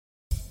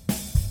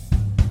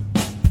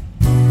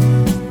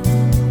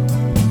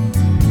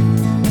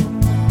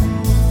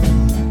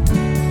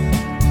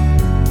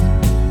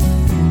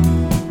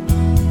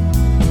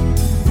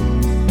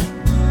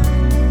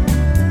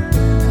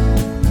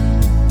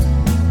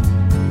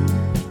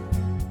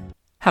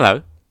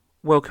Hello,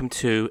 welcome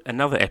to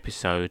another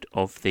episode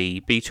of the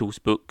Beatles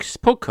Books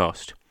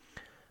podcast.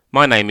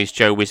 My name is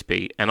Joe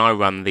Wisby and I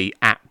run the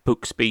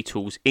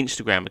 @BooksBeatles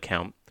Instagram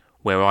account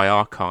where I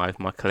archive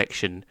my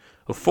collection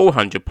of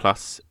 400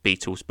 plus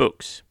Beatles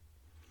books.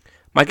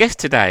 My guest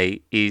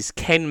today is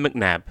Ken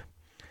McNab,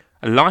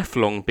 a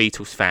lifelong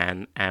Beatles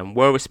fan and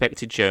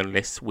well-respected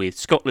journalist with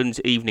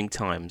Scotland's Evening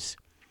Times.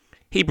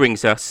 He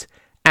brings us,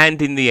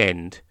 and in the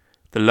end,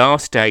 the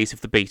last days of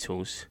the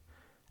Beatles,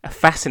 a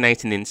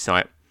fascinating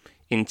insight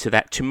into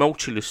that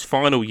tumultuous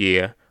final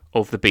year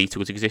of the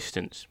Beatles'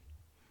 existence.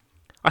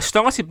 I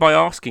started by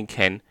asking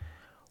Ken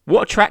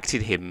what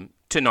attracted him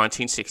to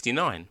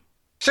 1969.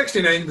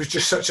 69 was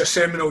just such a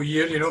seminal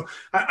year, you know.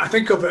 I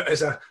think of it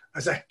as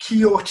a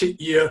chaotic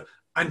year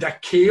and a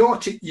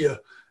chaotic year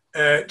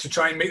to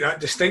try and make that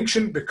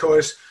distinction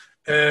because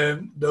there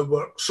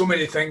were so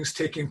many things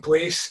taking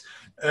place.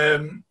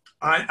 And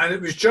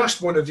it was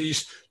just one of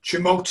these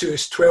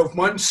tumultuous 12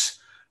 months.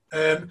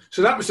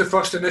 So that was the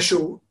first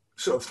initial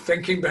sort of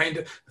thinking behind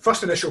it. The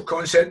first initial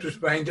concept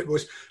behind it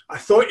was I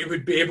thought you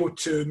would be able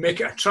to make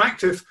it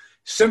attractive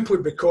simply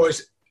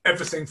because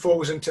everything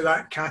falls into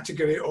that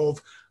category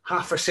of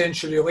half a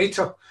century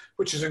later,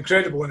 which is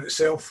incredible in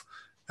itself.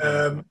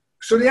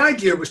 So the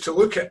idea was to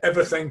look at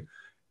everything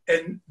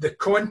in the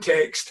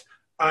context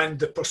and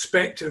the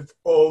perspective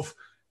of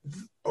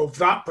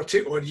that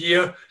particular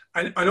year,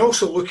 and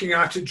also looking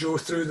at it, Joe,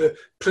 through the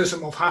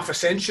prism of half a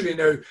century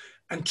now,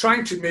 and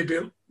trying to maybe,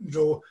 you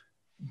know,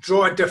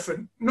 draw a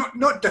different,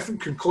 not different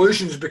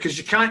conclusions, because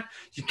you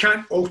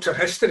can't alter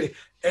history.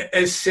 It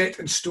is set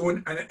in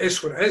stone and it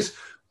is what it is.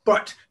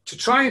 But to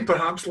try and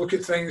perhaps look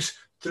at things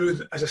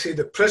through, as I say,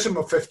 the prism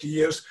of 50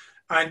 years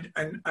and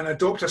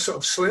adopt a sort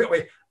of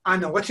slightly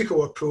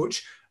analytical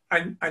approach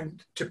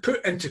and to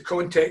put into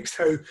context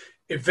how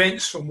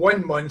events from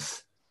one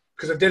month,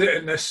 because I did it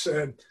in this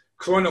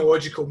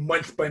chronological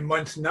month by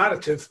month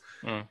narrative,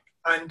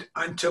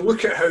 and to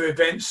look at how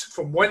events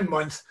from one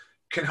month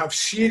can have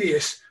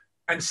serious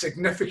and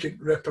significant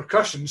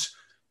repercussions,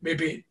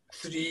 maybe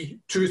 2,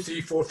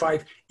 3, 4,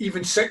 5,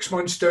 even 6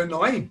 months down the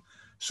line.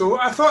 So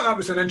I thought that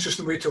was an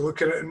interesting way to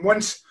look at it. And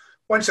once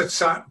I'd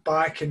sat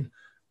back and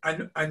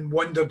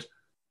wondered,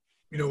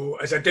 you know,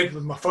 as I did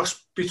with my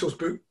first Beatles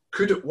book,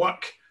 could it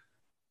work?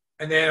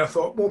 And then I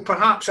thought, well,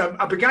 perhaps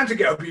I began to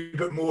get a wee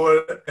bit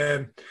more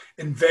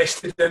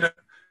invested in it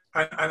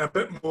and a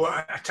bit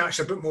more, attached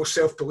a bit more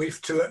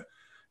self-belief to it.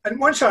 And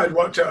once I had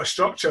worked out a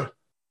structure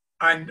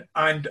and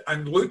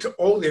looked at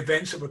all the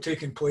events that were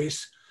taking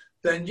place,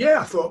 then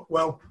I thought,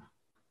 well,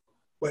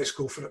 let's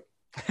go for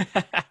it.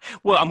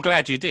 Well, I'm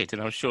glad you did,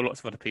 and I'm sure lots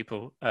of other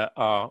people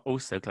are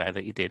also glad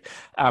that you did.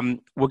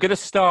 We're going to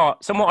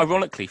start somewhat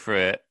ironically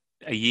for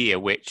a year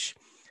which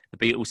the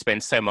Beatles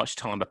spend so much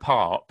time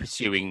apart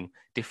pursuing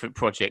different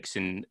projects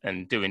and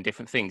doing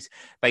different things.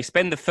 They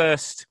spend the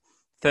first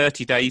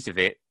 30 days of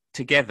it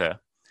together,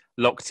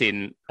 locked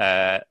in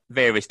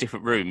various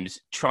different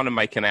rooms, trying to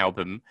make an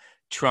album,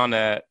 trying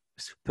to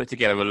put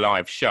together a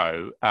live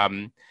show.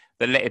 The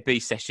Let It Be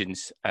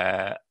sessions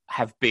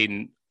have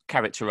been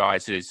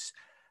characterised as,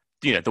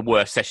 you know, the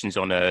worst sessions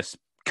on earth,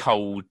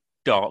 cold,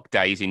 dark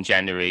days in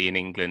January in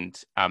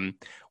England.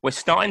 We're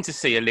starting to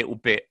see a little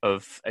bit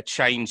of a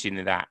change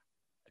in that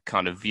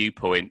kind of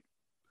viewpoint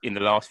in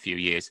the last few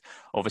years.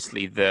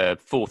 Obviously, the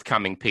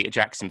forthcoming Peter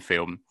Jackson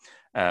film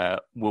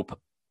will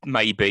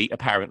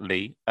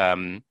apparently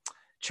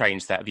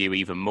change that view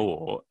even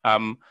more.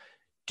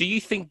 Do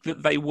you think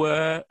that they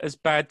were as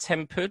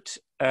bad-tempered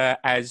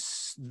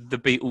as the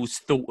Beatles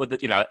thought,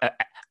 that, you know,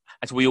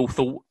 as we all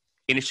thought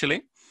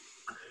initially?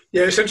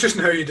 Yeah, it's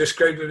interesting how you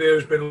described it there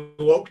as being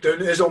locked down.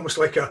 It is almost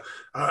like a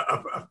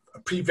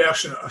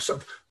pre-version, a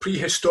sort of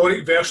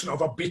prehistoric version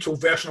of a Beatle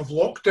version of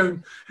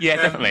lockdown. Yeah,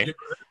 definitely.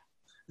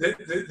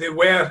 They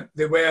were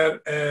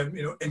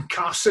you know,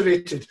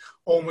 incarcerated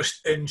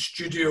almost in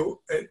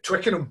studio at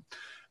Twickenham,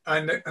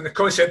 and the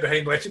concept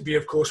behind Let It Be,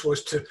 of course,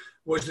 was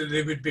that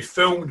they would be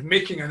filmed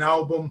making an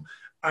album,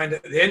 and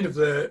at the end of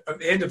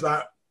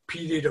that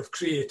period of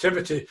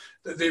creativity,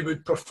 that they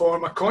would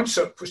perform a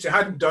concert, which they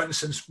hadn't done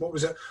since, what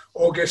was it,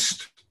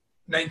 August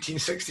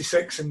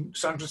 1966 in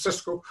San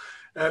Francisco.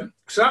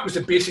 So that was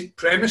the basic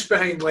premise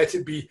behind Let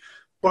It Be.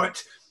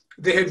 But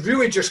they had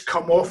really just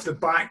come off the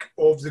back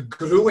of the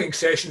grueling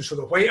sessions for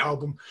the White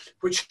Album,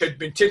 which had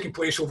been taking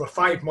place over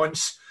 5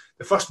 months,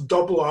 the first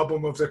double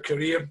album of their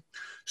career.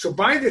 So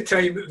by the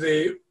time that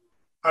they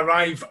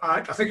arrive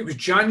at, I think it was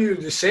January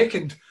the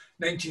 2nd,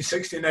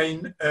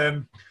 1969,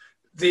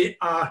 they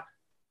are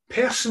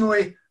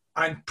personally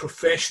and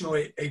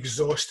professionally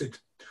exhausted,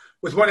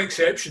 with one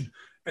exception,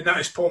 and that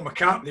is Paul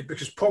McCartney,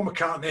 because Paul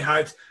McCartney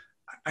had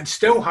and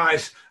still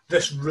has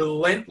this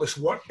relentless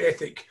work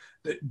ethic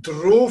that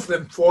drove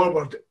them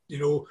forward, you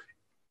know,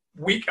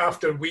 week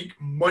after week,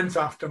 month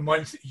after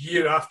month,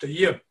 year after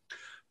year.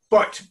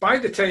 But by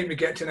the time we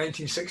get to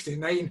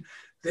 1969,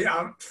 they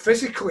are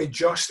physically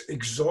just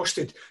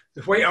exhausted.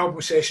 The White Album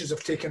sessions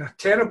have taken a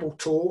terrible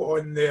toll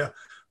on their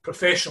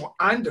professional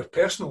and their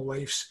personal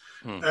lives.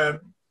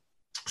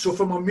 So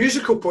from a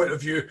musical point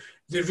of view,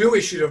 they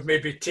really should have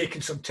maybe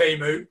taken some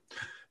time out,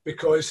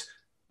 because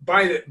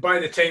by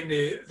the time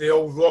they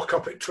all rock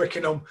up at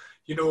Twickenham,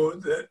 they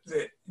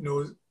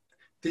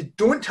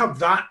don't have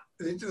that.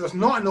 There's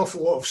not an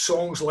awful lot of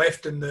songs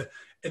left in the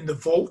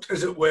vault,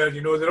 as it were.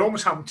 They're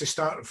almost having to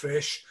start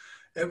afresh,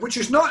 which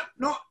is not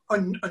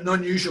an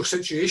unusual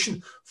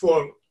situation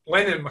for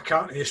Lennon and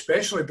McCartney,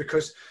 especially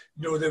because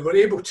they were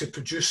able to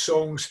produce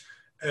songs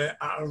at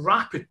a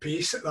rapid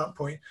pace at that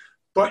point.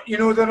 But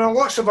there are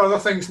lots of other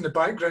things in the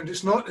background.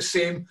 It's not the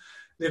same.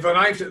 They've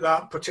arrived at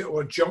that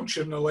particular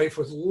juncture in their life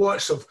with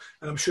lots of,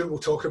 and I'm sure we'll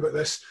talk about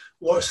this,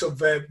 lots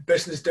of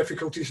business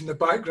difficulties in the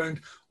background,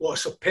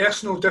 lots of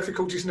personal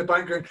difficulties in the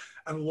background,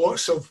 and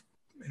lots of,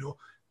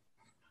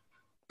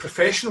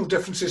 professional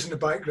differences in the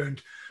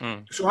background.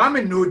 So I'm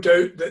in no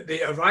doubt that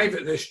they arrive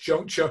at this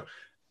juncture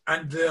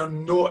and they're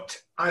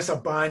not, as a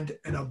band,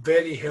 in a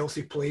very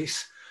healthy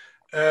place.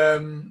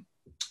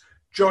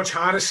 George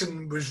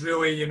Harrison was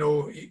really,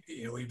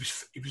 he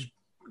was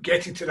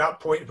getting to that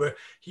point where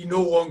he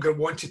no longer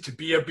wanted to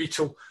be a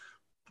Beatle.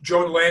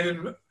 John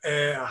Lennon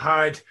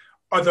had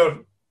other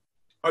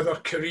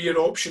career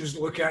options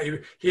to look at.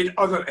 He had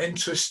other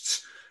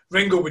interests.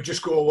 Ringo would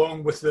just go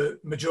along with the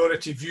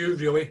majority view,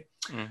 really.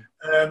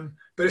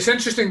 But it's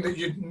interesting that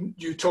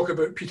you talk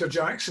about Peter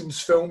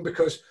Jackson's film,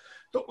 because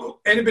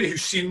anybody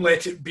who's seen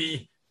Let It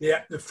Be,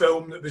 the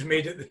film that was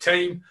made at the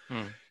time,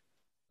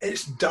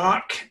 it's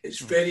dark, it's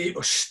very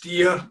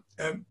austere.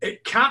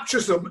 It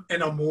captures them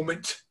in a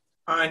moment.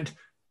 And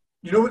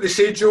you know what they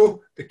say,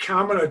 Joe? The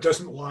camera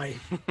doesn't lie.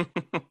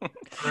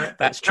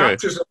 That's true.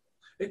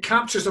 It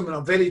captures them in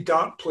a very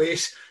dark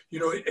place.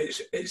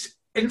 It's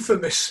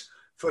infamous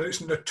for its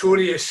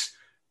notorious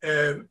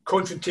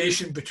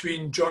confrontation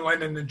between John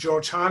Lennon and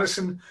George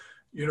Harrison,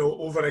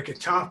 over a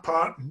guitar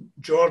part. And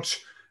George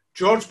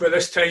by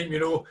this time,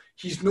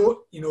 he's not,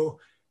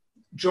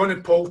 John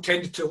and Paul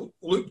tended to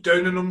look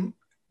down on him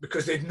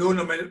because they'd known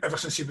him ever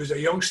since he was a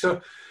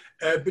youngster.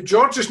 But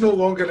George is no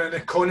longer an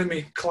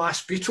economy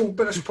class Beatle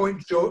by this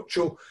point,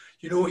 Joe.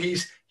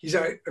 He's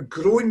a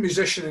growing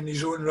musician in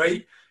his own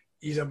right.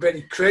 He's a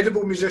very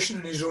credible musician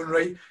in his own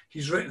right.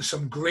 He's written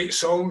some great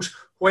songs.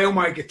 While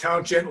My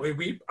Guitar Gently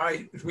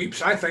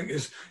Weeps, I think,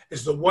 is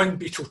the one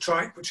Beatle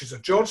track, which is a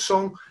George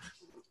song,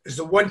 is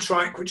the one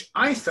track which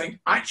I think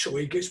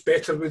actually gets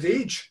better with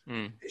age.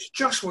 It's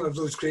just one of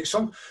those great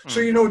songs.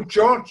 So,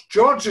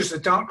 George is the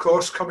dark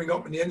horse coming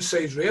up in the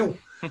inside rail.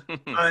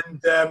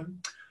 And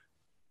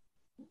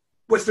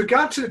with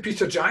regard to the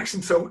Peter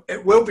Jackson film,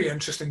 it will be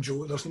interesting,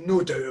 Joe. There's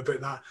no doubt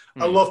about that.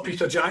 I love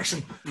Peter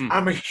Jackson.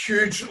 I'm a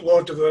huge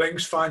Lord of the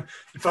Rings fan.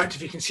 In fact,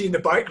 if you can see in the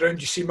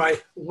background, you see my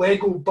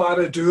Lego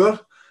Barad-dûr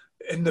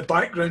in the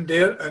background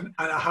there, and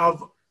I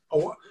have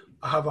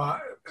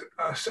a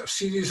sort of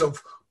series of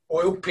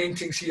oil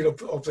paintings here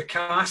of the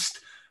cast,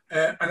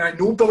 and I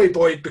know Billy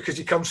Boyd because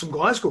he comes from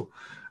Glasgow.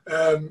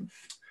 But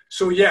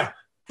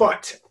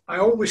I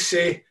always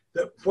say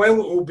that while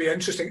it will be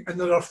interesting, and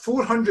there are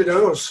 400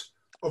 hours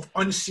of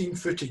unseen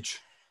footage,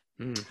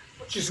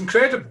 which is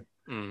incredible.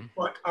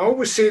 But I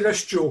always say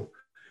this, Joe,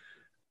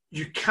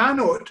 you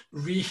cannot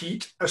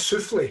reheat a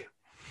souffle.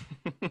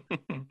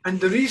 And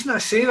the reason I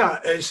say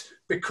that is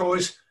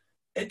because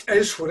it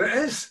is what it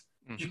is.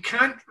 You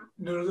can't,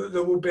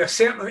 there will be a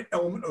certain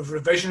element of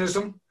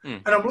revisionism,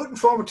 and I'm looking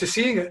forward to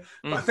seeing it.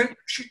 But I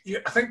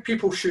think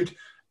people should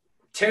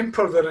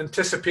temper their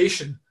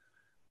anticipation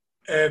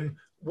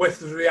with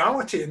the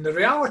reality. And the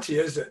reality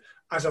is that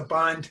as a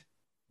band,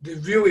 they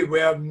really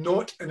were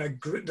not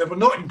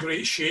in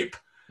great shape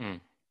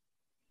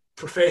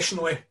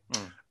professionally,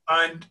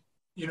 and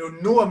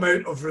no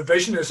amount of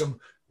revisionism,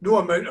 no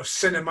amount of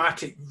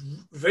cinematic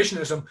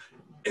revisionism,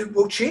 it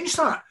will change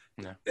that.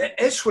 No. It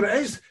is what it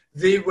is.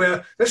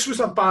 This was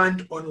a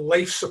band on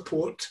life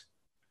support,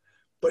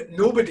 but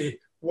nobody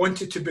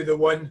wanted to be the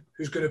one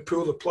who's going to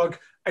pull the plug.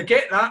 I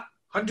get that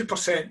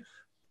 100%,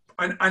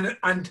 and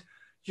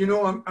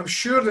I'm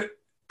sure that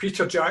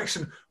Peter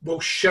Jackson will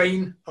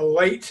shine a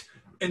light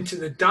into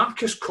the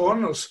darkest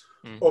corners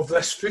of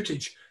this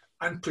footage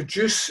and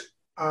produce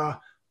a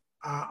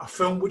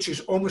film which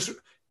is almost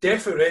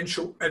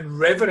deferential and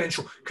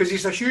reverential, because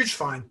he's a huge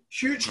fan.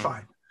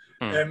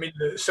 I mean,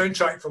 the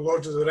soundtrack for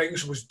Lord of the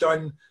Rings was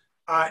done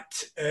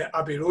at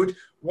Abbey Road.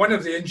 One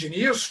of the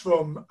engineers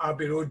from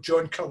Abbey Road,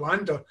 John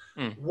Curlander,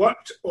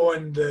 worked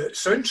on the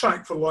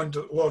soundtrack for Lord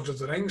of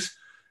the Rings,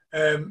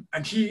 and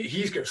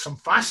he's got some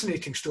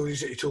fascinating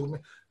stories that he told me.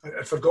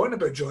 I'd forgotten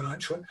about John,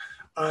 actually.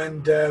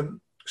 And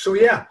so,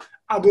 yeah,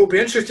 I will be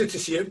interested to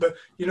see it. But,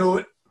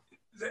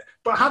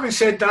 but having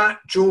said that,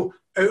 Joe,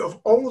 out of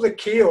all the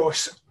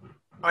chaos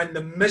and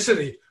the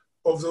misery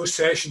of those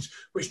sessions,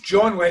 which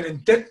John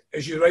Lennon did,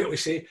 as you rightly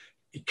say,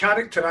 he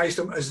characterised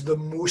them as the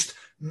most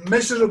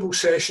miserable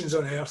sessions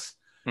on earth.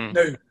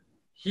 Now,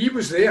 he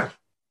was there.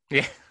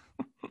 Yeah.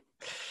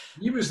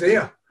 He was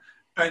there.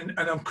 And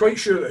I'm quite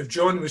sure that if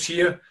John was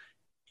here,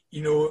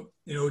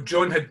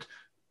 John had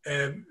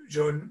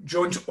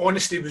John's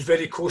honesty was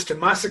very close to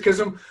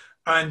masochism,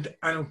 and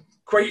I'm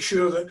quite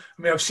sure that,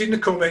 I mean, I've seen the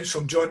comments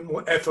from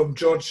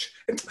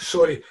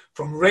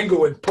from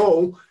Ringo and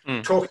Paul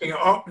talking it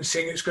up and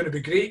saying it's going to be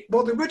great.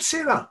 Well, they would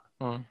say that.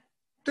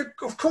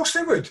 Of course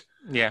they would.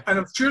 Yeah. And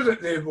I'm sure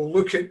that they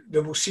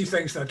will see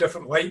things in a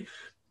different light.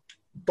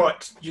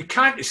 But you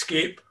can't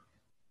escape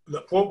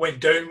that what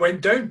went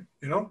down,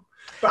 you know.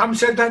 But having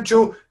said that,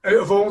 Joe, out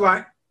of all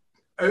that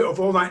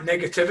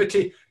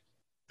negativity,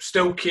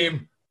 still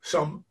came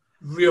some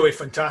really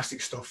fantastic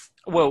stuff.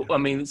 Well, I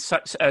mean,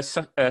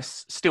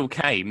 still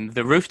came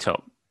the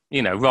rooftop.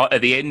 You know, right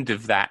at the end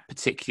of that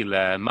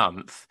particular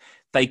month,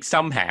 they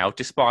somehow,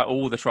 despite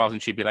all the trials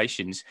and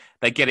tribulations,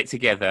 they get it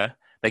together.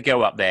 They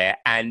go up there,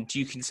 and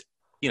you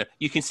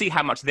can see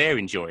how much they're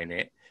enjoying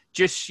it.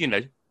 Just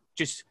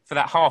for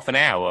that half an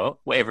hour,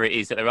 whatever it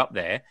is that they're up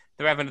there,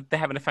 they're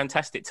having a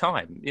fantastic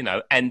time. You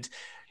know, and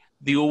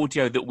the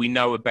audio that we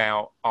know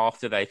about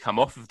after they come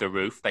off of the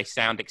roof, they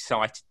sound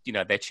excited. You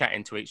know, they're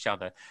chatting to each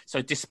other.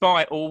 So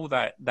despite all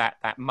that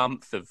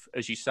month of,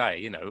 as you say,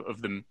 you know,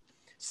 of them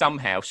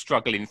somehow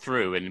struggling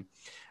through, and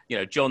you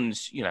know,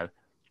 John's, you know,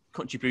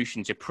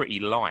 contributions are pretty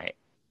light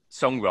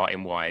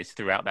songwriting wise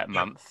throughout that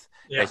month.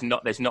 Yeah.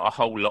 There's not a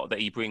whole lot that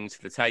he brings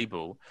to the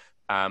table,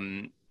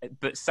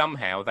 but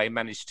somehow they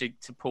managed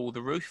to pull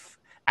the roof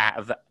out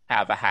of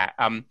the hat.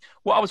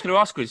 What I was going to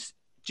ask was,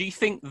 do you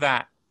think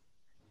that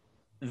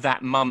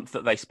month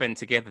that they spend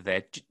together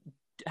there,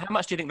 how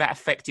much do you think that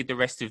affected the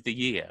rest of the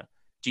year?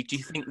 Do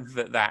you think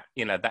that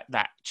you know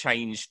that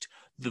changed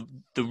the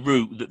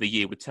route that the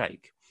year would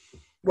take?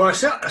 Well, I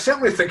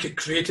certainly think it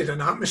created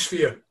an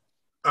atmosphere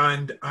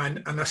and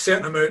a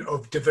certain amount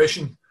of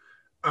division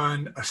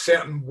and a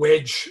certain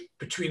wedge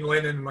between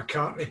Lennon and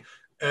McCartney,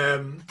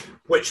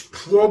 which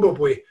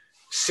probably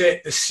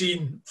set the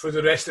scene for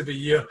the rest of the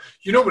year.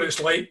 You know what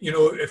it's like, you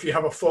know, if you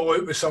have a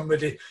fallout with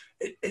somebody,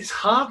 it's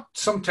hard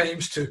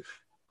sometimes to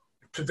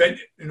prevent,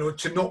 you know,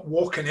 to not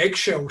walk in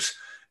eggshells.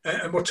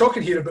 And we're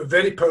talking here about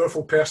very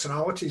powerful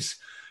personalities,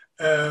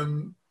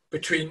 certainly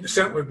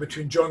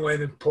between John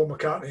Lennon, Paul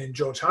McCartney and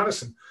George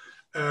Harrison.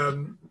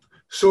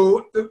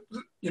 So,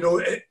 you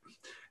know,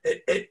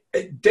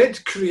 it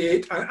did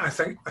create, I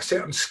think, a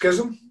certain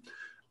schism.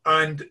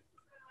 And,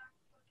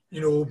 you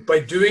know,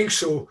 by doing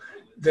so,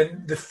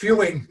 then the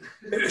feeling,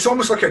 it's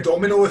almost like a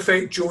domino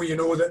effect, Joe, you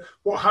know, that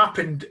what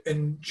happened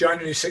in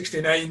January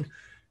 69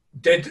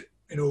 did,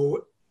 you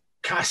know,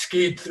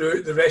 cascade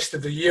throughout the rest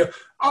of the year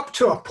up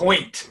to a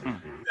point.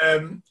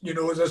 You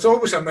know, there's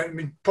always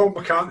Paul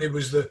McCartney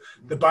was the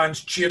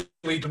band's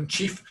cheerleader in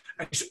chief,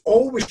 and he's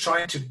always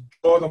trying to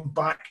draw them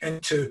back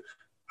into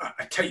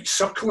a tight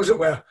circle, as it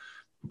were.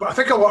 But I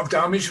think a lot of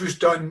damage was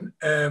done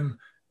in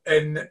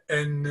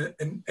the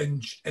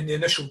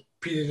initial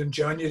period in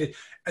January,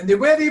 and they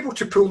were able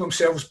to pull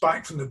themselves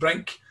back from the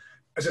brink.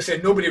 As I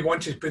said, nobody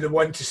wanted to be the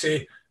one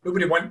to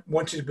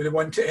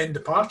end the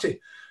party.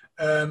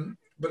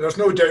 But there's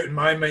no doubt in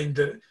my mind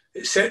that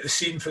it set the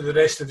scene for the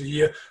rest of the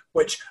year,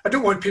 which I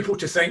don't want people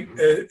to think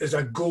is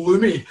a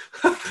gloomy,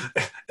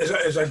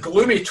 is a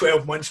gloomy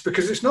 12 months,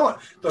 because it's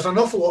not. There's an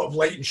awful lot of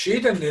light and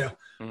shade in there.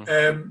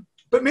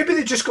 But maybe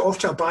they just got off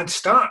to a bad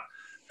start,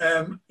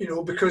 you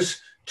know,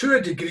 because to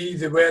a degree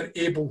they were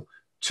able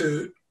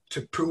to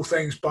pull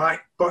things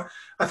back. But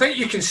I think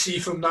you can see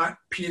from that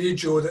period,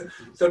 Joe, that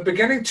they're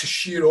beginning to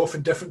sheer off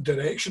in different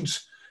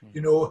directions.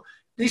 You know,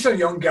 these are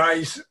young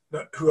guys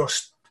who are,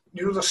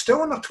 you know, they're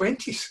still in their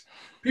 20s.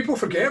 People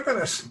forget about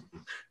this.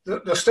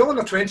 They're still in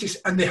their 20s,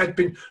 and they had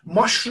been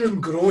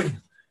mushroom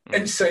grown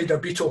inside a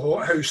Beatle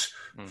hothouse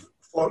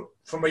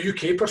from a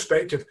UK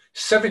perspective,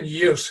 7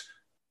 years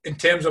in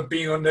terms of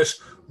being on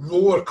this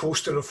roller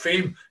coaster of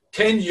fame,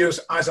 10 years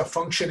as a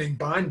functioning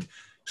band.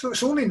 So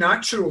it's only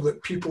natural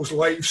that people's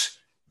lives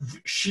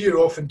sheer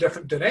off in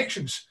different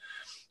directions.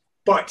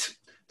 But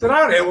there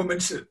are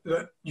elements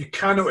that you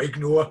cannot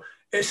ignore.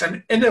 It's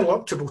an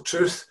ineluctable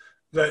truth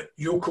that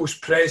Yoko's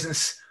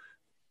presence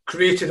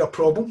created a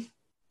problem.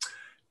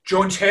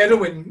 John's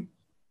heroin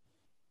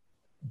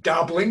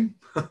dabbling,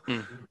 for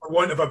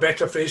want of a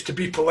better phrase, to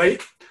be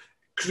polite,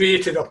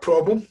 created a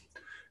problem.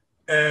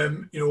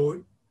 You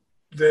know,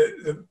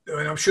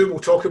 and I'm sure we'll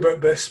talk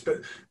about this,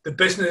 but the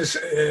business,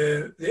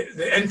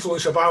 the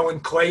influence of Alan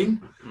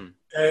Klein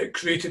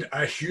created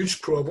a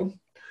huge problem,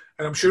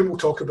 and I'm sure we'll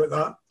talk about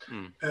that.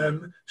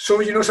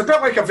 So, you know, it's a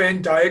bit like a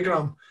Venn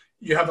diagram.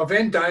 You have a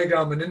Venn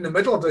diagram, and in the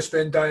middle of this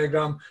Venn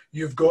diagram,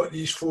 you've got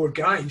these four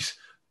guys,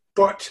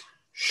 but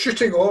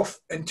shooting off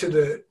into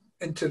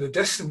the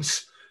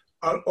distance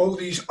are all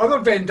these other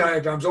Venn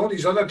diagrams, all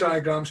these other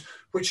diagrams,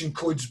 which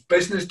includes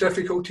business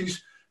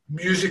difficulties,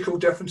 musical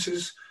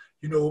differences,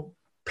 you know,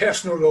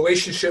 personal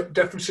relationship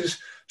differences.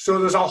 So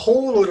there's a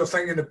whole load of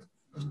things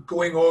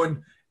going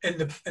on in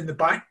the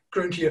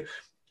background here,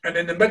 and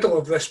in the middle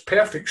of this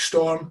perfect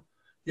storm,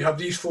 you have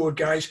these four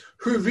guys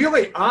who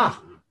really are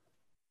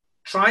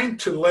trying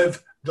to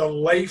live their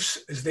lives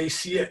as they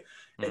see it.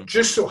 It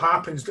just so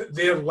happens that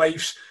their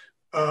lives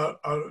are,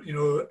 you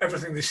know,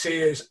 everything they say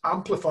is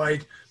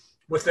amplified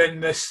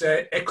within this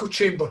echo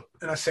chamber,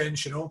 in a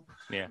sense, you know.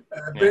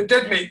 But it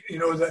did make, you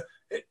know, that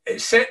it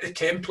set the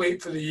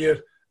template for the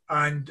year,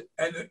 and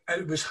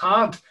it was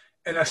hard,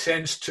 in a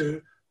sense,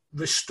 to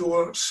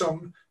restore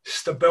some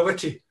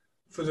stability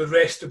for the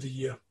rest of the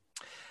year.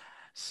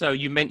 So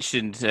you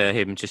mentioned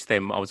him just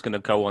then. I was going to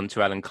go on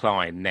to Alan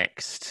Klein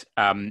next.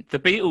 The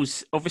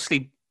Beatles,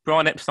 obviously,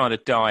 Brian Epstein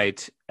had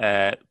died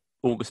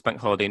August bank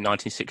holiday in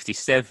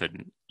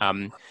 1967.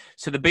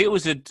 So the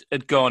Beatles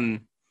had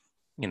gone,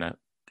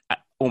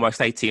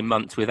 almost 18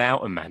 months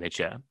without a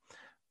manager.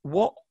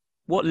 What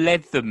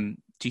led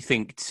them, do you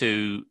think,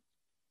 to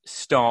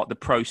start the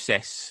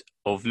process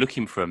of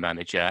looking for a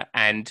manager?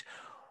 And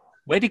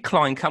where did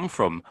Klein come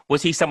from?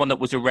 Was he someone that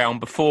was around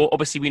before?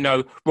 Obviously, we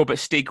know Robert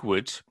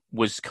Stigwood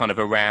was kind of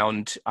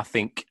around, I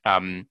think,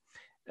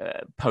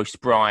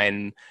 post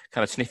Brian,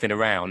 kind of sniffing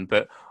around.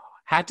 But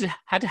how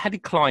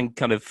did Klein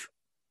kind of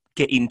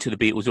get into the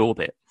Beatles'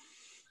 orbit?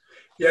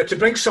 Yeah, to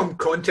bring some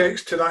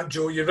context to that,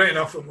 Joe, you're right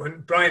enough.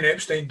 When Brian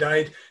Epstein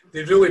died,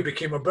 they really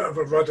became a bit of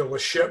a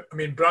rudderless ship. I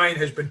mean, Brian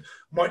has been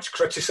much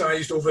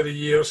criticised over the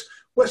years,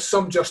 with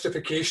some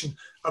justification,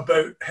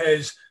 about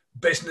his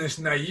business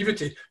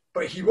naivety.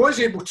 But he was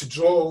able to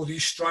draw all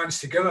these strands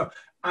together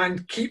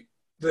and keep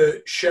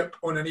the ship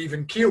on an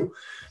even keel.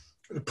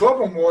 The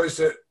problem was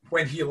that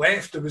when he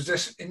left, there was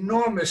this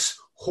enormous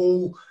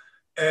hole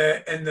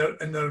in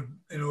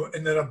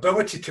their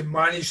ability to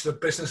manage their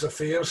business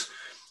affairs.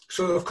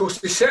 So, of course,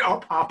 they set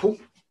up Apple,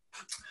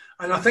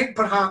 and I think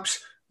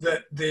perhaps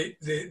that they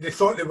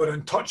thought they were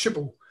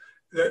untouchable,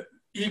 that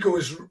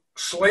egos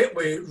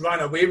slightly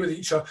ran away with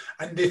each other,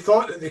 and they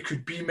thought that they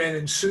could be men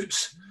in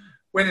suits,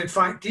 when in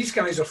fact these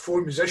guys are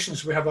four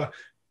musicians. We have a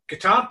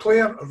guitar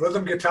player, a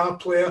rhythm guitar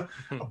player,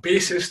 a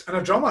bassist, and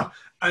a drummer.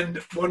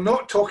 And we're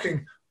not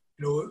talking,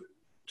 to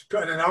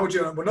put an analogy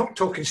on it, we're not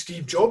talking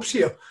Steve Jobs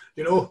here,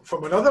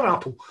 from another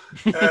Apple.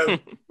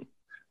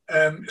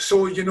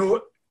 So,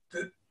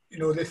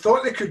 they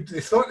thought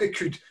they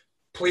could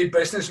play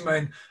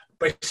businessmen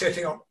by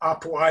setting up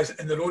Apple as,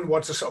 in their own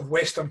words, a sort of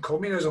Western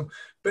communism.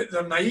 But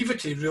their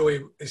naivety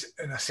really is,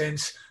 in a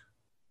sense,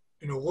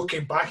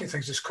 looking back at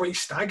things, is quite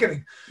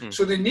staggering.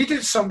 So they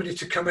needed somebody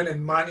to come in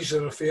and manage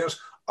their affairs.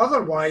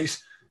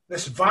 Otherwise,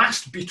 this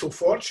vast Beatle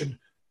fortune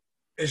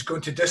is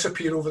going to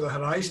disappear over the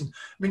horizon.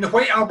 I mean, the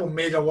White Album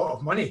made a lot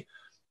of money,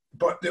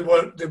 but they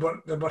were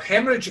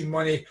hemorrhaging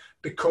money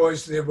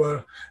because they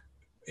were,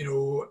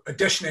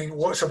 auditioning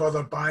lots of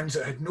other bands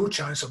that had no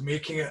chance of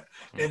making it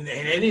in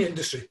any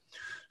industry.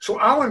 So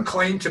Alan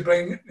Klein, to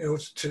bring,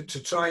 to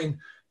try and,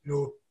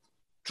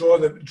 draw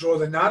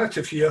the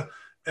narrative here.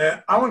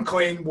 Alan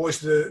Klein was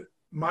the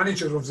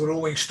manager of the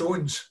Rolling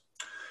Stones,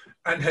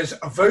 and his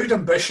avowed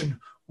ambition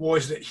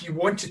was that he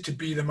wanted to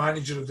be the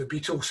manager of the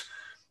Beatles.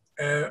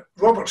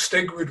 Robert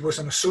Stigwood was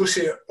an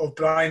associate of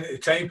Brian at the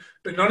time,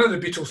 but none of the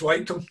Beatles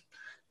liked him.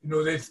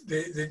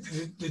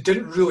 They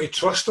didn't really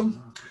trust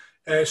him.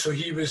 So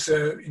he was,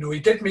 he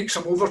did make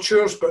some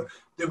overtures, but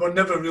they were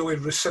never really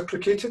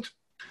reciprocated.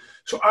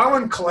 So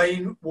Alan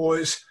Klein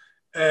was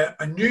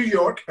a New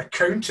York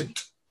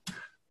accountant,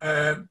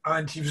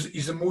 and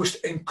he's the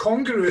most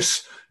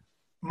incongruous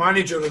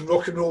manager in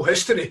rock and roll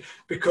history,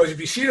 because if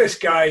you see this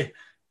guy,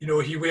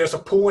 he wears a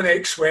Polo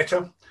neck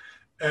sweater,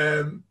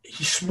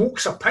 he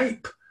smokes a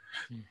pipe,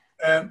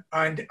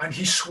 and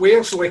he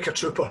swears like a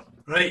trooper,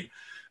 right?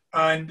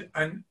 And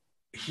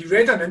he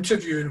read an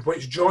interview in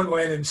which John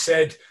Lennon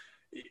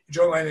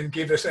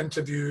gave this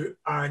interview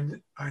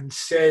and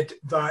said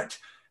that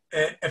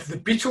if the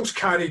Beatles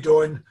carried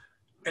on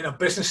in a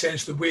business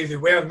sense the way they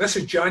were, and this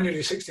is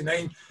January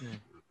 69,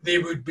 they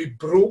would be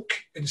broke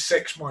in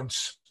 6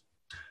 months.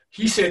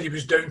 He said he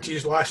was down to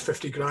his last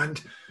 50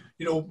 grand.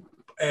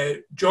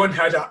 John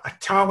had a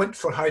talent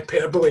for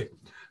hyperbole.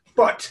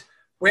 But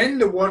when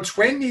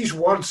these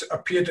words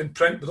appeared in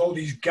print with all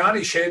these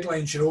garish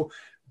headlines,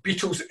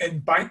 Beatles in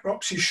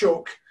bankruptcy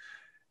shock,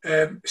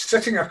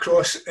 sitting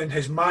across in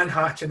his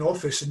Manhattan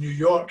office in New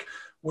York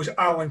was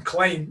Alan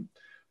Klein,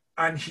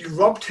 and he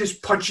rubbed his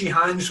pudgy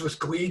hands with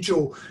glee,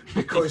 Joe,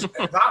 because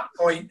at that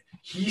point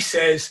he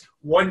says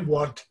one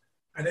word,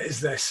 and it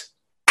is this: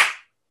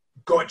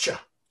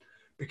 gotcha.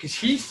 Because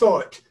he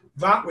thought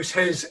that was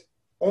his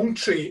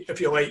entree,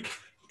 if you like,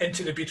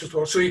 into the Beatles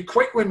world. So he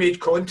quickly made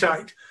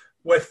contact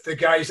with the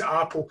guys at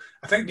Apple.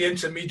 I think the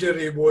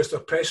intermediary was their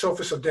press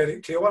officer,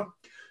 Derek Taylor,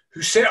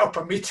 who set up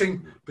a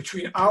meeting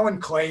between Alan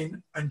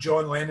Klein and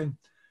John Lennon,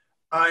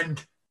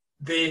 and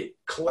they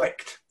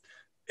clicked.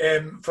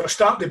 For a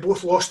start, they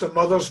both lost their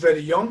mothers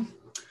very young.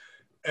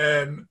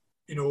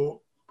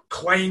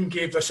 Klein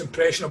gave this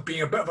impression of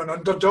being a bit of an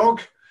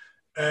underdog,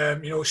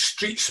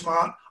 street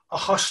smart, a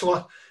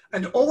hustler,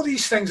 and all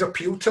these things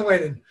appealed to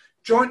Lennon.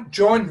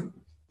 John,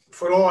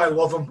 for all I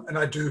love him, and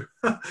I do,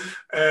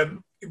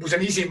 it was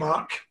an easy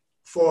mark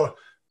for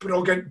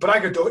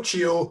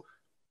braggadocio,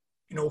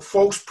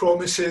 false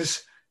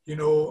promises.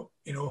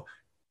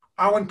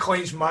 Alan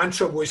Klein's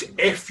mantra was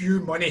 "F you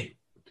money,"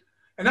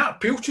 and that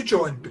appealed to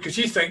John because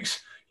he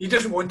thinks he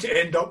doesn't want to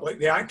end up like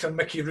the actor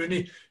Mickey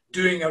Rooney,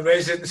 doing a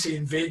residency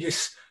in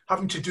Vegas,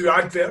 having to do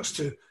adverts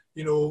to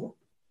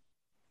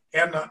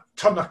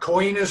turn a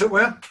coin, as it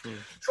were.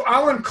 So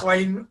Alan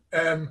Klein,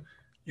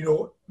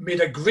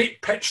 made a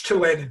great pitch to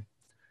Lennon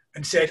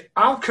and said,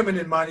 I'll come in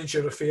and manage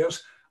your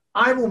affairs.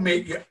 I will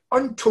make you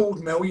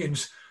untold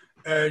millions.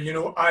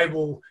 I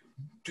will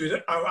do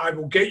that. I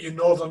will get you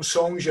Northern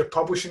Songs, your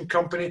publishing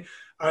company.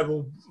 I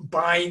will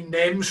buy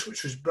NEMS,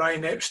 which was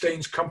Brian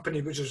Epstein's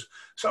company, which is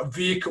sort of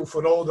vehicle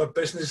for all their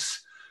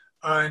business.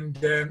 And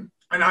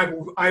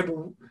I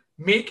will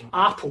make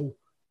Apple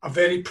a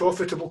very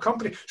profitable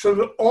company. So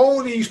there were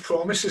all these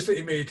promises that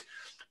he made.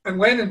 And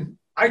Lennon,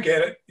 I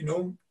get it,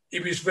 he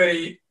was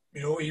very,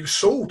 he was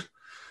sold.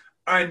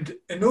 And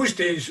in those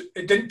days,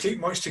 it didn't take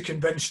much to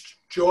convince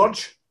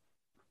George.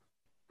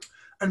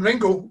 And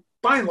Ringo,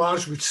 by and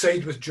large, would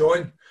side with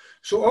John.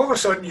 So all of a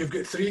sudden, you've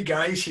got three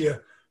guys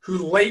here who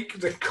like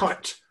the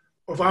cut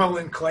of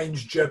Alan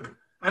Klein's jib.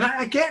 And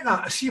I get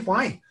that. I see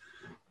why.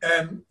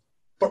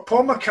 But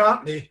Paul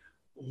McCartney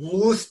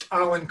loathed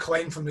Alan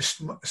Klein from the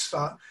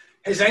start.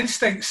 His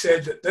instinct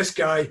said that this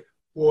guy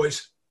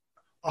was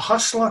a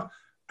hustler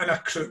and a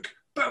crook,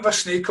 bit of a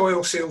snake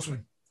oil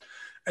salesman.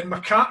 And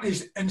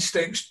McCartney's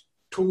instincts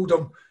told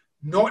him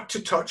not to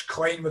touch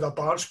Klein with a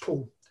barge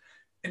pole.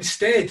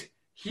 Instead,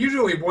 he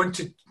really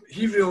wanted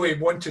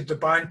the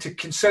band to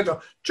consider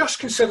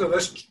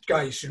this,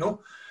 guys,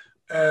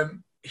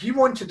 he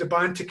wanted the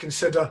band to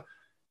consider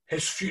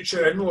his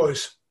future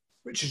in-laws,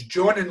 which is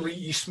John and Lee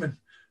Eastman,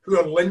 who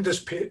are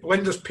Linda's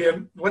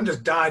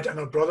dad and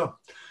her brother.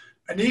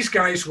 And these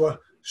guys were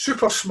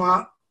super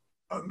smart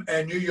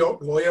New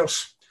York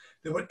lawyers.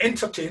 They were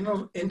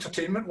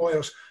entertainment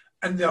lawyers,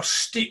 and they're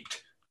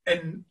steeped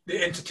in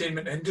the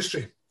entertainment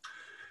industry.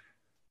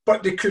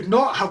 But they could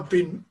not have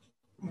been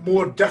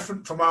more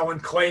different from Alan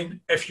Klein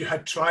if you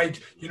had tried.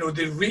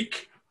 They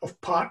reek of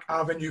Park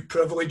Avenue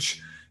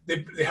privilege.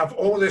 They have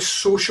all this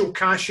social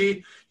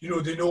cachet.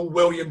 They know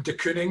William de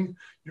Kooning.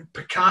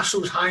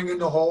 Picasso's hanging in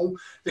the hall.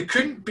 They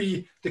couldn't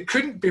be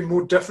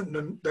more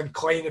different than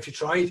Klein if you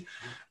tried.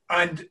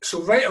 And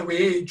so right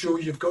away, Joe,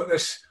 you've got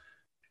this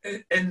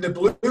in the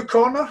blue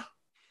corner.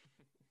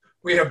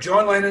 We have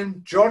John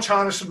Lennon, George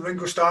Harrison,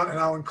 Ringo Starr, and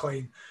Alan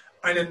Klein.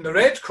 And in the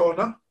red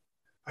corner,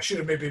 I should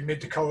have maybe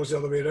made the colours the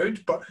other way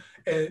around, but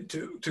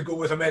to go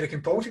with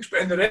American politics.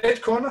 But in the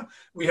red corner,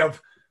 we have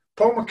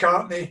Paul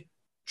McCartney,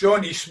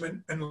 John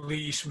Eastman, and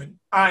Lee Eastman.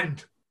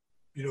 And,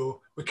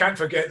 we can't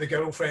forget the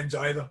girlfriends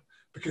either,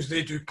 because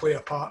they do play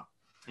a part.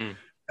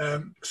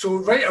 So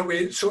right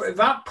away, so at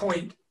that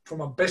point,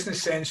 from a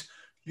business sense,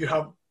 you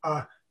have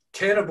a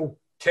terrible,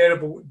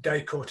 terrible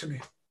dichotomy.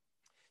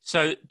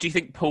 So do you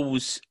think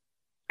Paul's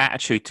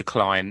attitude to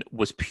Klein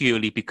was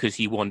purely because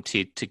he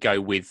wanted to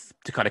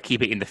kind of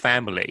keep it in the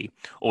family?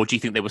 Or do you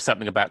think there was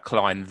something about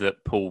Klein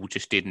that Paul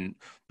just didn't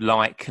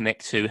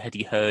connect to? Had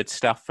he heard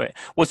stuff? It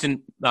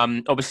wasn't,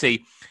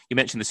 obviously, you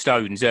mentioned the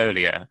Stones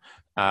earlier.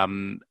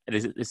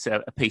 There's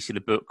a piece in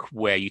the book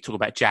where you talk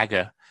about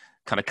Jagger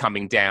kind of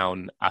coming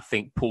down. I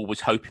think Paul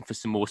was hoping for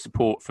some more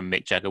support from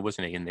Mick Jagger,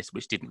 wasn't he, in this,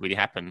 which didn't really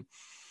happen.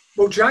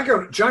 Well,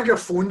 Jagger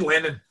phoned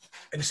Lennon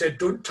and said,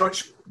 don't.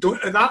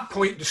 At that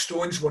point, the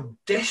Stones were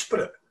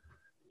desperate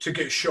to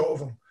get shot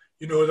of him.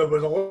 There were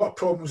a lot of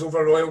problems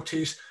over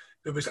royalties.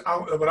 There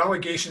were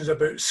allegations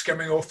about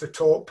skimming off the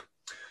top.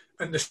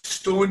 And the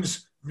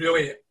Stones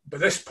really, by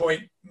this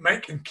point,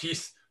 Mick and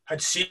Keith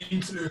had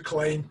seen through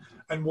Klein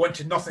and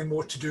wanted nothing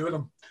more to do with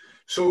him.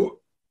 So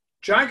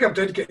Jagger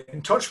did get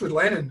in touch with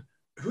Lennon,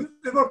 who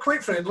they were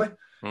quite friendly,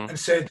 and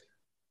said,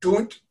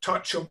 don't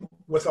touch him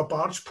with a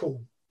barge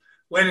pole.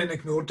 Lennon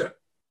ignored it.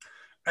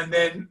 And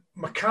then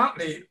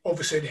McCartney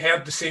obviously had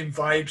heard the same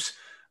vibes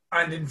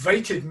and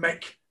invited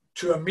Mick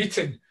to a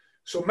meeting.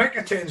 So Mick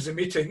attends the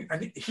meeting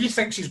and he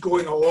thinks he's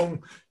going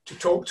along to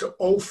talk to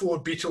all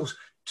four Beatles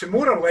to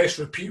more or less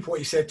repeat what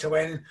he said to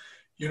Lennon.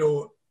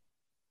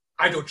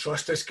 I don't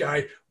trust this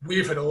guy.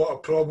 We've had a lot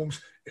of problems.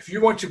 If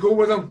you want to go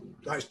with him,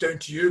 that's down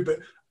to you. But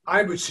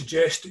I would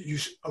suggest that you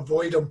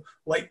avoid him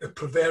like the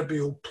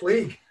proverbial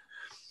plague.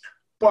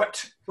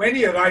 But when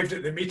he arrived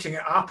at the meeting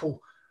at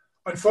Apple,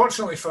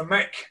 unfortunately for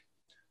Mick,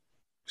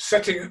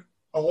 sitting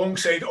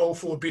alongside all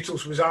four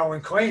Beatles was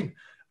Alan Klein.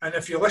 And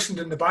if you listened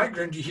in the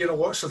background, you hear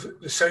lots of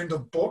the sound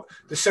of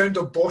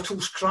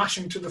bottles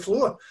crashing to the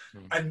floor.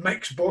 And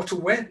Mick's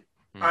bottle went.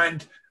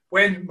 And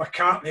when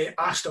McCartney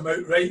asked him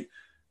outright,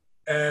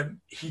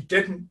 he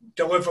didn't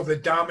deliver the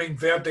damning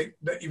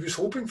verdict that he was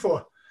hoping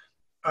for,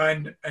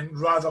 and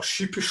rather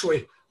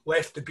sheepishly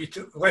left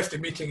the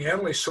meeting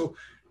early. So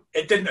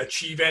it didn't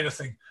achieve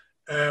anything.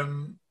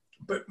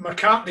 But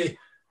McCartney,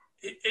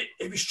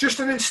 it was just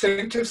an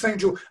instinctive thing,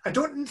 Joe. I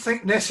don't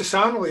think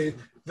necessarily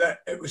that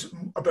it was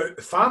about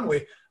the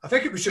family. I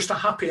think it was just a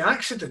happy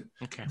accident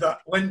that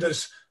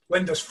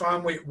Linda's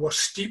family were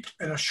steeped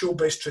in a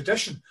showbiz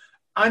tradition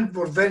and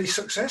were very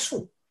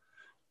successful.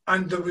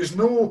 And there was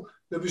no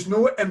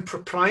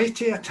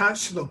impropriety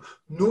attached to them,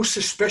 no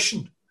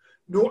suspicion,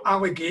 no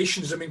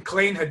allegations. I mean,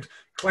 Klein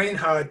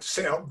had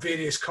set up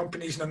various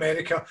companies in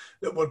America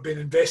that were being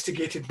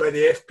investigated by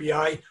the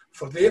FBI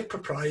for their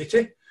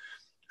propriety.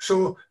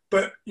 So,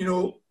 but,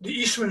 the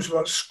Eastmans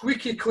were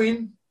squeaky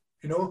clean,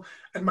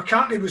 and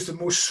McCartney was the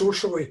most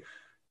socially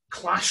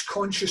class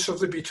conscious of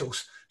the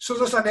Beatles. So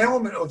there's an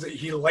element of that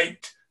he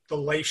liked the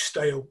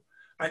lifestyle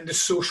and the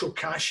social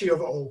cachet of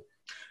it all.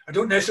 I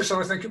don't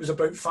necessarily think it was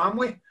about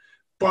family,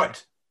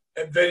 but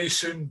it very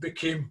soon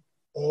became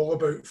all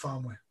about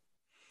family.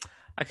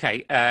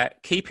 Okay,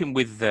 keeping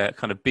with the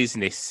kind of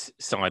business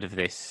side of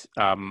this,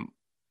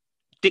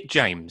 Dick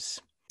James,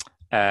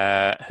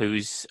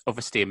 who's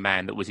obviously a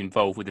man that was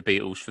involved with the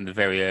Beatles from the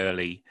very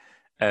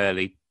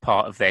early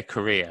part of their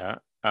career,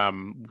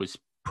 was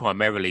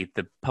primarily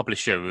the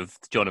publisher of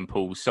John and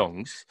Paul's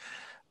songs.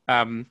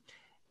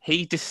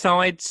 He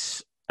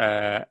decides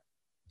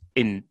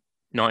in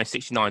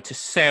 1969 to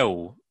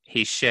sell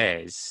his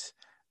shares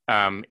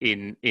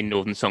in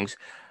Northern Songs.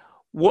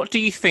 What do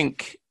you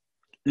think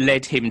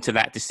led him to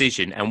that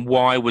decision, and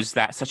why was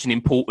that such an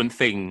important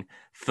thing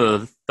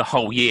for the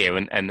whole year,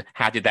 and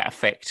how did that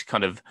affect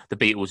kind of the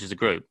Beatles as a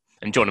group,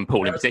 and John and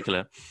Paul in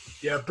particular?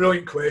 Yeah,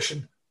 brilliant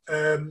question.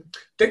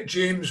 Dick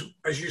James,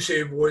 as you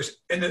say, was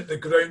in at the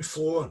ground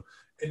floor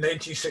in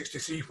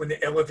 1963 when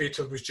the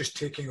elevator was just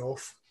taking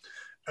off,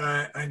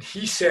 and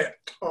he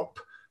set up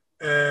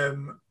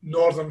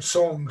Northern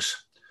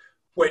Songs,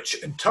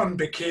 which in turn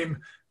became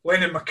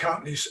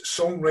Lennon-McCartney's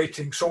song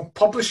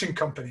publishing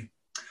company.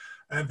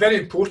 Very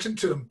important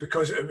to them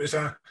because it was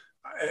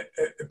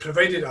it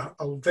provided a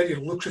very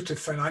lucrative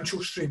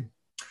financial stream.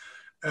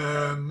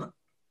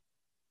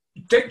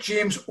 Dick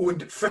James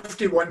owned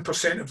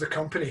 51% of the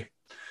company,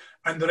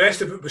 and the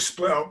rest of it was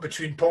split up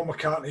between Paul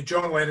McCartney,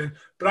 John Lennon,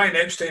 Brian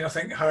Epstein. I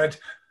think had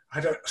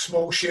a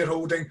small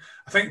shareholding.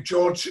 I think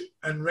George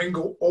and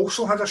Ringo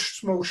also had a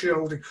small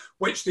shareholding,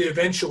 which they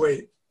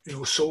eventually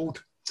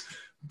sold.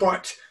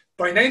 But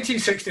by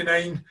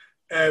 1969.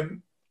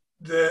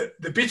 The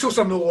Beatles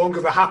are no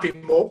longer the happy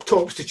mop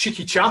tops, the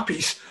cheeky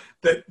chappies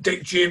that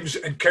Dick James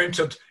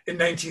encountered in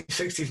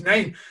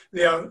 1969.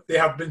 They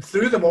have been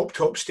through the mop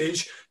top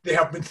stage. They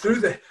have been through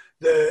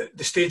the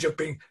stage of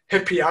being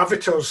hippie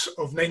avatars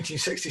of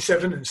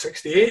 1967 and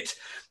 68.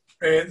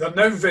 They're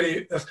now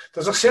there's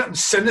a certain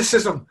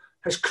cynicism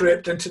has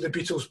crept into the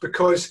Beatles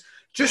because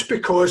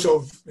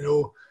of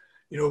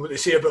what they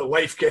say about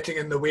life getting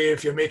in the way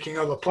if you're making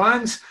other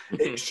plans.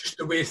 It's just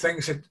the way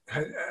things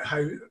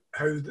how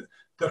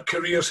their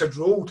careers had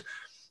rolled,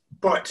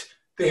 but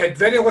they had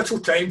very little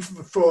time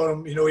for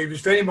him. He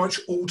was very much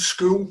old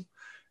school.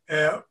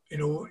 There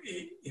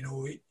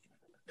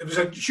was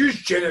a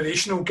huge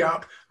generational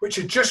gap which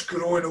had just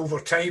grown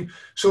over time.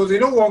 So they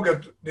no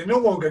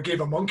longer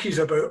gave a monkeys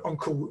about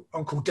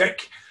Uncle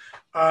Dick,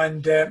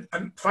 and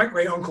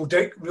frankly, Uncle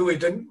Dick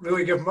didn't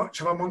really give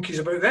much of a monkeys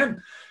about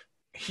them.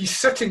 He's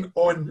sitting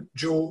on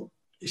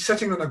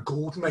a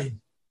gold mine.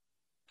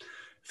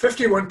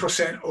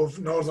 51% of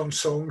Northern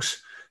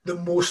Songs, the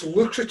most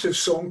lucrative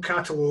song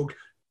catalogue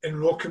in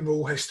rock and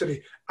roll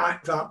history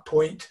at that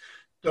point.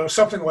 There are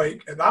something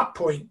like, at that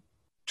point,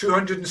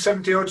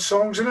 270 odd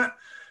songs in it.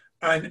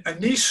 And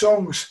these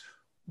songs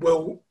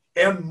will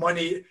earn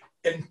money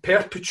in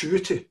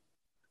perpetuity,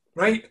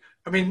 right?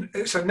 I mean,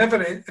 it's a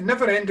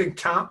never-ending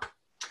tap.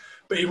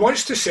 But he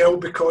wants to sell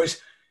because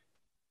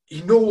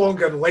he no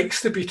longer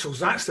likes the Beatles.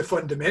 That's the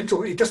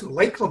fundamental. He doesn't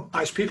like them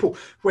as people.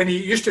 When he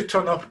used to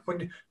turn up,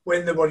 when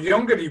they were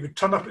younger, he would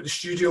turn up at the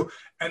studio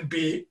and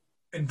be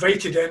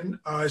invited in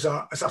as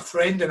a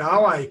friend and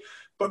ally.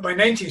 But by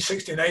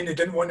 1969, they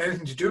didn't want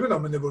anything to do with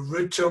him, and they were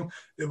rude to him.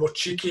 They were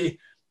cheeky.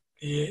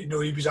 He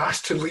was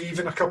asked to leave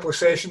in a couple of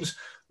sessions.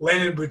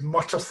 Lennon would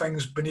mutter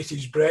things beneath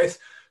his breath.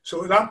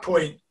 So at that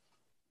point,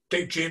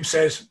 Dick James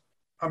says,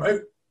 "I'm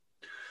out."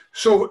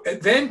 So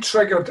it then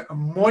triggered a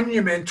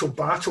monumental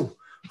battle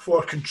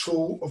for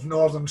control of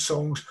Northern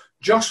Songs,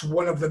 just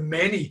one of the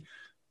many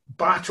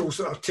battles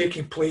that are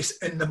taking place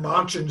in the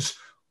margins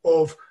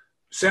of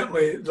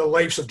certainly the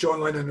lives of John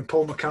Lennon and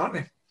Paul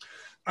McCartney.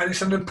 And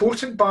it's an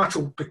important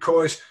battle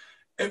because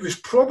it was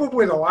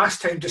probably the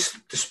last time,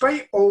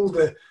 despite all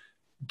the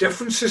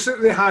differences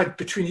that they had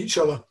between each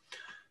other,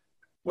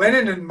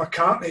 Lennon and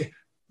McCartney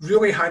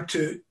really had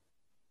to,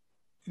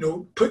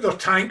 put their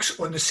tanks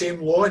on the same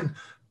lawn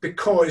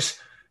because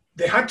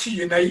they had to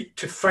unite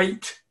to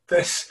fight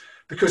this,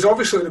 because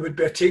obviously there would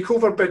be a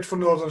takeover bid for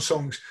Northern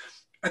Songs.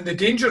 And the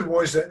danger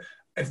was that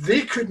if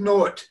they could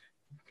not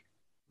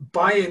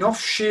buy enough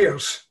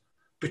shares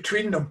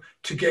between them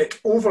to get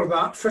over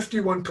that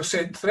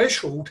 51%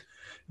 threshold,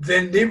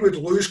 then they would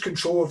lose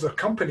control of their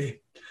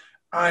company.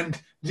 And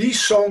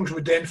these songs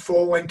would then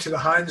fall into the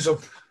hands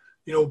of,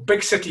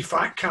 big city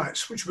fat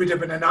cats, which would have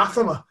been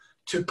anathema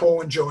to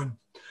Paul and John.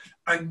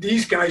 And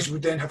these guys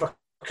would then have a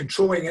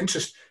controlling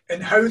interest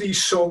in how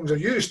these songs are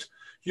used.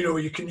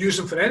 You can use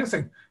them for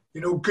anything.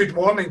 Good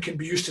Morning can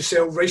be used to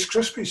sell Rice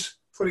Krispies,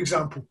 for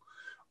example,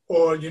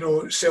 or,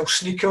 sell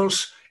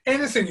sneakers,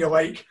 anything you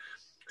like.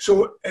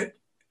 So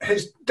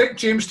Dick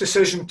James'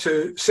 decision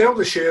to sell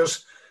the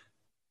shares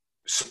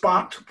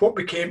sparked what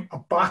became a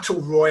battle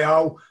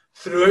royale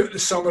throughout the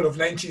summer of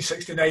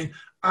 1969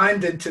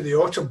 and into the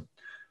autumn.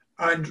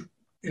 And,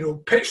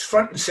 pitched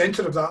front and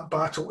centre of that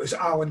battle is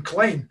Alan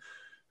Klein,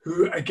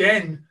 who,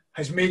 again,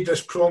 has made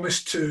this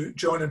promise to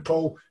John and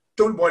Paul: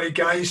 don't worry,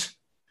 guys,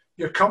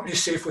 your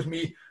company's safe with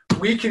me.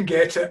 We can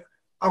get it.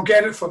 I'll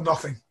get it for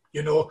nothing,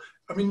 you know.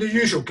 I mean, the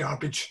usual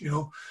garbage, you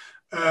know.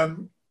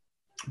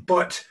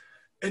 But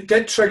it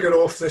did trigger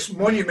off this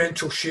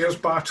monumental shares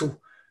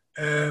battle.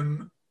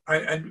 And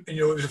you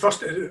know, it was the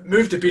first. It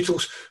moved the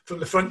Beatles from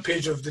the front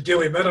page of the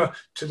Daily Mirror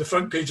to the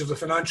front page of the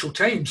Financial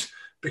Times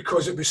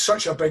because it was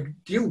such a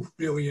big deal,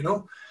 really, you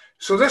know.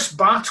 So this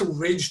battle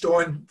raged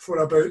on for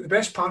about the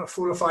best part of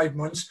 4 or 5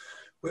 months,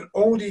 where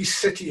all these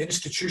city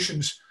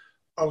institutions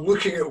are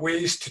looking at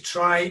ways to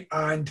try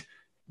and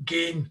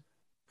gain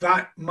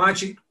that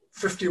magic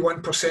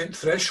 51%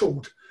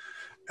 threshold.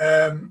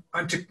 And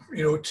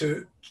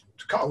to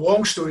cut a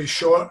long story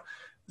short,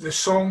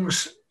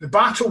 the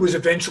battle was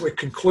eventually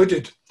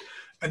concluded,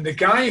 and the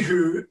guy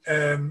who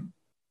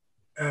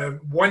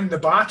won the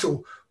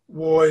battle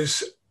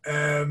was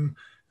the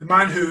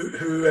man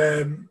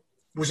who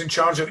was in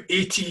charge of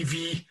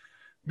ATV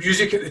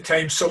music at the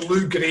time, Sir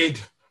Lou Grade.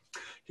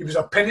 He was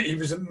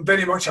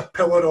very much a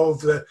pillar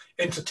of the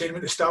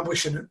entertainment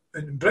establishment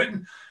in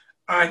Britain,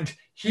 and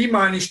he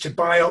managed to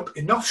buy up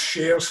enough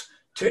shares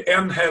to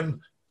earn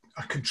him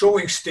a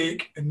controlling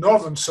stake in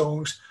Northern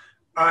Songs,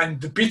 and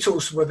the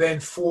Beatles were then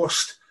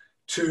forced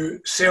to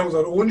sell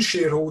their own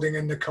shareholding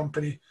in the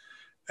company.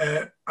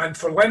 And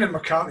for Lennon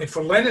McCartney,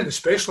 for Lennon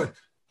especially,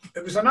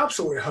 it was an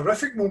absolutely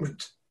horrific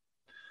moment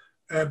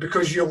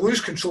because you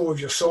lose control of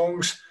your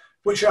songs,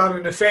 which are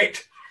in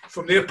effect,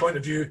 from their point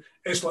of view,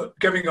 it's like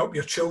giving up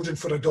your children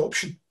for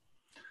adoption.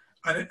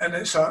 And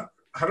it's a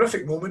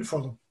horrific moment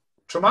for them.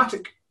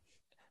 Traumatic.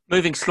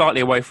 Moving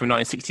slightly away from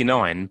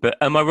 1969, but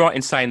am I right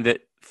in saying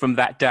that from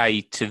that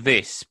day to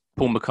this,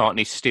 Paul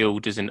McCartney still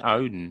doesn't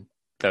own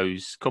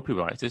those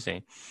copyrights, does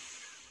he?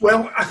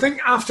 Well, I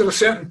think after a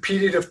certain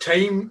period of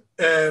time,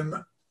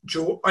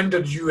 Joe, under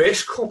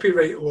US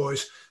copyright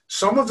laws,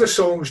 some of the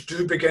songs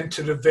do begin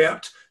to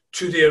revert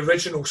to the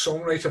original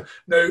songwriter.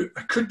 Now,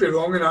 I could be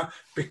wrong in that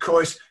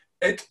because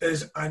it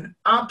is an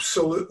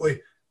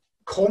absolutely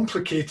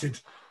complicated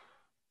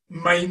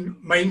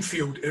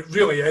minefield. It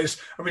really is.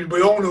 I mean,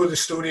 we all know the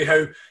story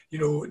how, you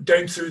know,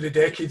 down through the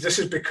decades, this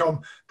has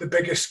become the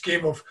biggest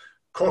game of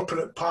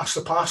corporate pass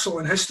the parcel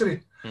in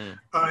history.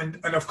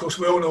 And of course,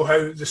 we all know how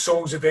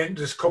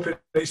the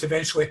copyrights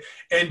eventually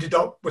ended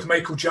up with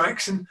Michael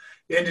Jackson.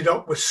 They ended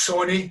up with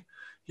Sony.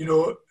 You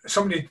know,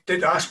 somebody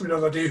did ask me the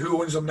other day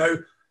who owns them now.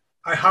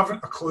 I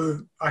haven't a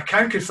clue. I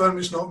can confirm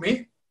it's not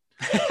me.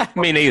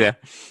 Me neither.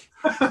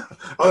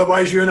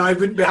 Otherwise, you and I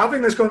wouldn't be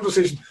having this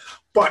conversation.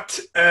 But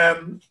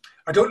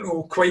I don't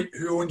know quite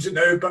who owns it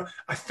now. But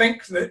I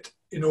think that,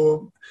 you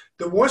know,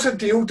 there was a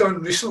deal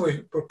done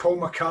recently where Paul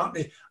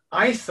McCartney,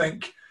 I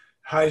think,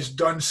 has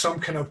done some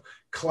kind of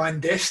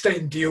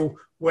clandestine deal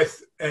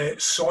with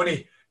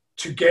Sony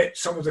to get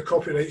some of the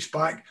copyrights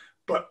back.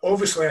 But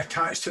obviously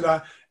attached to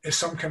that is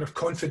some kind of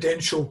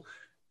confidential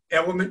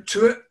element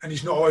to it, and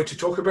he's not allowed to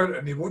talk about it,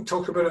 and he won't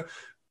talk about it.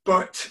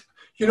 But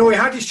you know, he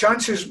had his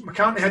chances.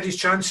 McCartney had his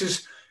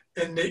chances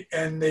in the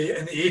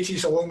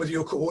 80s, along with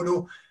Yoko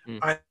Ono,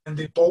 and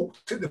they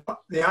balked at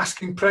the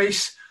asking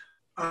price.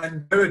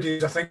 And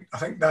nowadays, I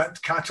think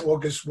that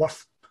catalogue is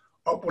worth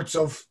upwards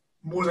of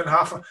more than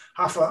half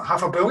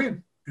a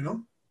billion. You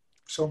know,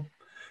 so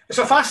it's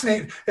a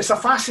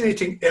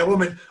fascinating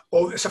element,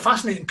 it's a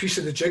fascinating piece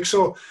of the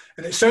jigsaw,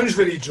 and it sounds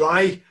very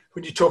dry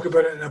when you talk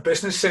about it in a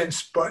business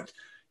sense, but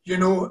you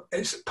know,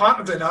 it's part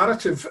of the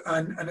narrative,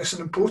 and it's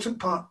an important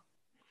part.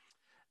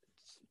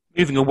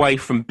 Moving away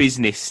from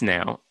business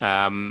now,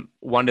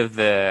 one of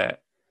the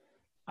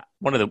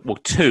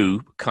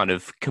two kind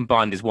of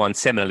combined as one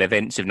seminal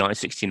events of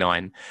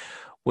 1969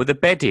 were the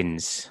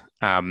bed-ins,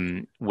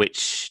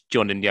 which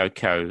John and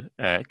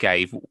Yoko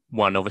gave.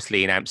 One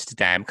obviously in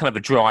Amsterdam, kind of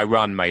a dry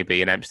run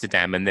maybe in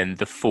Amsterdam, and then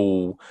the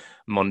full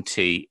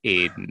Monty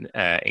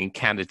in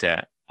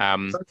Canada.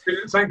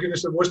 Thank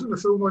goodness it wasn't the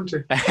full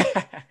Monty.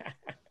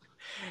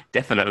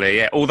 Definitely,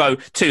 yeah. Although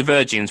Two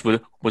Virgins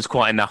was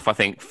quite enough, I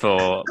think,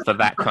 for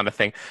that kind of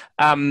thing.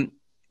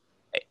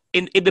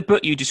 In the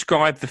book, you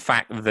describe the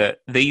fact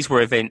that these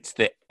were events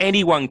that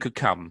anyone could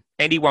come,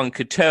 anyone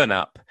could turn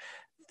up.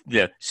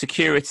 The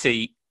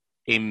security,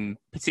 in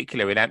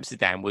particular in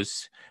Amsterdam,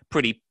 was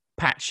pretty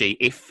patchy,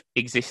 if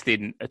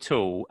existing at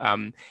all.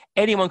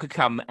 Anyone could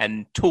come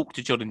and talk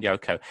to John and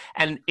Yoko,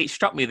 and it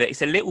struck me that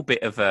it's a little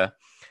bit of a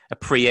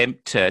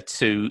preemptor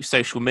to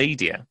social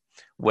media,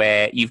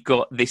 where you've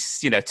got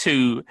this, you know,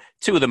 two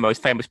of the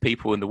most famous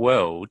people in the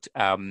world.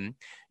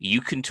 You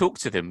can talk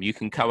to them, you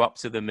can go up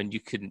to them, and you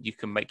can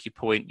make your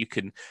point. You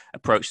can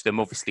approach them.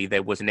 Obviously,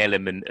 there was an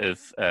element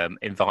of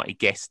invited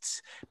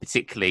guests,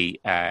 particularly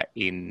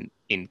in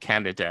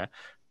Canada.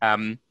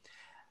 Do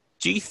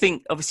you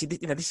think, obviously,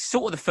 you know, this is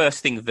sort of the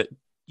first thing that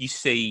you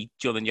see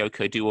John and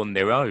Yoko do on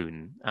their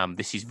own?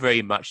 This is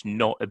very much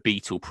not a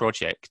Beatle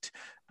project.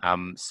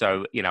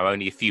 So, you know,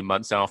 only a few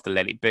months after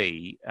Let It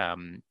Be,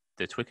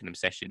 the Twickenham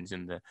sessions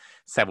and the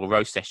Savile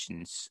Row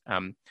sessions.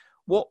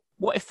 What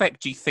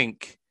effect do you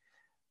think?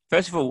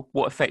 First of all,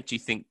 what effect do you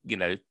think, you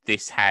know,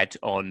 this had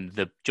on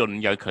the John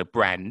and Yoko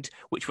brand,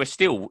 which we're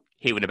still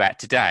hearing about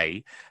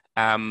today?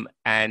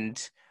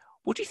 And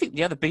What do you think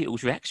the other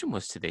Beatles' reaction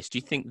was to this? Do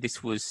you think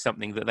this was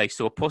something that they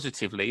saw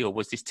positively, or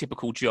was this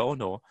typical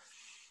John? Or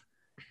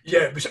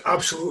yeah, it was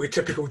absolutely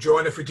typical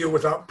John. If we deal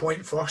with that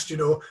point first,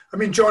 I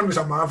mean, John was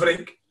a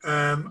maverick,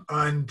 very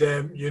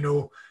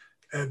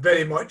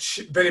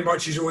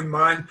much his own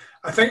man.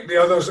 I think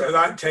the others at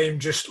that time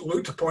just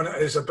looked upon it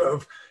as a bit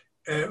of,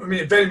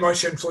 very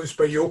much influenced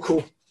by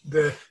Yoko,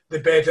 the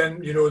bed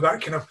in,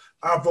 that kind of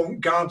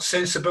avant-garde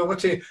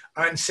sensibility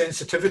and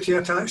sensitivity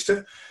attached to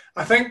it.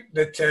 I think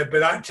that by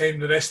that time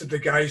the rest of the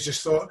guys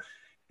just thought,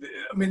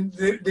 I mean,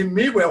 they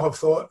may well have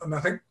thought, and I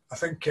think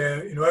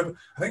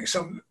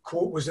some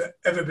quote was that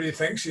everybody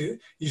thinks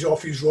he's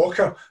off his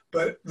rocker,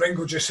 but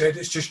Ringo just said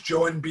it's just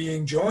John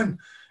being John.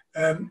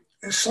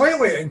 It's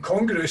slightly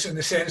incongruous in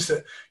the sense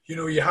that,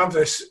 you have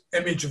this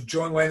image of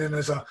John Lennon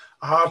as a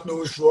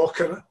hard-nosed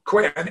rocker,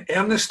 quite an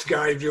earnest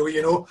guy, really,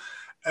 and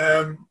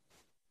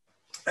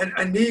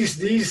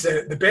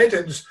the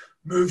Bed-Ins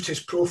moved his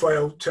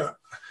profile to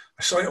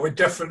a slightly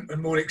different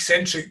and more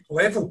eccentric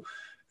level.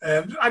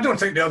 I don't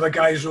think the other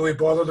guys really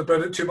bothered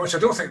about it too much. I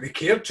don't think they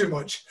cared too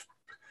much.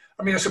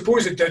 I mean, I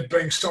suppose it did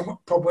bring some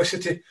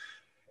publicity.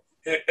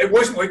 It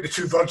wasn't like the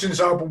Two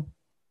Virgins album,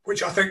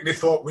 which I think they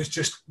thought was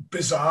just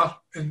bizarre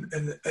in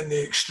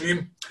the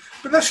extreme.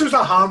 But this was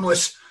a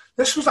harmless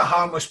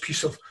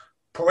piece of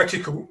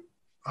political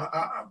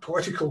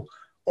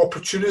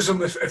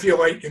opportunism, if you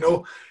like. It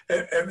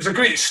was a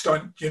great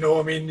stunt.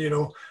 I mean,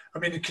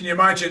 can you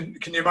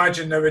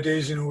imagine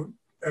nowadays?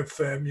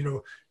 If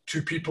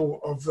two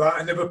people of that,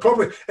 and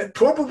it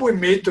probably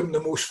made them the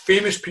most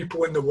famous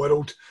people in the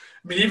world.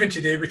 I mean, even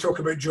today we talk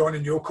about John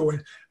and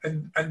Yoko,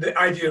 and the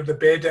idea of the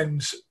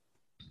Bed-Ins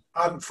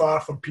aren't far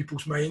from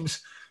people's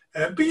minds.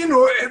 But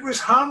it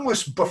was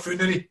harmless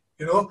buffoonery.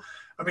 I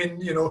mean,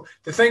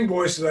 the thing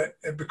was that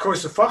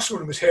because the first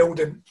one was held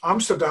in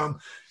Amsterdam,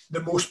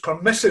 the most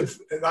permissive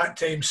at that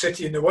time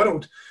city in the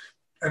world,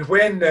 and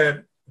when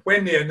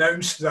they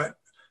announced that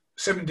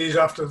 7 days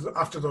after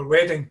their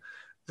wedding,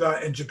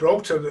 that in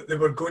Gibraltar that they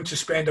were going to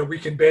spend a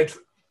week in bed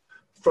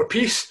for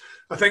peace,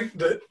 I think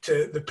that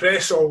the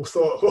press all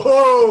thought,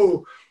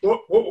 "Whoa,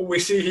 what will we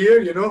see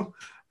here?"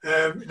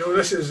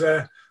 This is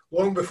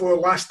long before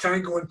Last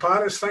Tango in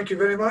Paris. Thank you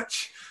very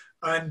much.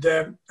 And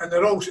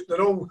they're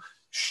all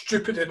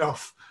stupid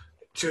enough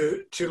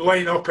to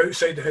line up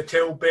outside the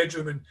hotel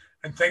bedroom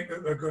and think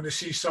that they're going to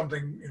see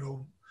something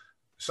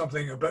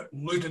a bit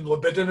lewd and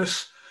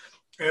libidinous.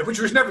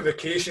 Which was never the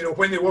case.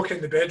 When they walk in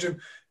the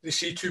bedroom, they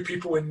see two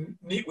people in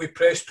neatly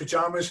pressed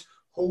pajamas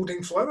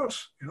holding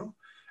flowers,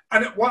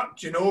 And it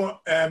worked,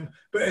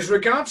 but as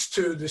regards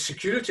to the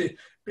security,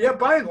 yeah,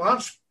 by and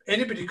large,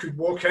 anybody could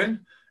walk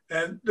in.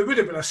 There would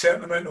have been a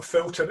certain amount of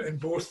filter in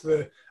both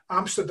the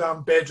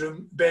Amsterdam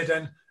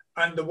bed-in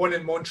and the one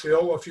in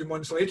Montreal a few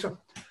months later.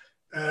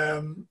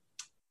 But,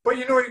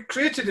 it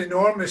created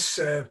enormous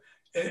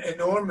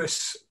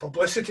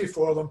publicity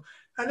for them,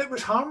 and it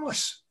was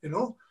harmless,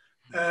 and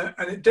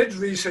it did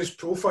raise his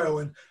profile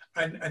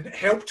and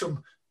helped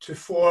him to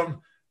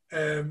form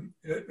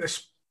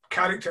this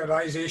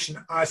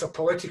characterization as a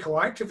political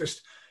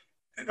activist.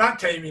 At that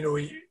time,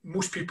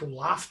 most people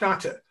laughed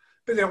at it,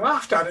 but they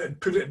laughed at it and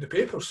put it in the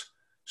papers.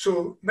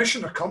 So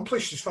mission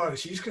accomplished as far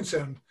as he's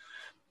concerned.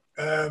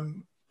 But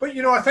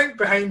I think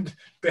behind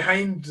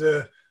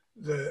the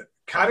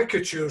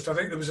caricatures, I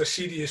think there was a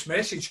serious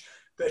message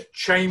that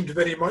chimed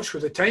very much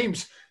with the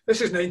times.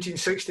 This is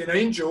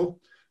 1969, Joe,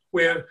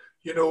 where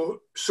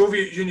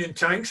Soviet Union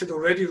tanks had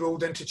already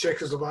rolled into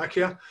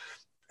Czechoslovakia.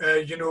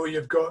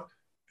 You've got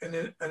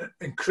an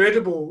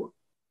incredible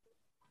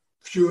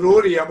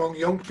furore among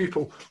young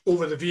people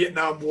over the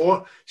Vietnam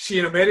War,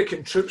 seeing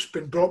American troops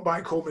being brought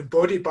back home in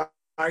body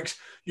bags.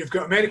 You've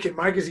got American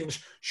magazines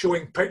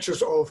showing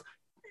pictures of,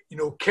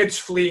 kids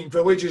fleeing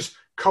villages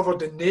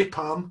covered in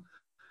napalm,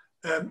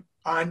 and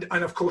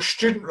of course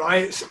student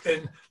riots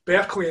in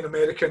Berkeley in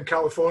America and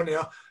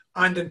California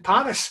and in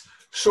Paris.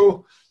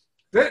 So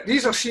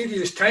these are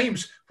serious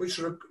times which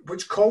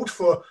called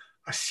for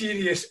a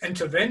serious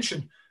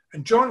intervention.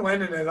 And John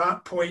Lennon at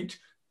that point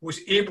was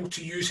able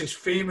to use his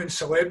fame and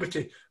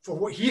celebrity for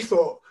what he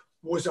thought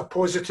was a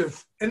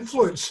positive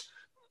influence.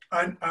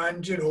 But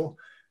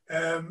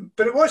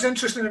it was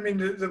interesting. I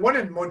mean, the one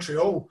in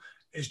Montreal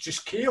is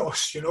just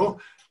chaos,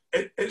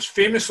 It's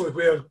famously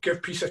where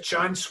Give Peace a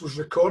Chance was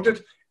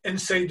recorded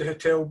inside the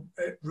hotel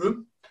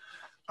room.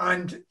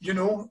 And,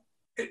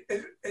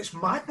 it's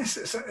madness.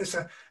 It's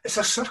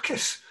a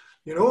circus,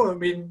 I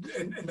mean,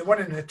 in the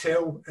one in the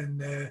hotel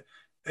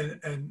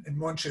in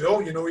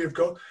Montreal, you've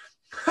got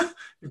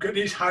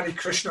these Hare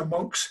Krishna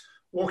monks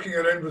walking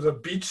around with their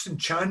beads and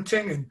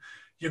chanting, and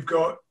you've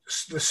got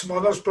the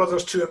Smothers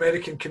Brothers, two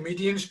American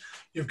comedians.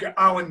 You've got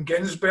Allen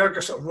Ginsberg,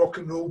 a sort of rock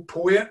and roll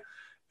poet,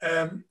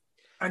 and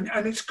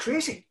it's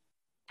crazy.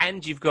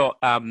 And you've got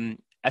the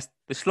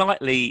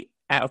slightly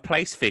out of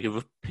place figure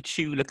of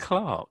Petula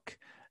Clark,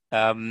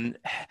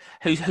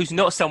 who's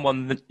not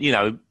someone that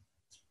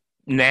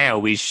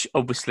now is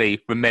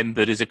obviously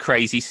remembered as a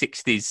crazy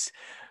 60s,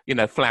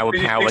 flower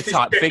power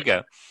type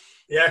figure.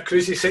 Yeah,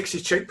 crazy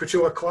 60s chick,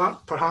 Petula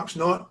Clark, perhaps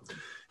not.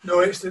 No,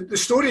 it's the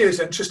story is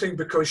interesting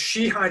because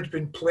she had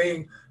been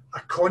playing a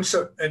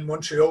concert in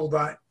Montreal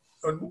that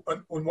on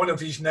one of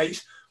these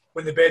nights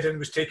when the bed-in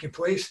was taking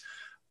place,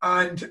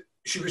 and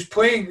she was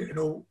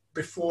playing,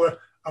 before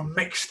a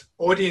mixed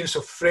audience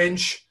of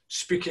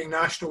French-speaking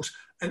nationals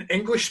and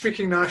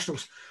English-speaking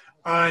nationals.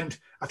 And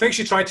I think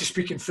she tried to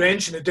speak in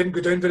French and it didn't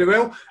go down very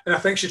well. And I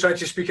think she tried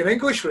to speak in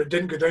English, but it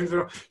didn't go down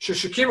very well. So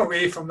she came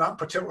away from that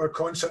particular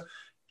concert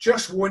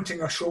just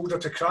wanting a shoulder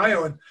to cry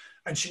on.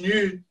 And she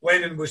knew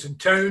Lennon was in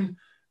town,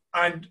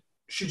 and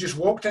she just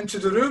walked into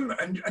the room.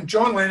 And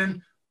John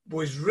Lennon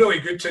was really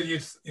good to you,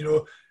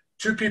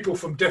 two people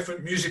from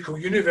different musical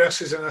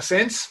universes in a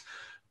sense.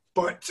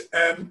 But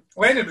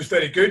Lennon was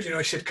very good.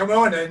 He said, come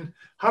on in,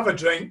 have a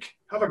drink,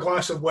 have a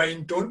glass of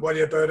wine, don't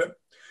worry about it.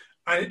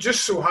 And it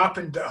just so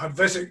happened that her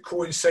visit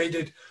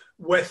coincided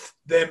with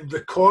them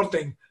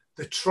recording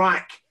the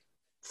track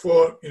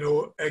for,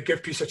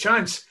 Give Peace a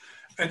Chance.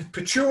 And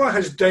Petula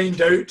has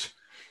dined out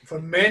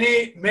for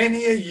many,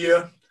 many a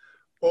year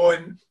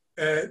on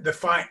the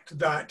fact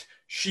that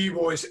she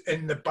was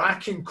in the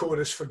backing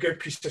chorus for Give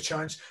Peace a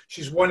Chance.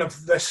 She's one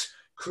of this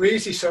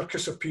crazy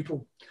circus of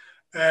people.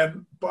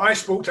 But I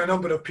spoke to a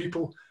number of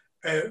people,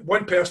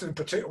 one person in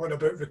particular,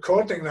 about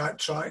recording that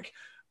track.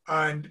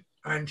 And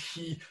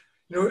he,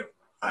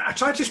 I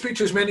tried to speak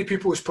to as many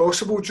people as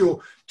possible,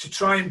 Joe, to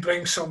try and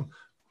bring some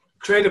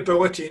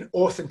credibility and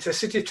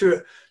authenticity to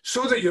it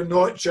so that you're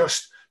not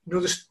just,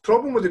 the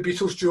problem with the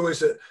Beatles, Joe, is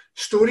that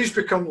stories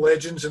become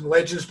legends and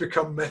legends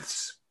become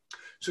myths.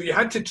 So you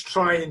had to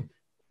try and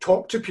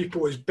talk to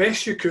people as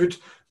best you could,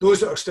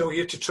 those that are still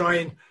here, to try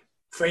and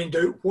find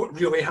out what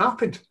really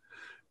happened.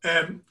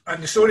 And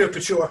the story of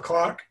Petula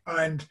Clark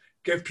and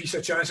Give Peace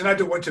a Chance, and I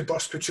don't want to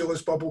burst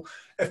Petula's bubble.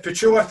 If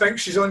Petula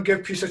thinks she's on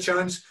Give Peace a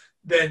Chance,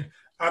 then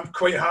I'm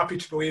quite happy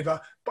to believe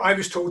that. But I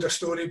was told a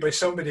story by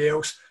somebody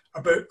else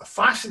about a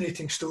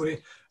fascinating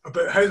story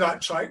about how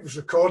that track was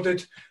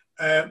recorded.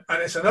 And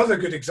it's another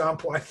good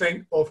example, I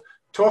think, of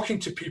talking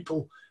to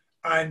people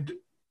and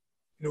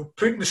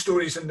putting the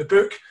stories in the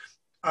book.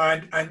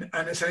 And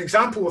it's an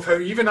example of how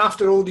even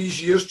after all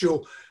these years,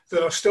 Joe,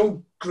 there are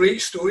still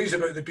great stories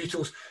about the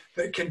Beatles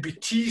that can be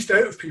teased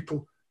out of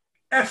people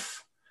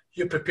if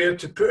you're prepared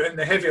to put in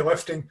the heavy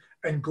lifting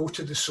and go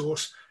to the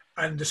source.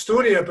 And the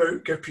story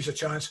about Give Peace a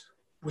Chance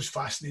was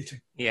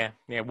fascinating. Yeah.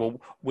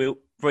 Well, we're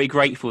very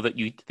grateful that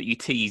you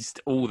teased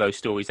all those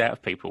stories out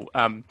of people.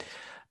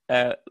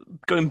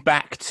 Going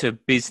back to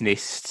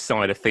business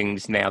side of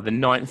things now, the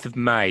 9th of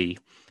May,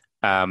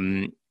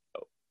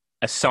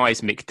 a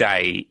seismic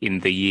day in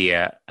the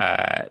year,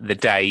 the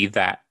day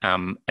that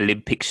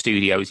Olympic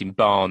Studios in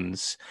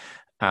Barnes,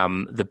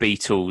 the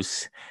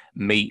Beatles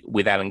meet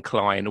with Alan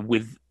Klein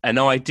with an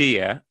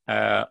idea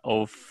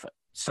of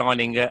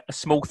signing a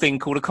small thing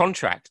called a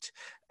contract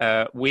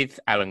with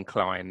Alan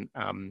Klein,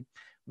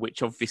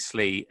 which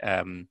obviously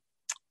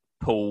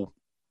Paul,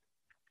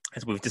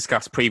 as we've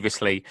discussed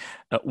previously,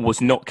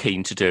 was not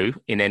keen to do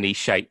in any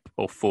shape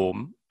or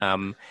form.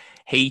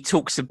 He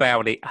talks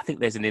about it. I think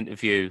there's an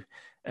interview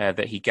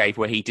that he gave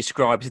where he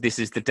describes this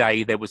as the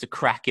day there was a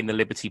crack in the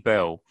Liberty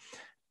Bell.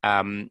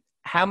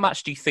 How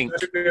much do you think?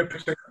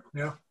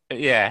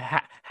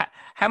 Yeah.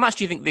 How much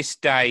do you think this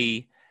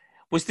day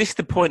was this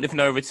the point of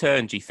no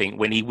return? Do you think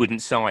when he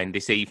wouldn't sign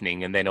this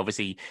evening, and then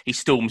obviously he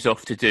storms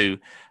off to do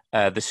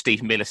the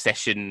Steve Miller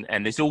session,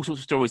 and there's all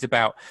sorts of stories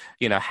about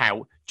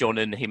how John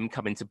and him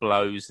come into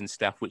blows and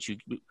stuff, which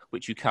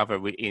you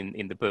cover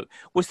in the book.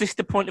 Was this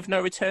the point of no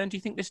return? Do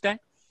you think this day?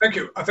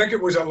 I think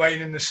it was a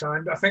line in the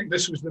sand. I think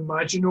this was the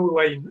Maginot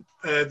Line.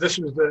 This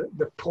was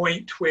the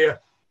point where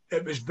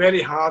it was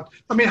very hard.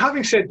 I mean,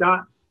 having said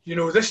that,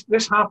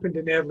 this happened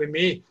in early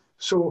May,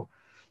 so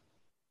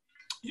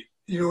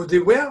they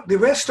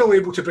were still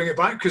able to bring it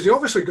back because they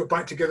obviously got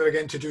back together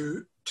again to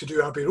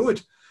do Abbey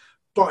Road.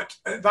 But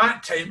at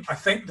that time, I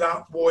think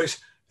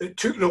it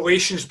took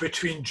relations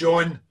between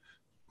John,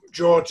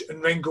 George,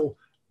 and Ringo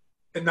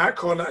in that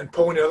corner and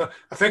Paul in the other.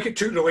 I think it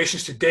took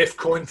relations to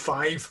DEFCON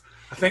 5.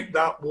 I think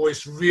that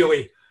was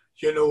really,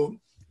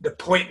 the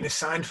point in the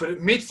sand where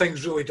it made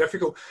things really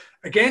difficult.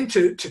 Again,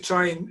 to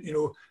try and,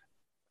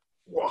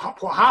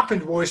 what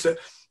happened was that,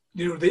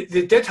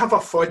 they did have a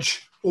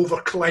fudge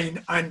over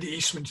Klein and the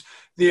Eastmans.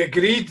 They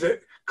agreed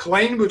that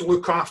Klein would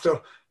look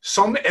after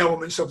some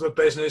elements of the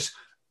business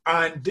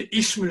and the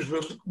Eastmans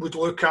would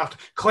look after,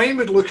 Klein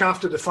would look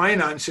after the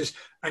finances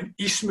and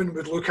Eastman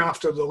would look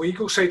after the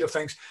legal side of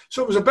things.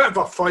 So it was a bit of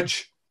a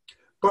fudge.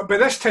 But by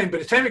the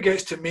time it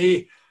gets to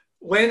May,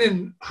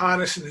 Lennon,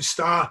 Harrison and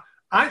Starr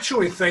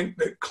actually think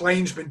that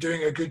Klein's been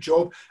doing a good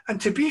job. And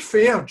to be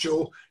fair,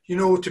 Joe,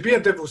 to be a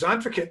devil's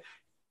advocate,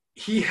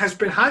 he has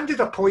been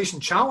handed a poison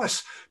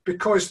chalice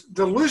because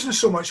they're losing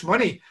so much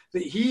money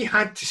that he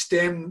had to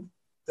stem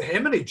the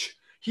hemorrhage.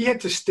 He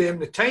had to stem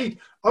the tide.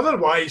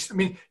 Otherwise, I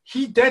mean,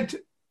 he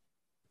did,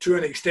 to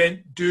an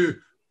extent, do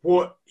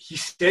what he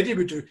said he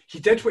would do. He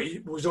did what he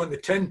was on the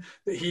tin,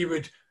 that he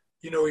would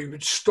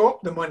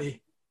stop the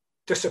money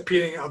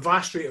disappearing at a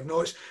vast rate of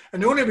knots.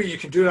 And the only way you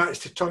can do that is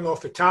to turn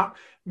off the tap.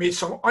 Made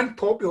some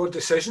unpopular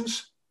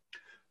decisions,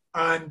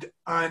 and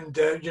had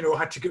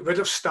to get rid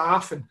of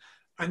staff,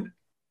 and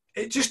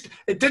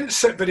it didn't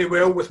sit very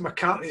well with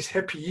McCartney's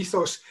hippie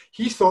ethos.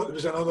 He thought there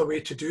was another way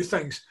to do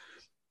things.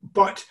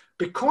 But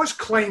because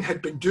Klein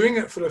had been doing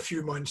it for a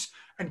few months,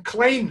 and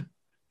Klein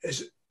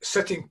is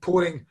sitting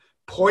pouring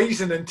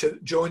poison into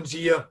John's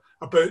ear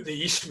about the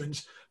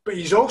Eastmans, but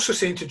he's also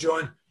saying to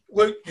John,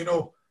 look,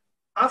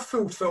 I've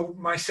fulfilled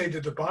my side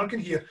of the bargain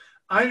here.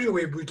 I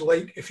really would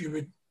like if you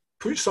would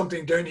put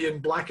something down here in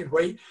black and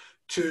white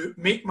to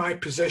make my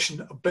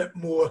position a bit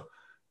more,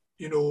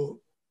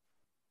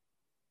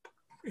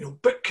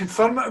 but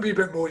confirm it a wee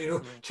bit more,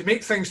 to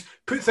make things,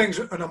 put things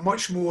on a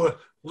much more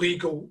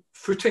legal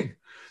footing.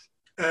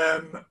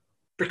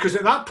 Because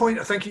at that point,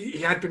 I think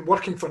he had been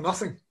working for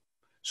nothing.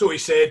 So he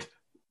said,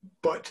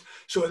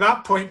 so at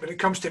that point, when it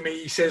comes to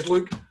me, he says,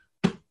 look,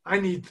 I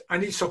need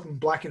something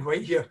black and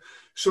white here.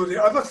 So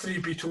the other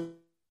three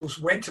Beatles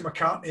went to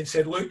McCartney and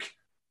said, look,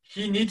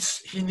 he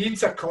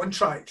needs a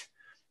contract.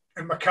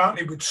 And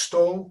McCartney would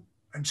stall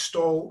and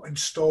stall and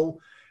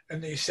stall.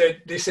 And they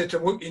said to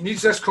him, look, he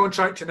needs this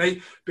contract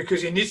tonight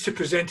because he needs to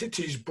present it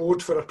to his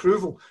board for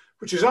approval,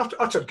 which is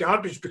utter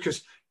garbage,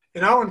 because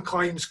in Alan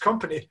Klein's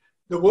company,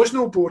 there was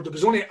no board. There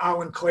was only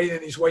Alan Klein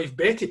and his wife,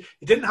 Betty.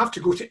 He didn't have to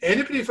go to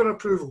anybody for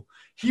approval.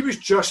 He was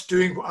just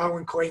doing what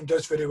Alan Klein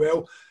does very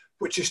well,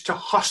 which is to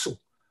hustle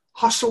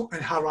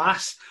and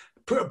harass,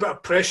 put a bit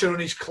of pressure on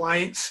his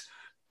clients.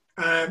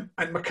 And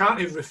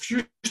McCartney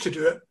refused to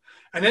do it.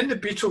 And in the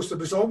Beatles, there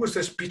was always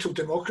this Beatle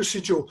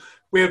democracy, Joe,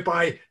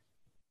 whereby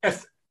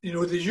if, they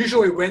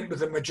usually went with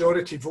the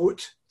majority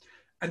vote.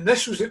 And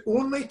this was the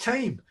only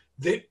time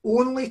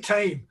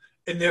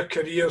in their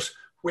careers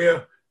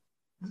where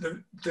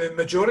the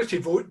majority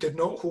vote did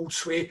not hold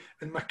sway,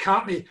 and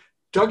McCartney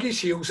dug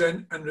his heels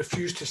in and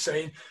refused to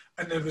sign.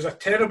 And there was a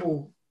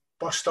terrible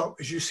bust up,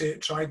 as you say,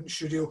 at Trident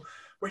Studio,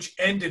 which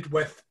ended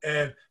with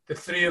the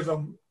three of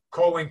them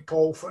calling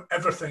Paul for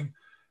everything.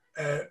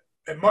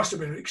 It must have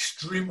been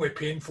extremely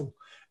painful.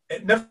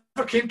 It never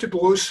came to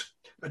blows.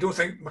 I don't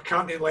think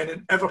McCartney and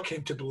Lennon ever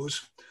came to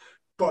blows,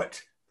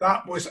 but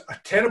that was a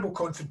terrible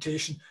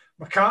confrontation.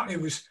 McCartney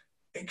was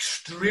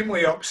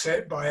extremely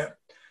upset by it.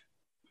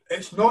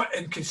 It's not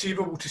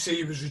inconceivable to say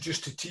he was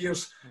reduced to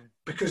tears,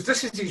 because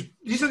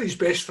these are his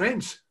best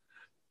friends,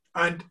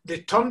 and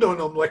they turned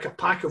on him like a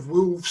pack of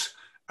wolves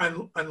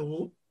and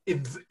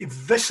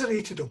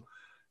eviscerated him,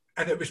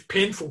 and it was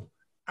painful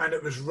and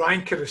it was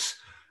rancorous.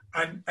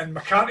 And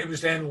McCartney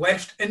was then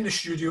left in the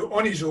studio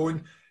on his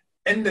own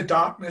in the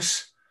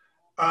darkness.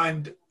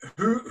 And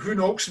who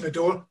knocks on the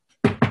door?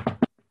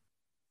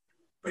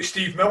 But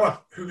Steve Miller,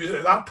 who was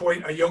at that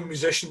point a young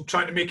musician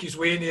trying to make his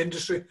way in the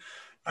industry,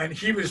 and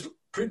he was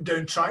putting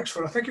down tracks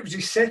for, I think it was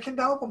his second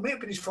album, may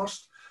have been his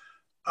first,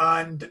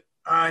 and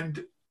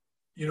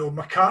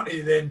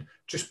McCartney then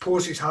just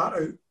pours his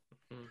heart out.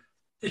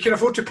 He can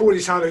afford to pour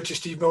his heart out to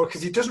Steve Miller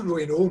because he doesn't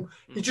really know him.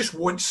 He just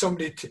wants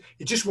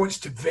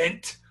to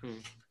vent.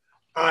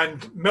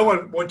 And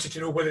Miller wanted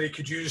to know whether he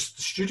could use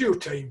the studio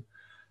time.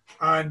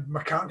 And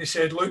McCartney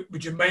said, look,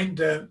 would you mind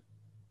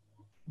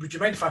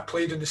if I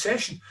played in the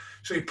session?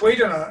 So he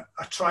played on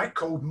a track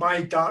called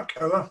My Dark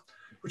Hour,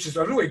 which is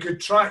a really good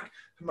track.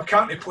 And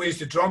McCartney plays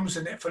the drums,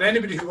 and for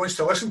anybody who wants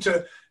to listen to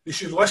it, they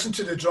should listen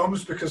to the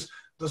drums, because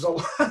there's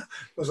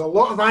a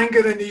lot of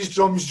anger in these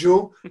drums,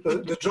 Joe.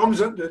 The drums,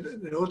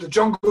 the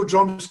jungle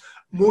drums,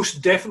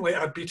 most definitely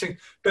are beating.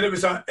 But it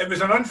was an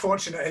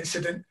unfortunate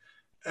incident,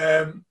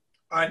 and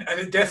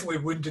it definitely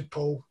wounded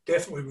Paul.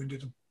 Definitely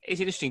wounded him. It's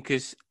interesting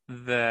because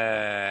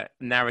the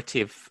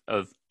narrative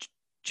of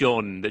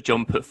John that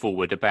John put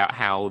forward about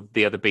how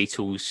the other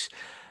Beatles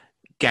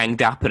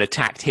ganged up and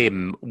attacked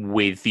him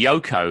with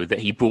Yoko, that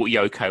he brought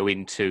Yoko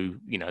into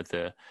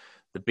the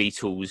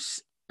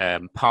Beatles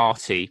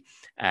party.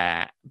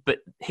 But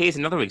here's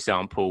another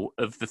example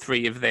of the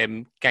three of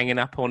them ganging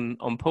up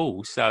on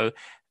Paul. So,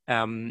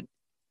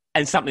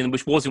 and something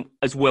which wasn't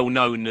as well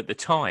known at the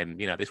time.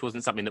 This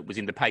wasn't something that was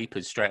in the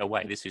papers straight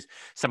away. This is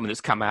something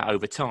that's come out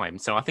over time.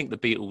 So I think the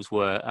Beatles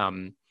were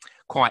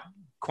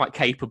quite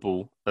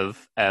capable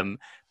of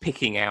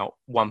picking out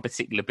one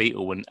particular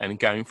Beatle and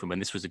going from.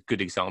 And this was a good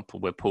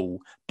example where Paul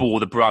bore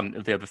the brunt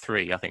of the other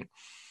three, I think.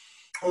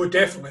 Oh,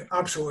 definitely,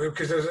 absolutely.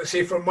 Because as I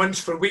say,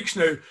 for weeks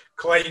now,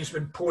 Klein's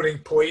been pouring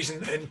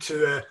poison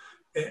into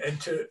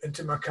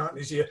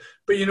McCartney's ear.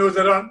 But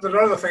there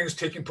are other things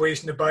taking place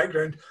in the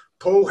background.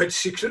 Paul had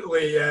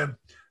secretly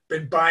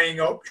been buying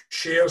up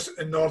shares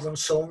in Northern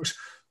Songs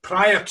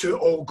prior to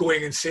all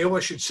going in sale, I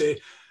should say.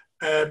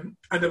 And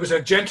there was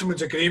a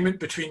gentleman's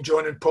agreement between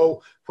John and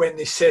Paul when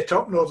they set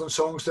up Northern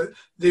Songs that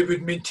they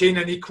would maintain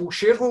an equal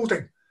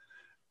shareholding.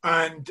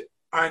 And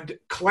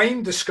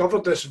Klein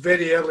discovered this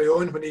very early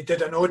on when he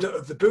did an audit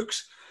of the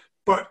books.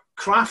 But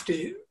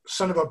crafty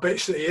son of a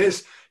bitch that he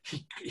is,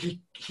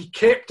 he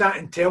kept that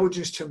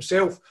intelligence to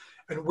himself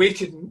and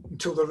waited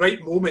until the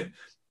right moment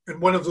in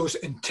one of those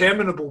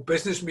interminable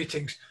business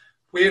meetings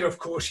where, of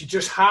course, he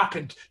just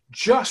happened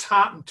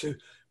to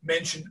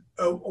mention,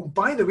 oh,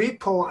 by the way,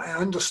 Paul, I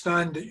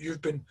understand that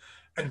you've been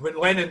And when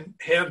Lennon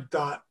heard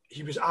that,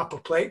 he was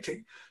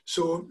apoplectic.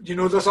 So,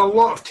 there's a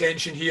lot of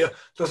tension here.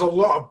 There's a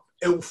lot of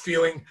ill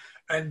feeling.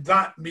 And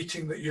that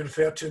meeting that you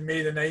referred to,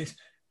 May the 9th,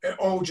 it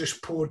all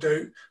just poured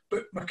out.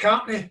 But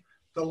McCartney,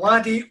 the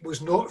laddie,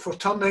 was not for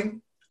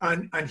turning.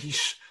 And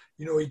he's,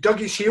 he dug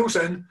his heels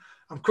in.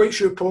 I'm quite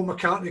sure Paul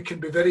McCartney can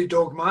be very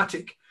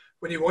dogmatic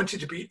when he wanted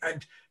to be.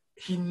 And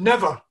he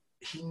never,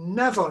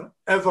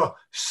 ever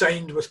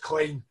signed with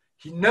Klein.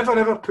 He never,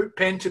 ever put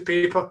pen to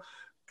paper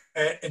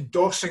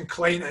endorsing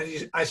Klein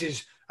as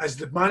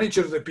the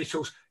manager of the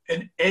Beatles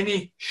in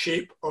any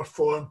shape or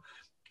form.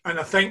 And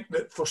I think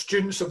that for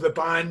students of the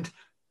band,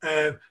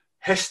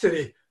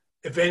 history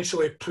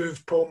eventually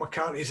proved Paul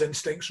McCartney's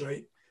instincts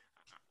right.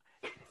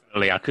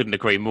 I couldn't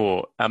agree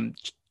more.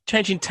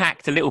 Changing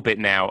tact a little bit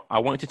now, I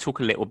wanted to talk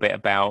a little bit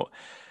about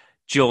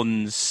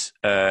John's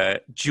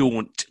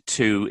jaunt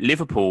to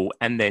Liverpool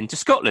and then to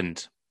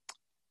Scotland.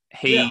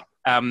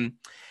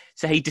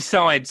 So he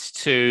decides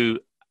to,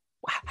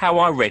 how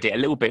I read it a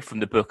little bit from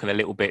the book and a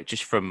little bit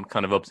just from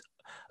kind of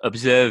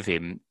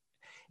observing,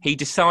 he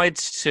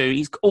decides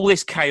to, all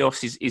this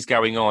chaos is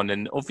going on,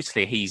 and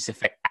obviously he's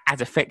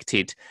as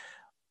affected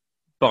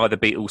by the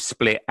Beatles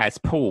split as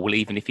Paul,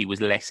 even if he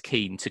was less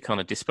keen to kind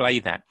of display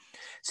that.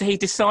 So he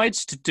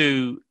decides to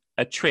do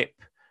a trip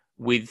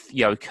with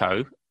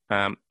Yoko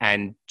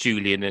and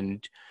Julian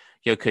and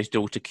Yoko's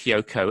daughter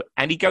Kyoko,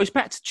 and he goes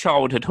back to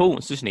childhood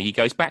haunts, doesn't he? He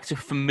goes back to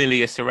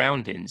familiar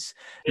surroundings.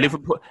 Yeah.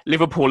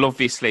 Liverpool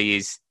obviously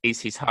is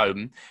his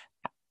home,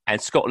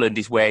 and Scotland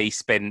is where he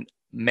spent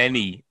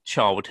many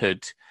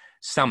childhood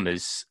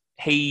summers.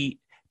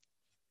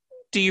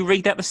 Do you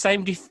read that the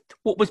same?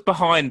 What was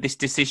behind this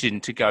decision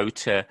to go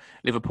to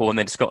Liverpool and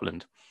then to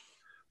Scotland?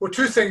 Well,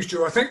 two things,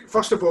 Joe. I think,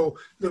 first of all,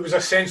 there was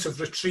a sense of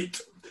retreat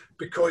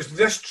because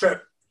this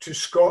trip to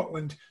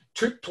Scotland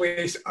took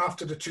place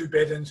after the two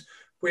bed-ins,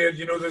 where,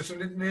 there's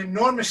an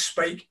enormous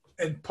spike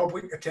in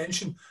public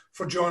attention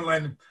for John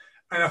Lennon.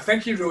 And I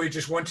think he really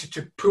just wanted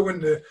to pull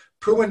in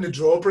the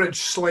drawbridge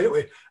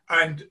slightly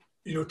and,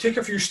 take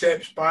a few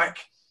steps back.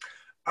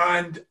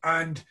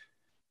 And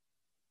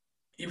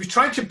he was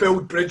trying to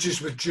build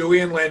bridges with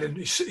Julian Lennon,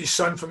 his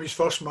son from his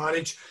first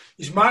marriage.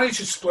 His marriage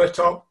had split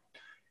up.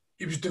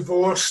 He was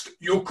divorced.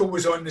 Yoko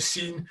was on the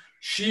scene.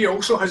 She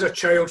also has a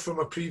child from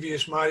a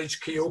previous marriage,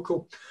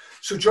 Kyoko.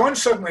 So John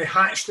suddenly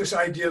hatched this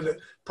idea that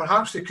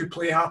perhaps they could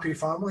play happy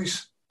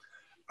families.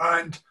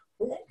 And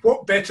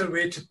what better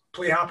way to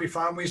play happy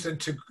families than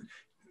to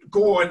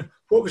go on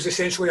what was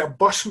essentially a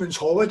busman's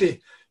holiday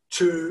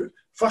to,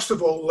 first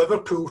of all,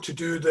 Liverpool to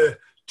do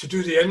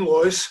the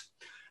in-laws,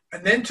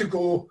 and then to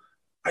go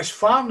as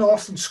far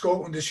north in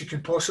Scotland as you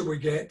can possibly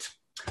get.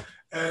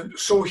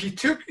 So he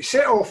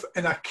set off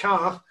in a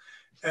car.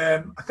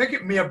 I think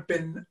it may have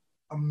been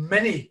a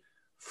Mini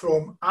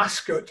from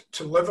Ascot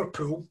to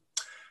Liverpool.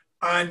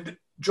 And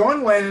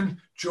John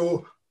Lennon,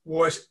 Joe,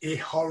 was a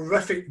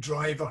horrific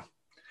driver.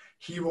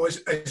 He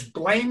was as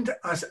blind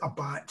as a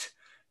bat.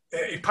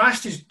 He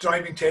passed his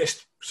driving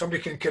test.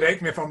 Somebody can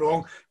correct me if I'm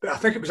wrong, but I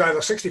think it was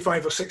either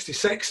 65 or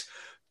 66,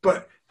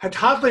 but had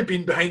hardly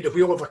been behind the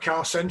wheel of a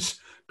car since,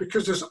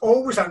 because there's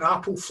always an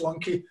Apple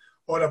flunky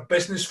or a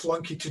business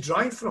flunky to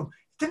drive for him.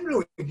 He didn't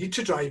really need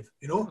to drive,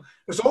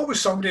 There's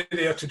always somebody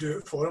there to do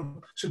it for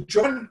him. So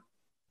John,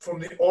 from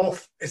the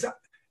off, he's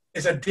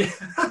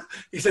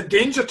a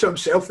danger to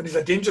himself and he's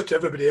a danger to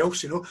everybody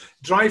else,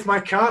 Drive my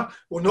car?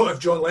 Well, not if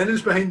John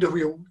Lennon's behind the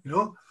wheel,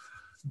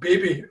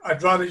 Baby,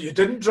 I'd rather you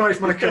didn't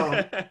drive my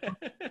car.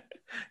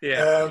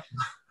 Yeah.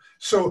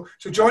 So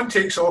John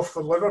takes off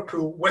for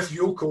Liverpool with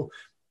Yoko,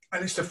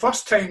 and it's the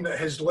first time that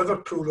his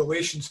Liverpool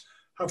relations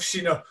have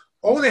seen her.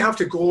 All they have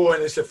to go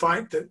on is the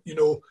fact that,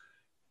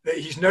 that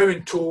he's now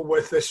in tow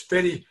with this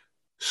very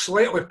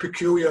slightly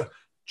peculiar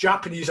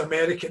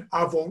Japanese-American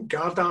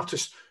avant-garde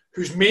artist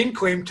whose main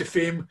claim to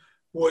fame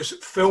was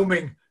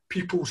filming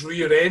people's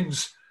rear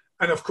ends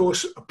and, of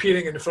course,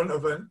 appearing in the front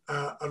of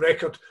a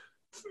record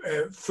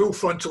full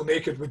frontal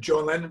naked with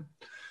John Lennon.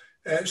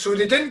 So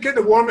they didn't get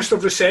the warmest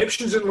of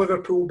receptions in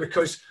Liverpool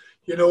because,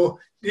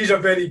 these are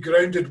very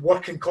grounded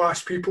working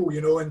class people,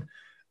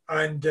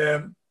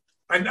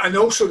 and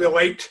also they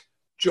liked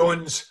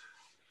John's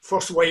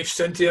first wife,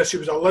 Cynthia. She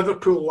was a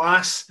Liverpool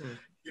lass,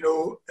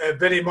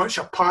 very much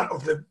a part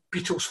of the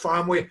Beatles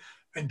family.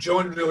 And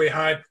John really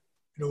had,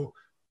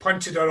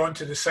 punted her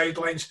onto the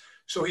sidelines.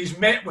 So he's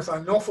met with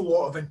an awful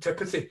lot of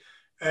antipathy.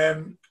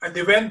 And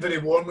they weren't very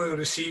warmly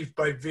received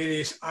by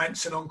various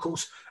aunts and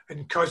uncles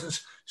and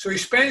cousins. So he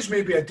spends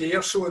maybe a day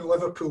or so in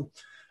Liverpool.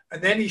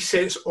 And then he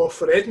sets off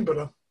for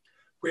Edinburgh,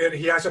 where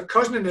he has a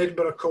cousin in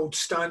Edinburgh called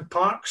Stan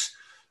Parks.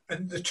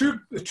 And the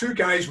two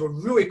guys were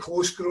really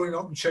close growing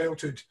up in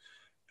childhood.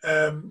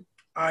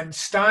 And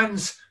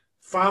Stan's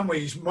family,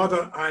 his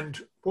mother and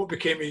what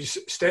became his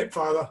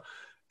stepfather,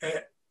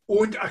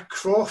 owned a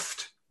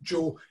croft,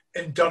 Joe,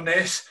 in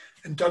Durness.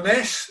 And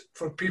Durness,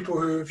 for people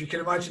who, if you can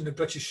imagine the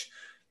British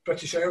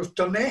Isles,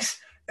 Durness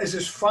is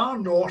as far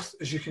north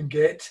as you can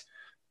get.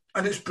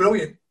 And it's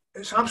brilliant.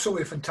 It's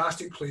absolutely a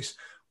fantastic place.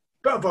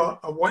 Bit of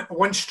a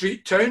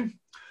one-street town,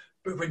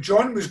 But when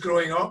John was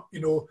growing up,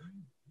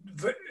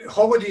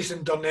 holidays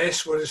in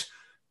Durness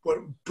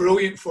were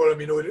brilliant for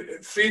him.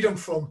 It freed him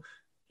from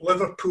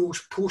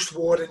Liverpool's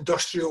post-war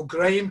industrial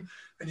grime,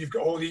 and you've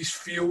got all these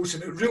fields,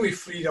 and it really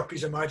freed up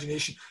his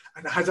imagination,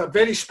 and it has a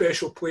very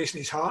special place in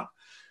his heart.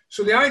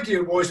 So the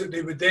idea was that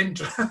they would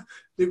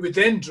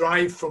then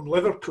drive from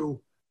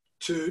Liverpool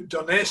to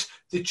Durness.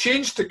 They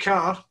changed the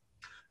car.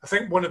 I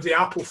think one of the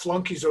Apple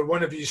flunkies or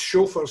one of his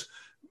chauffeurs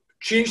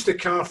changed the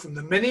car from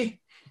the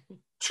Mini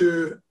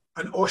to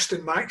an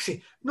Austin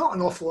Maxi. Not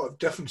an awful lot of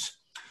difference.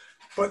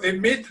 But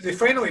they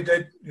finally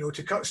did,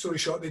 to cut the story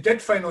short, they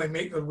did finally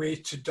make their way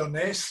to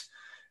Durness.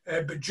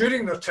 But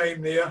during their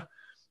time there,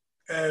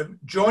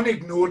 John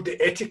ignored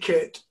the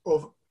etiquette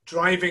of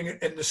driving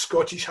in the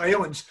Scottish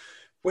Highlands,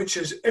 which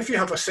is if you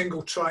have a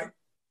single track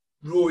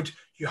road,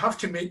 you have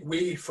to make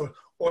way for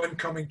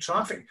oncoming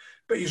traffic.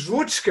 But his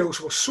road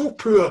skills were so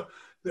poor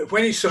that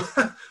when he saw,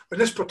 on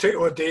this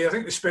particular day, I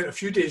think they spent a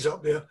few days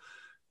up there,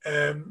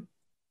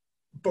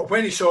 but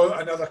when he saw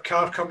another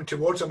car coming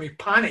towards him, he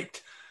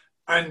panicked,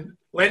 and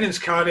Lennon's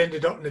car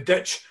ended up in the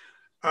ditch,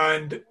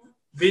 and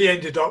they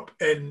ended up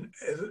in,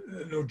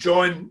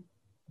 John,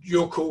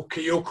 Yoko,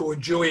 Kyoko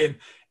and Julian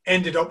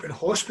ended up in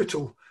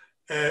hospital,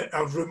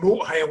 a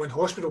remote Highland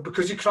hospital,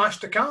 because he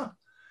crashed the car.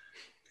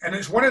 And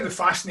it's one of the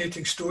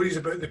fascinating stories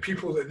about the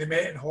people that they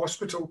met in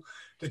hospital,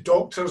 the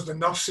doctors, the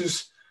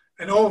nurses,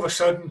 and all of a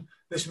sudden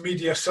this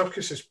media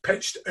circus is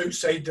pitched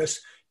outside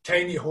this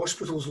tiny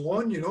hospital's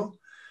lawn,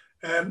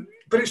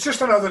 But it's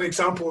just another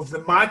example of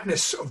the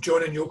madness of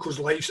John and Yoko's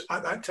lives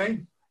at that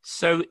time.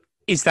 So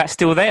is that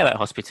still there, that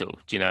hospital?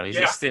 Do you know? Is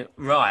it still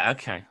right?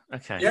 Okay.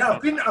 Yeah,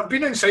 I've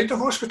been inside the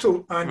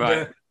hospital, and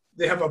right.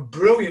 They have a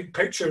brilliant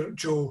picture,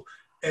 Joe,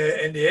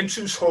 in the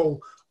entrance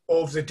hall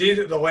of the day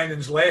that the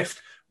Lennons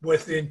left,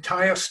 with the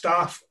entire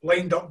staff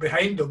lined up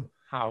behind them.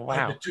 Oh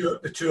wow! And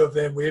the two of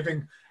them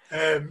waving.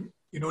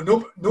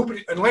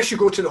 Nobody, unless you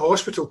go to the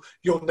hospital,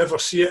 you'll never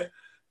see it.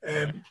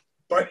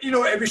 But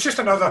it was just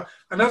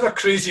another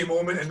crazy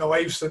moment in the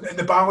lives in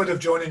the ballad of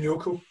John and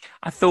Yoko.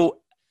 I thought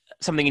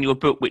something in your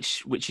book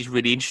which is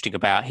really interesting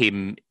about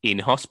him in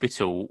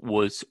hospital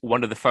was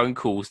one of the phone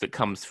calls that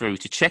comes through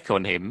to check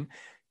on him,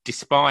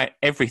 despite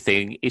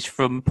everything, is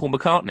from Paul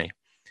McCartney.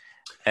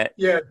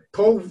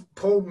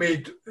 Paul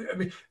made. I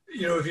mean,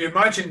 if you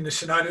imagine the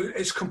scenario,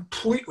 it's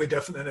completely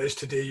different than it is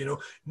today.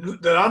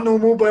 There are no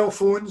mobile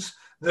phones,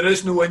 there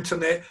is no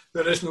internet,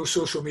 there is no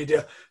social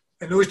media.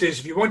 In those days,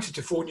 if you wanted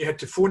to phone, you had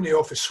to phone the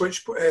office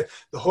the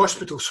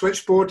hospital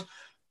switchboard,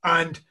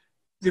 and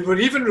they were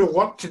even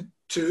reluctant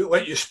to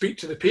let you speak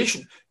to the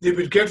patient. They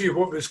would give you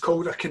what was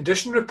called a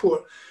condition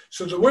report.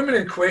 So the woman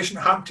in question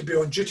happened to be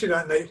on duty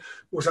that night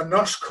was a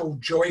nurse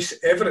called Joyce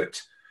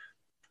Everett.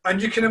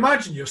 And you can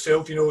imagine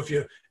yourself,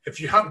 if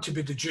you happen to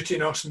be the duty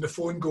nurse and the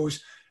phone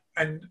goes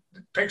and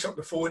picks up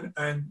the phone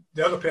and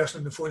the other person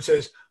on the phone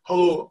says,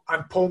 "Hello,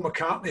 I'm Paul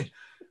McCartney.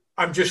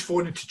 I'm just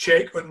phoning to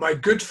check on my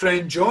good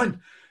friend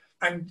John."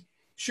 And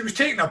she was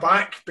taken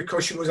aback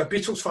because she was a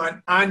Beatles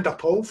fan and a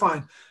Paul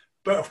fan.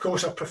 But of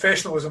course, her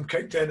professionalism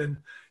kicked in, and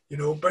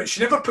but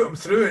she never put him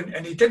through,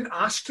 and he didn't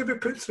ask to be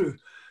put through.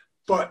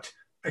 But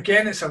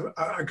again, it's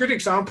a good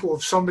example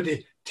of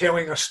somebody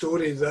telling a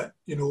story that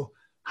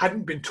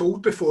hadn't been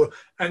told before.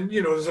 And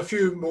there's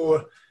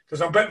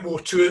a bit more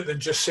to it than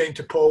just saying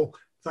to Paul,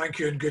 "Thank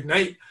you and good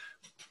night."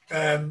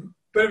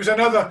 But it was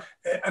another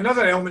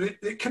element.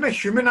 It kind of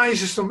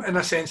humanises them in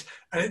a sense,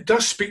 and it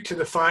does speak to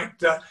the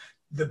fact that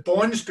the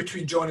bonds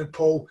between John and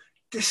Paul,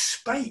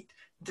 despite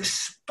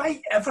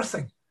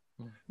everything.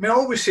 I mean, I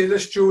always say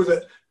this, Joe,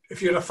 that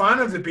if you're a fan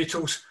of the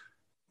Beatles,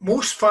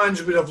 most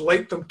fans would have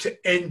liked them to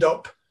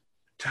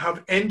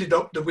have ended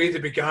up the way they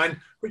began,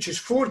 which is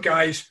four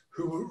guys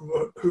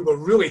who were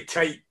really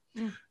tight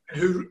and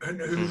who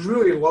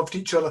really loved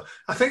each other.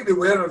 I think they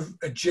were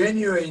a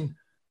genuine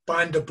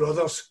band of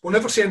brothers. We'll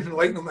never see anything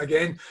like them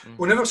again.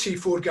 We'll never see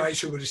four guys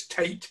who were as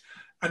tight.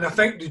 And I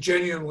think they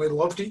genuinely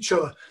loved each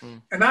other.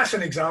 And that's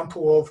an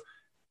example of,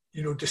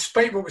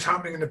 despite what was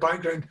happening in the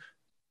background,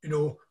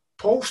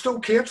 Paul still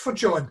cared for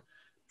John.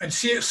 And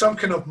see, at some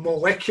kind of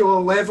molecular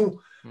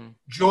level,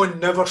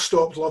 John never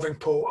stopped loving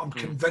Paul. I'm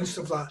convinced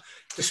of that,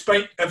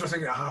 despite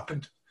everything that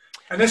happened.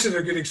 And this is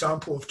a good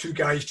example of two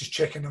guys just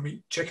checking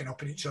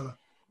up on each other.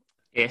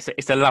 Yes,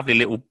 it's a lovely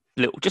little,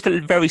 just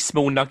a very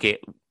small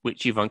nugget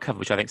which you've uncovered,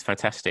 which I think is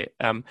fantastic.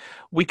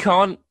 We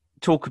can't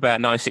talk about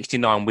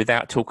 1969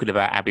 without talking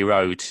about Abbey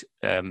Road,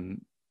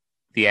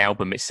 the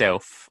album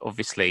itself.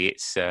 Obviously,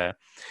 it's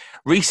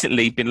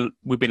recently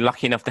we've been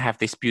lucky enough to have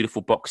this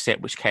beautiful box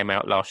set which came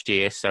out last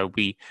year, so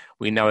we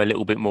know a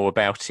little bit more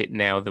about it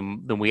now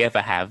than we ever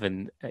have.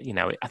 And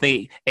I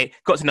think it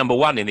got to number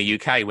one in the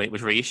UK when it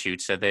was reissued,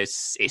 so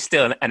it's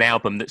still an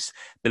album that's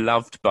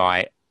beloved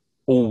by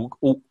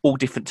all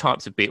different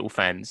types of Beatle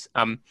fans.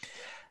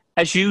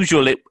 As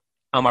usual,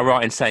 am I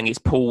right in saying it's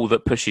Paul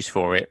that pushes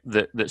for it,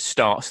 that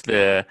starts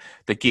the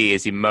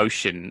gears in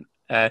motion?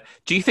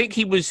 Do you think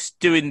he was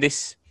doing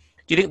this?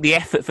 Do you think the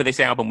effort for this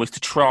album was to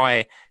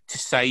try to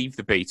save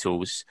the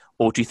Beatles,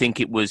 or do you think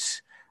it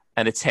was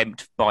an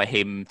attempt by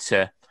him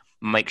to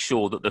make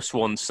sure that the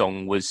Swan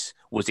song was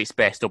its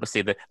best?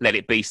 Obviously, the Let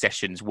It Be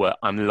sessions were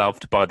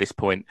unloved by this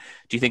point.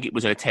 Do you think it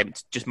was an attempt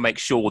to just make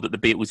sure that the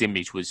Beatles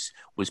image was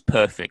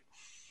perfect?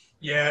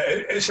 Yeah,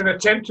 it's an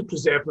attempt to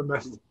preserve the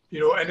myth,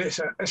 and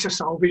it's a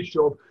salvage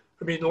job.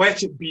 I mean,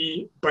 Let It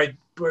Be, by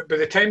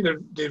the time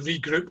they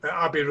regroup at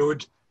Abbey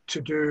Road to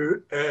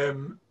do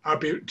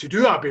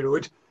Abbey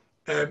Road,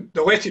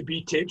 the Let It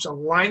Be tapes are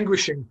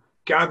languishing,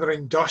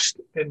 gathering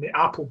dust in the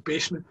Apple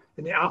basement,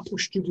 in the Apple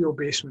studio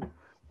basement,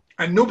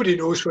 and nobody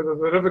knows whether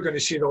they're ever going to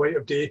see the light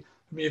of day.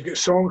 I mean, you've got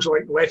songs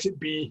like Let It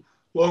Be,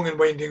 Long and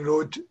Winding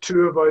Road,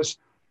 Two of Us,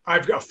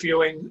 I've Got a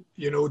Feeling,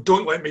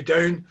 Don't Let Me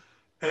Down,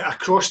 a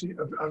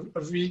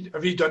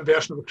redone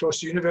version of Across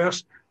the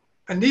Universe.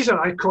 And these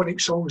are iconic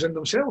songs in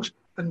themselves.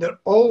 And they're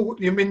all,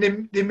 they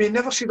may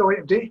never see the light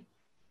of day.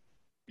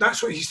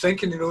 That's what he's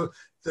thinking,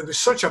 there was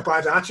such a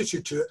bad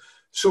attitude to it.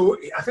 So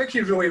I think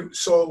he really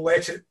saw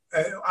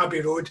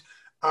Abbey Road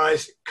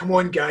as, come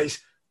on guys,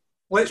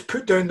 let's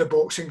put down the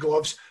boxing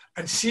gloves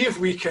and see if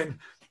we can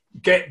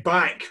get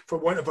back, for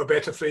want of a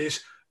better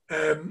phrase,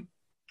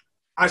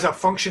 as a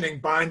functioning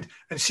band,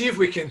 and see if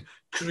we can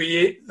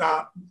create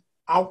that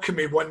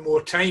alchemy one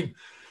more time.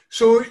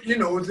 So,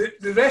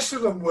 the rest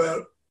of them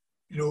were,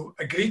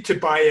 agreed to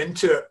buy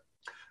into it.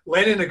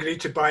 Lennon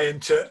agreed to buy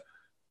into it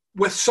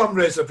with some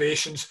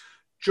reservations.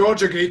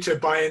 George agreed to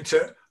buy into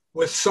it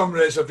with some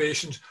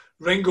reservations.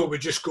 Ringo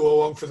would just go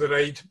along for the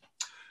ride.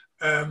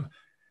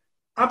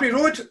 Abbey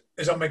Road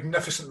is a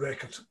magnificent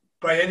record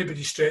by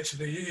anybody's stretch.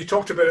 You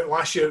talked about it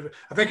last year.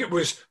 I think it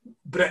was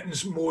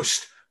Britain's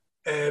most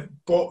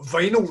bought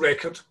vinyl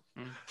record,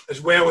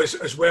 as well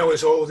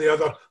as all the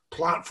other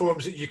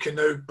platforms that you can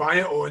now buy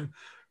it on,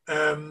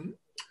 and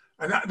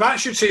that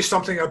should say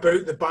something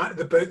about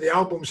the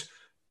album's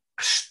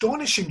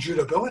astonishing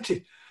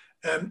durability,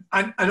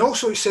 and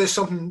also it says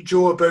something,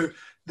 Joe, about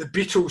the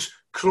Beatles'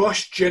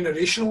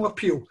 cross-generational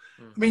appeal.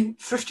 I mean,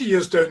 50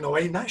 years down the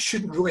line, that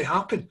shouldn't really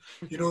happen.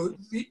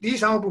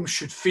 These albums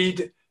should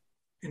fade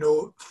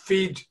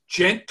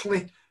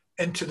gently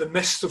into the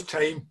mists of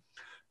time,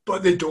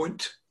 but they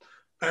don't.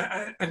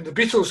 And the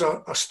Beatles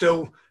are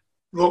still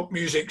rock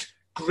music's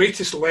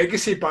greatest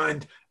legacy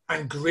band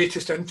and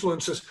greatest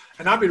influences.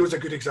 And Abbey Road's a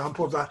good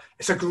example of that.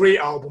 It's a great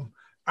album.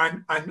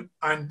 And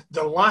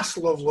the last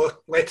love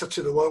letter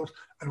to the world,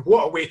 and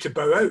what a way to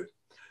bow out,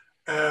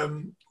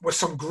 with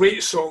some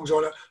great songs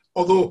on it.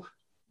 Although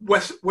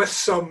with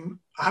some,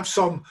 I have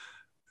some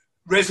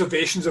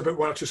reservations about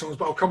one or two songs,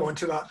 but I'll come on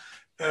to that.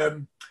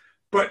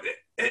 But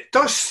it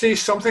does say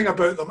something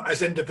about them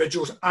as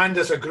individuals and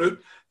as a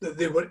group, that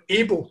they were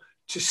able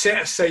to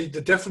set aside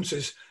the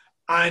differences.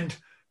 And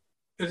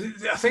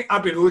I think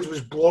Abbey Road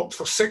was blocked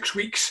for 6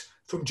 weeks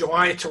from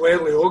July till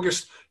early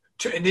August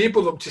to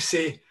enable them to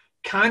say,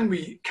 can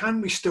we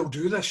still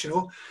do this,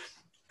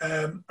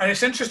 And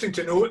it's interesting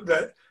to note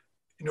that,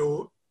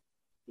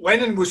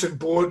 Lennon was on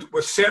board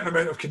with a certain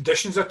amount of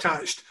conditions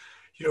attached.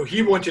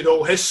 He wanted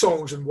all his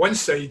songs on one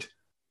side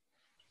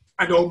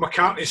and all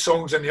McCartney's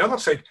songs on the other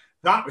side.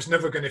 That was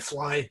never going to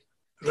fly,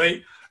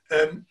 right?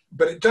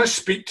 But it does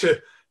speak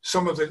to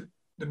some of the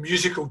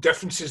musical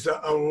differences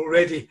that are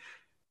already,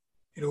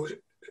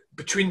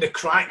 between the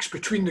cracks,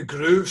 between the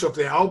grooves of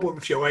the album,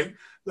 if you like,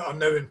 that are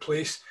now in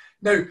place.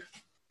 Now,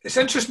 it's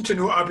interesting to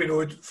note Abbey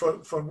Road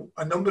for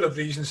a number of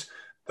reasons.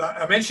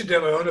 That I mentioned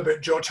earlier on about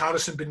George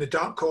Harrison being the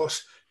dark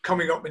horse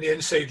coming up in the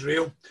inside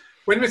rail.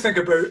 When we think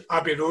about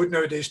Abbey Road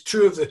nowadays,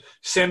 two of the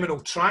seminal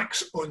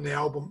tracks on the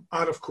album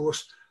are, of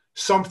course,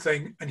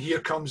 Something and Here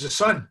Comes the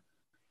Sun,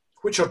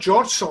 which are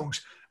George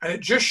songs. And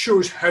it just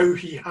shows how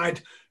he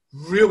had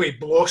really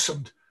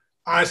blossomed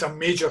as a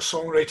major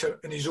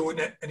songwriter in his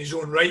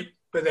own right.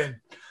 But then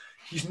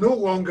he's no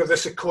longer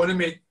this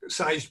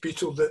economy-sized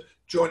Beatle that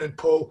John and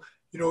Paul,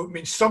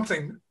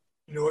 Something,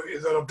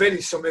 there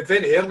are some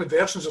very early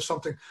versions of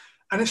Something.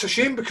 And it's a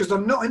shame because they're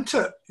not into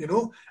it,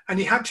 And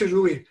he had to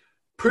really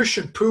push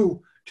and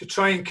pull to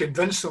try and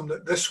convince them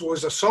that this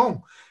was a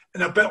song.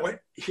 And a bit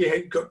like he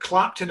had got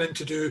Clapton in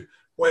to do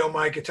While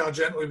My Guitar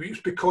Gently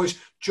Weeps, because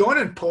John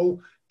and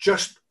Paul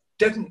just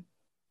didn't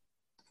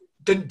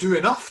do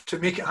enough to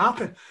make it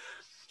happen.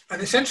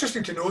 And it's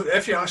interesting to note that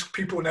if you ask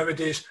people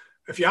nowadays,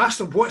 if you ask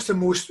them what's the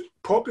most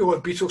popular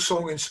Beatles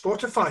song in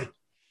Spotify,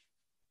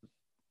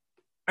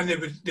 and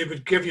they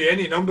would give you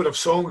any number of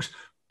songs,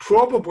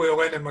 probably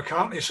Lennon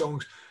McCartney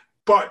songs,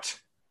 but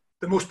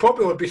the most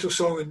popular Beatles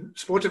song in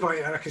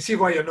Spotify, and I can see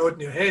why you're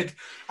nodding your head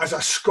as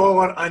a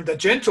scholar and a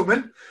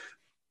gentleman,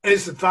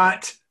 is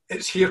that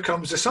it's Here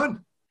Comes the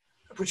Sun,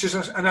 which is,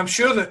 and I'm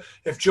sure that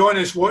if John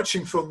is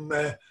watching from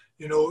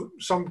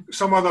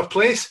some other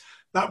place,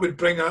 that would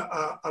bring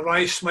a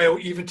wry smile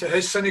even to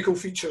his cynical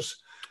features.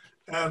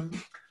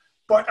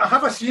 But I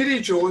have a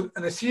theory, Joe,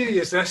 and the theory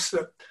is this: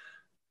 that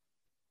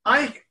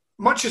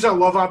much as I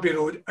love Abbey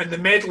Road, and the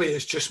medley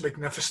is just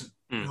magnificent,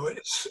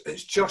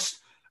 it's just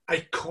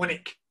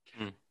iconic.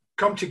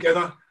 Come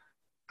together,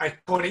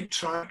 iconic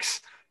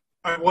tracks.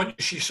 I Want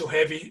You, She's So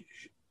Heavy,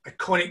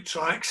 iconic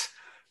tracks.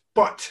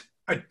 But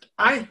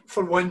I,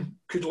 for one,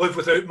 could live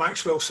without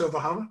Maxwell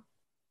Silverhammer.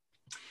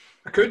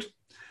 I could.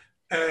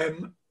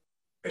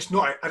 It's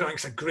not. I don't think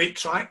it's a great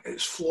track.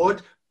 It's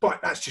flawed, but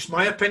that's just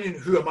my opinion.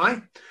 Who am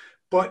I?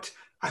 But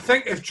I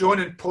think if John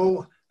and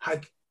Paul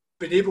had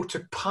been able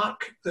to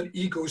park their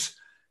egos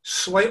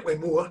slightly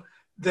more,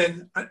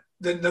 then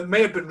there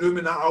may have been room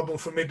in that album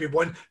for maybe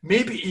one,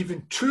 maybe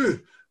even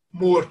two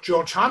more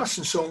George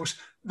Harrison songs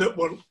that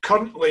were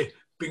currently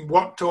being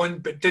worked on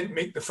but didn't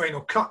make the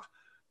final cut.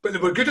 But they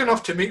were good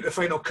enough to make the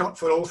final cut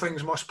for All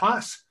Things Must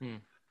Pass.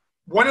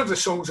 One of the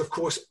songs, of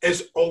course,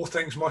 is All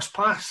Things Must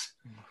Pass,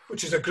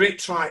 which is a great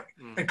track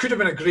and could have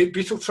been a great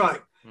Beatle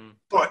track.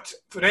 But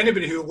for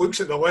anybody who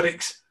looks at the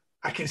lyrics,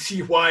 I can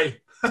see why,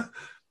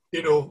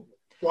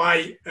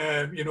 why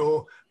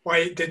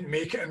it didn't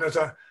make it. And there's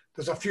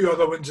a few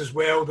other ones as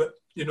well that,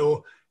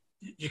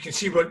 you can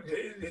see what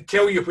they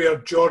tell you where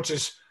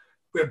George's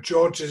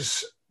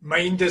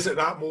mind is at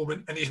that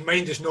moment, and his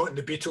mind is not in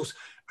the Beatles.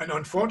 And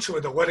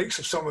unfortunately, the lyrics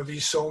of some of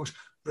these songs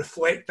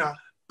reflect that.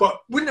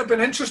 But wouldn't it have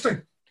been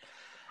interesting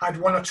had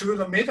one or two of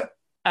them made it?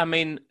 I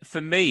mean,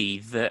 for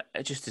me,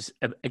 just as,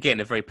 again,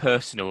 a very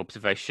personal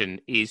observation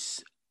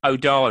is "Oh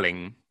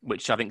Darling,"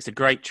 which I think is a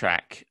great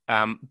track.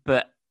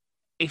 But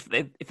if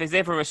there's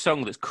ever a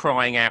song that's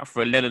crying out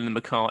for a Lennon and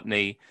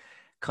McCartney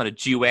kind of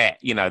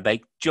duet,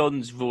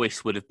 John's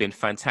voice would have been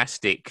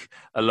fantastic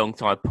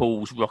alongside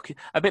Paul's rock,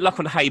 a bit like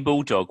on Hey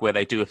Bulldog, where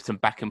they do some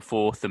back and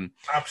forth. And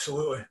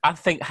absolutely, I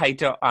think I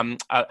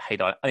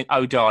think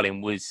 "Oh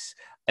Darling" was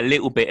a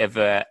little bit of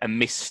a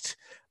missed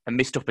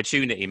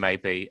opportunity,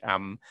 maybe.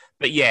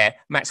 But yeah,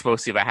 Maxwell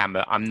Silver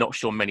Hammer, I'm not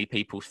sure many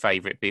people's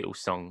favourite Beatles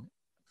song.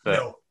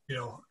 But...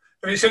 No.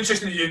 I mean, it's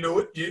interesting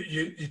that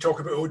you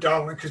talk about "Oh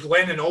Darling," because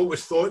Lennon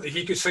always thought that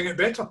he could sing it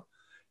better.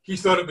 He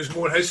thought it was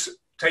more his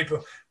type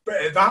of... But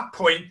at that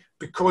point,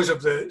 because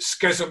of the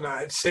schism that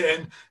had set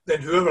in,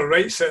 then whoever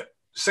writes it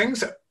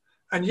sings it.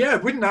 And yeah,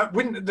 wouldn't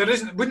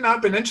that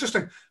have been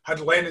interesting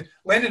had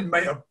Lennon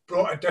might have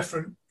brought a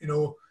different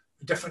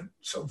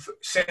sort of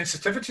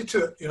sensitivity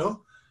to it,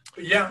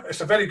 But yeah,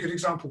 it's a very good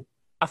example.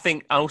 I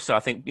think,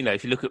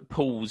 if you look at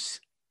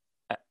Paul's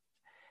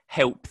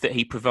help that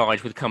he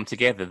provides with Come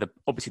Together,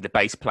 obviously the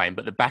bass playing,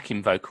 but the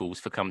backing vocals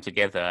for Come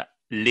Together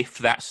lift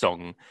that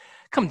song.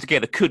 Come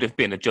Together could have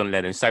been a John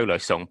Lennon solo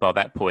song by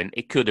that point.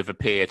 It could have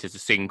appeared as a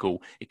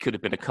single. It could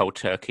have been a Cold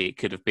Turkey. It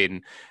could have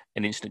been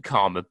an Instant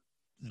Karma.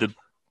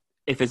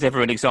 If there's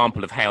ever an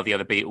example of how the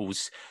other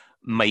Beatles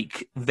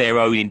make their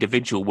own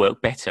individual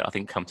work better, I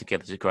think Come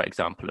Together is a great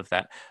example of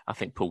that. I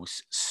think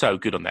Paul's so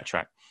good on that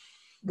track.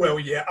 Well,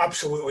 yeah,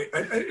 absolutely.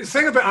 The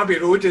thing about Abbey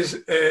Road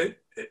is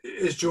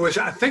Joe, is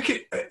I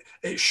think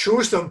it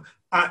shows them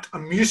at a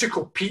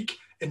musical peak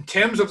in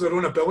terms of their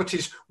own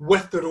abilities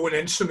with their own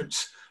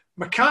instruments.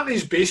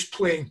 McCartney's bass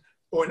playing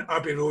on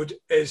Abbey Road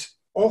is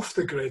off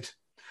the grid.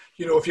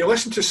 If you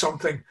listen to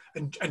something,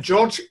 and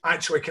George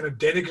actually kind of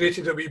denigrated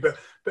it a wee bit,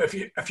 but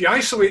if you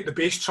isolate the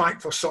bass track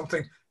for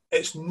something,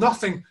 it's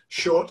nothing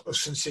short of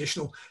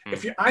sensational.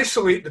 If you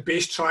isolate the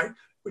bass track,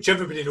 which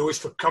everybody knows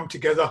for Come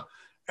Together,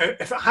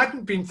 if it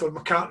hadn't been for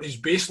McCartney's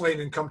bass line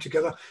in Come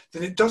Together,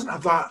 then it doesn't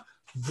have that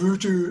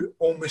voodoo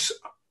almost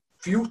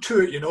feel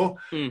to it,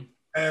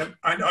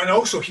 And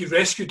also he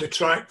rescued the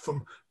track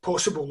from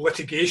possible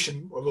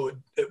litigation, although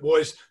there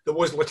was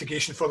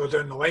litigation further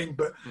down the line.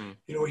 But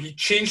he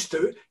changed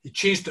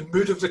the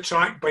mood of the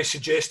track by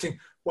suggesting,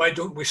 why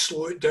don't we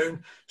slow it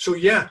down? So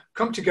yeah,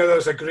 Come Together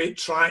is a great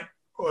track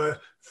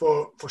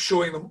for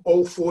showing them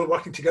all four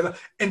working together,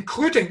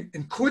 including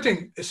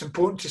it's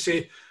important to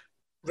say,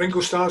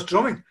 Ringo Starr's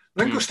drumming.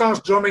 Ringo Starr's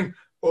drumming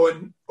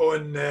on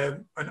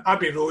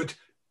Abbey Road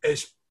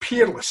is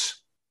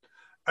peerless.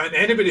 And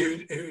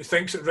anybody who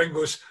thinks that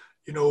Ringo's,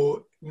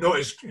 not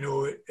as,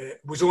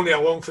 was only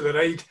along for the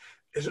ride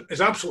is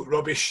absolute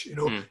rubbish.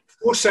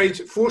 Four sides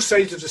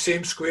of the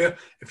same square.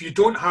 If you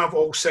don't have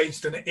all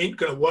sides, then it ain't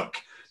going to work.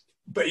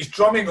 But he's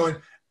drumming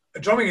in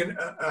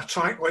a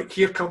track like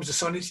Here Comes the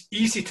Sun. It's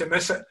easy to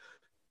miss it.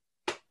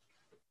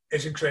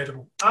 It's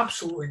incredible.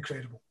 Absolutely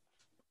incredible.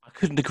 I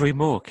couldn't agree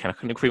more, Ken. I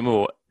couldn't agree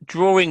more.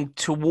 Drawing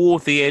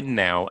toward the end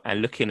now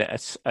and looking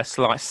at a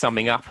slight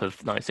summing up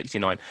of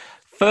 1969.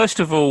 First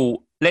of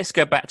all, let's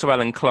go back to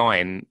Alan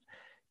Klein.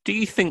 Do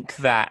you think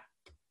that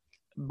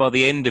by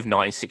the end of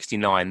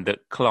 1969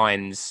 that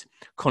Klein's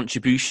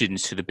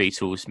contributions to the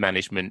Beatles'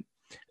 management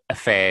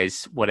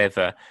affairs,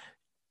 whatever,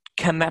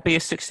 can that be a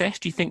success?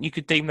 Do you think you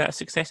could deem that a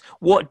success?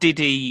 What did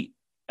he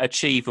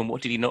achieve and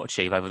what did he not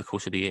achieve over the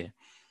course of the year?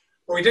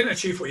 Well, he didn't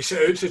achieve what he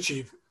set out to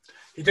achieve.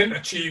 He didn't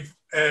achieve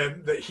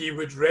that he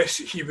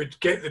would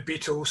get the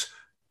Beatles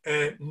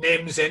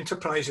NEMS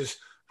Enterprises,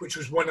 which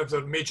was one of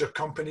their major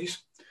companies.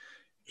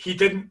 He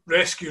didn't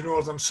rescue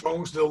Northern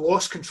Songs. They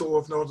lost control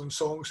of Northern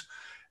Songs,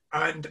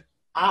 and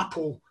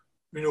Apple,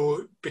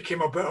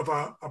 became a bit of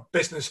a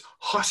business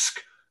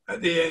husk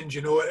at the end.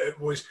 It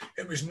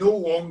was no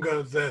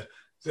longer the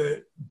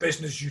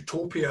business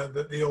utopia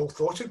that they all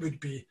thought it would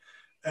be,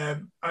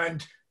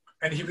 and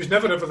he was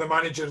never ever the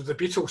manager of the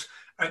Beatles.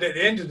 And at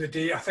the end of the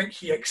day, I think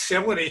he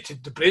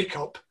accelerated the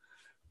breakup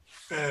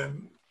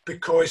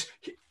because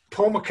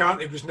Paul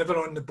McCartney was never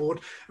on the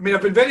board. I mean,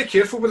 I've been very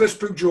careful with this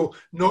book, Joe,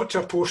 not to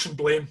apportion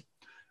blame.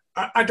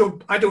 I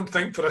don't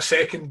think for a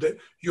second that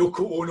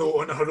Yoko Ono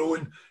on her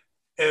own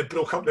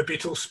broke up the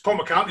Beatles. Paul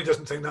McCartney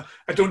doesn't think that.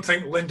 I don't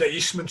think Linda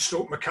Eastman /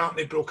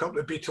 McCartney broke up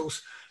the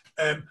Beatles.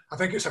 I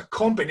think it's a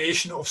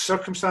combination of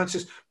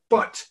circumstances.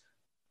 But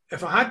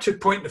if I had to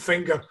point the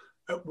finger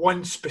at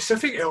one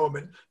specific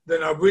element,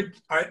 then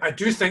I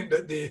do think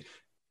that the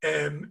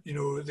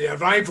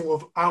arrival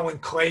of Alan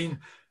Klein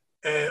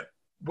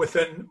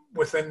within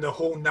the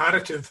whole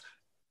narrative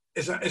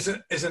is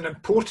an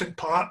important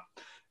part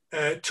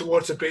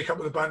towards the breakup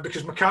of the band,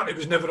 because McCartney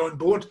was never on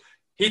board,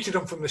 hated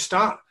him from the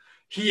start.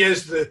 He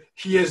is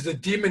the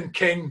demon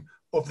king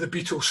of the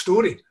Beatles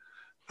story,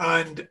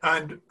 and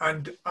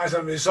as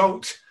a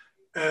result,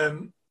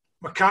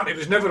 McCartney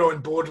was never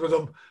on board with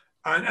him,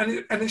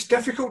 and it's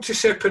difficult to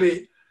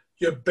separate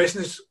your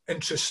business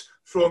interests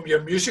from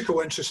your musical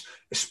interests,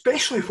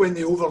 especially when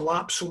they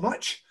overlap so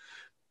much.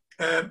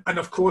 And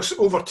of course,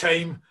 over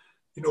time,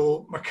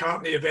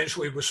 McCartney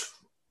eventually was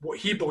what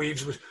he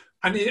believes was,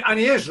 and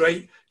he is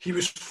right, he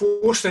was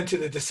forced into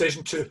the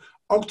decision to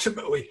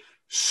ultimately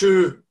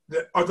sue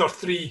the other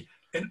three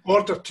in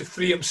order to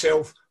free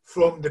himself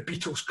from the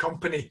Beatles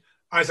company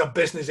as a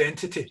business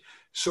entity.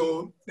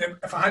 So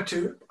if I had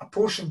to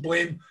apportion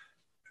blame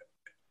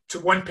to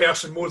one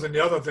person more than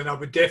the other, then I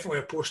would definitely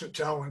apportion it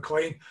to Alan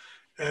Klein.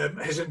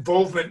 His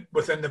involvement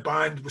within the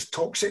band was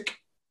toxic,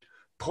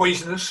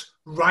 poisonous,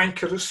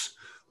 rancorous,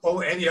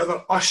 all any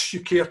other us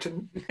you care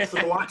to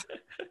throw at.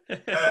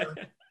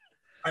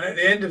 And at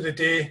the end of the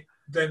day,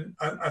 then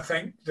I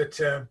think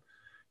that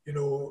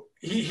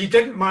he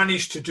didn't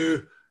manage to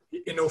do,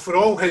 for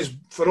all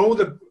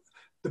the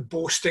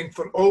boasting,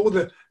 for all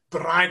the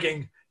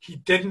bragging, he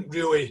didn't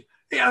really.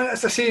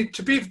 As I say,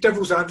 to be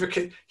devil's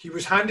advocate, he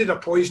was handed a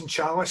poison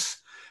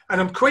chalice,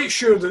 and I'm quite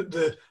sure that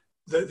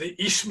the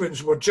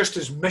Eastmans were just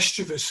as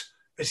mischievous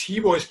as he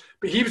was,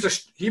 but he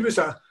was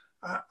a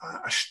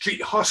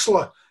street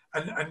hustler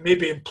and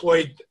maybe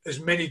employed as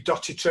many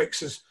dirty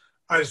tricks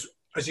as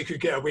he could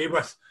get away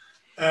with.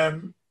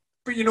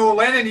 But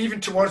Lennon, even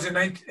towards the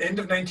end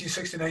of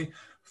 1969,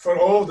 for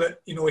all that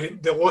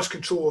they lost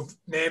control of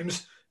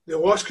NEMS, they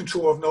lost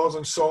control of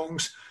Northern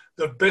Songs,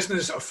 their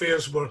business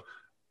affairs were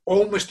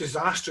almost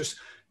disastrous.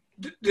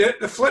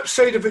 The flip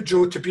side of it,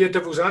 Joe, to be a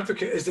devil's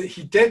advocate, is that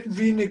he did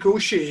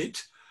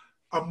renegotiate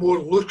a more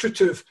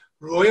lucrative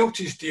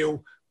royalties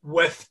deal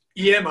with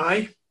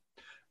EMI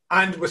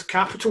and with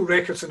Capitol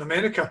Records in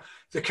America.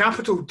 The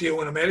Capitol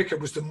deal in America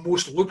was the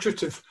most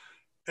lucrative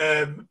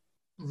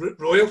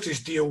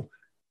royalties deal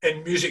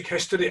in music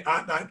history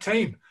at that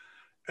time.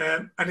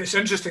 And it's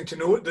interesting to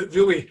note that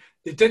really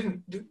he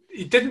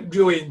didn't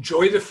really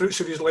enjoy the fruits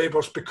of his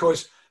labours,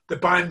 because the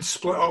band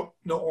split up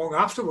not long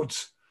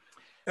afterwards.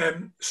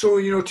 So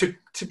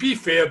to be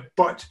fair,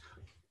 but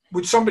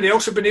would somebody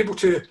else have been able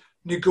to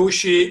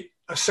negotiate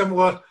a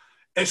similar?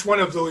 It's one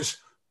of those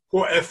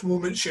what if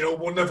moments.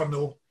 We'll never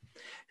know.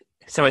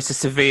 So it's a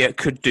severe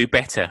could do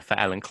better for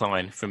Alan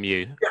Klein from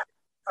you. Yeah,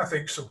 I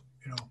think so.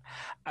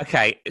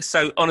 Okay,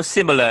 so on a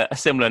similar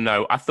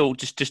note, I thought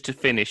just to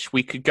finish,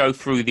 we could go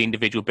through the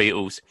individual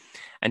Beatles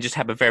and just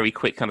have a very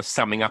quick kind of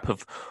summing up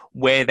of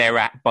where they're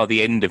at by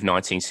the end of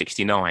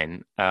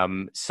 1969.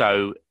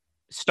 So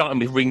starting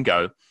with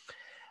Ringo,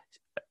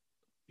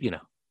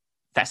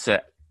 that's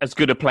as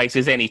good a place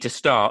as any to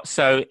start.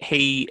 So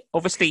he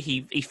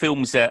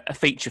films a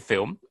feature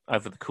film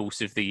over the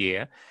course of the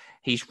year.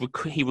 He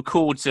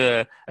records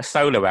a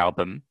solo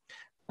album,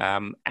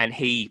 and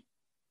he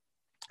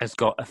has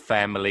got a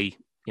family,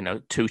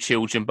 2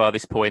 children by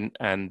this point,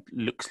 and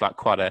looks like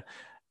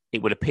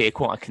it would appear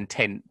quite a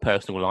content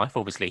personal life.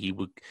 Obviously, he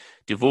would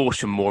divorce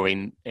from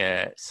Maureen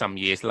some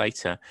years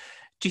later.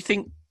 Do you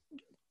think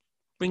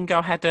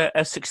Ringo had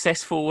a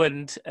successful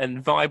and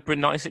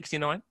vibrant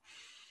 1969?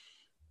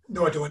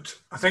 No, I don't.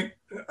 I think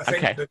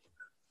okay. That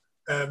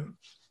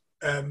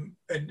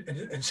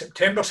in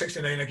September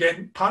 69,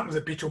 again, part of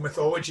the Beatle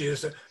mythology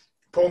is that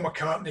Paul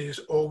McCartney is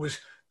always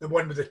the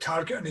one with the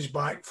target on his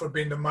back for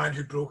being the man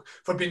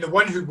for being the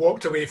one who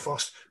walked away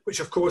first,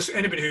 which of course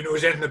anybody who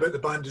knows anything about the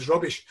band is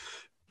rubbish.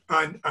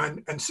 And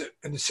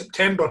in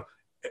September,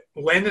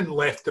 Lennon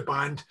left the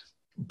band,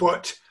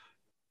 but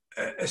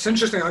it's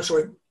interesting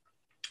actually,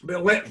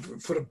 but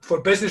for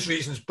business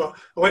reasons, but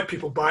I let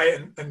people buy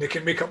it and they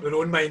can make up their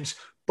own minds.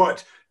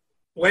 But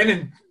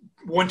Lennon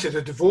wanted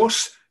a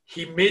divorce.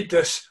 He made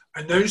this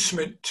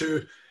announcement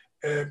to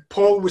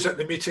Paul was at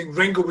the meeting,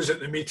 Ringo was at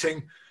the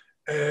meeting,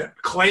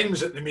 Klein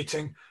was at the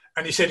meeting,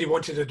 and he said he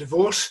wanted a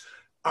divorce,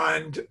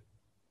 but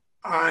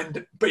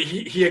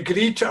he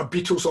agreed to a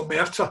Beatles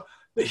omerta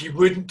that he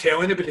wouldn't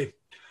tell anybody.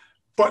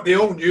 But they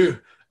all knew,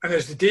 and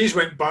as the days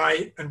went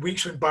by and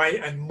weeks went by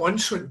and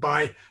months went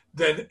by,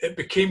 then it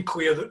became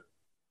clear that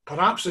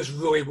perhaps this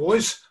really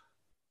was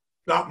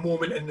that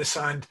moment in the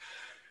sand.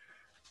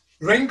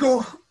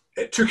 Ringo,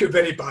 it took it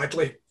very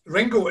badly.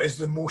 Ringo is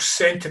the most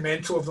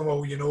sentimental of them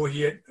all. Ringo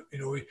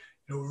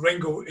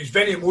is a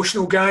very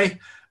emotional guy.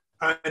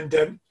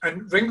 And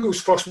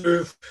Ringo's first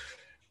move,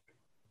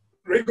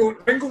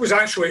 Ringo was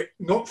actually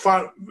not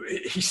far.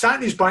 He sat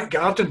in his back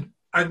garden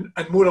and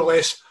more or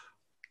less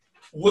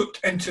looked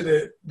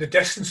into the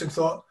distance and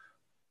thought,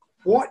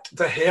 what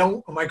the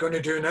hell am I going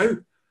to do now?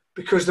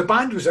 Because the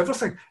band was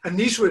everything. And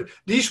these were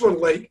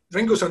like,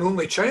 Ringo's an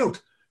only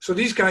child. So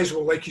these guys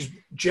were like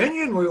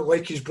genuinely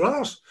like his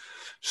brothers.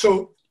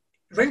 So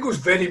Ringo's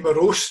very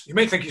morose. You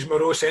might think he's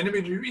morose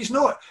anyway. He's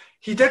not.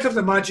 He did have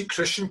the Magic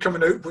Christian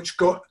coming out, which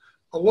got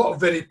a lot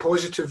of very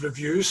positive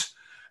reviews.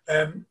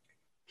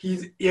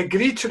 He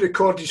agreed to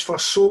record his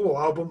first solo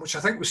album, which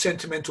I think was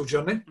Sentimental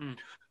Journey.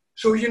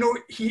 So,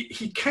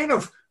 he kind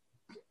of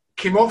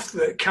came off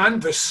the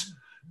canvas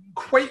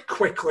quite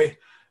quickly.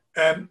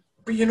 But,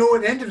 at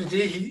the end of the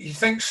day, he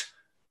thinks,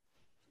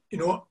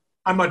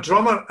 I'm a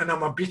drummer and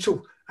I'm a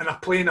Beatle and I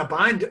play in a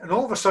band. And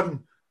all of a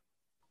sudden,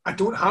 I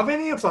don't have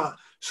any of that.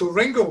 So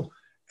Ringo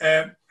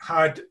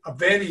had a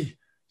very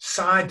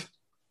sad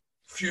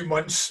few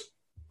months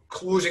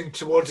closing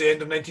towards the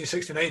end of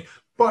 1969.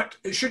 But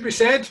it should be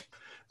said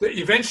that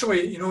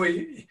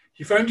eventually,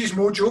 he found his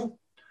mojo.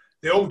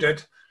 They all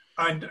did.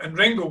 And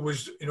Ringo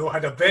was,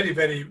 had a very,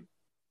 very,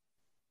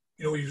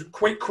 he was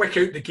quite quick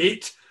out the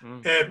gate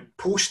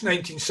post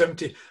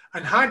 1970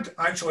 and had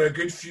actually a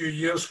good few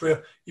years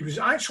where he was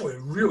actually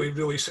really,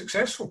 really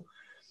successful.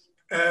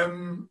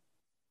 Do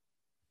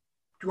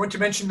you want to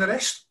mention the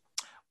rest?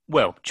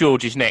 Well,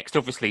 George is next,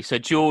 obviously. So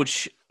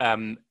George,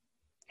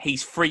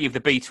 he's free of the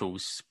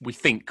Beatles, we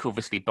think,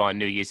 obviously, by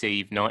New Year's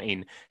Eve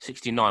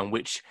 1969,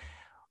 which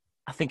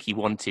I think he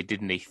wanted,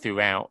 didn't he,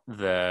 throughout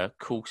the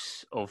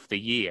course of the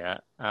year.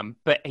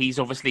 But he's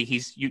obviously,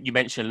 you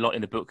mentioned a lot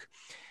in the book,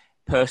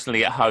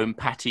 personally at home,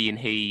 Patty and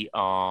he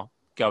are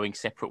going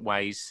separate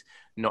ways,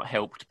 not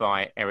helped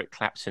by Eric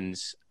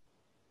Clapton's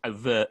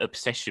overt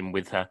obsession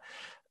with her.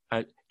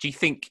 Do you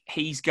think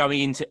he's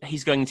going into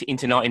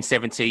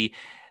 1970?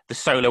 The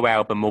solo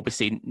album,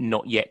 obviously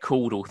not yet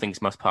called All Things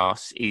Must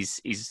Pass,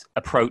 is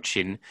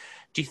approaching.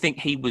 Do you think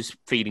he was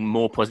feeling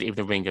more positive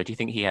than Ringo? Do you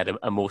think he had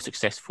a more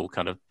successful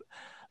kind of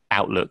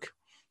outlook?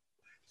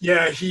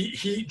 Yeah,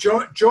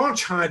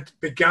 George had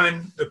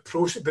begun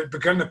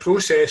the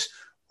process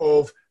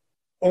of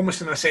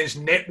almost in a sense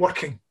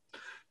networking.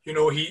 He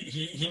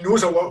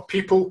knows a lot of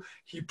people.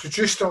 He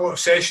produced a lot of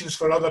sessions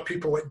for other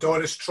people like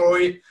Doris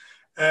Troy.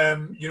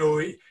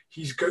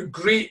 He's got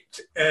great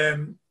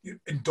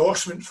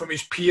endorsement from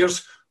his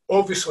peers.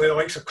 Obviously, the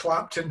likes of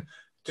Clapton,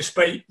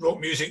 despite rock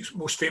music's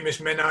most famous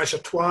Ménage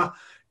à Trois,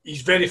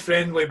 he's very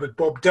friendly with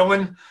Bob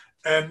Dylan.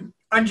 And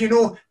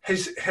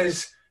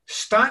his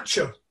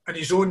stature and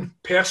his own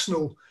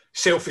personal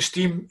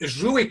self-esteem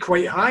is really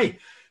quite high.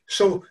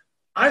 So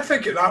I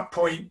think at that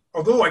point,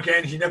 although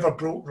again he never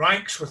broke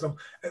ranks with them,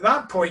 at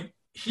that point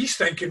he's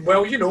thinking,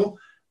 well,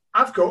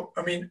 I've got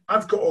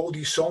all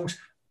these songs.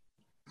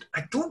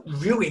 I don't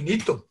really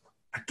need them.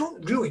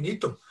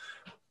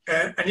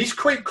 And he's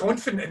quite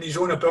confident in his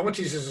own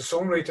abilities as a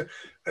songwriter.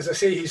 As I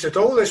say, he's had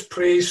all this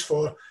praise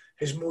for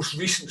his most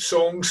recent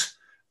songs.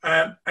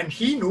 And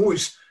he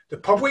knows, the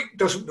public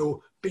doesn't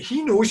know, but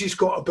he knows he's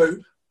got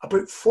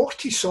about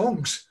 40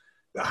 songs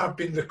that have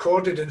been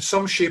recorded in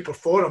some shape or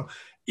form.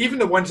 Even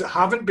the ones that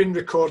haven't been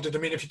recorded. I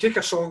mean, if you take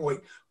a song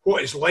like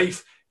What Is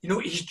Life,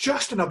 he's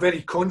just in a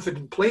very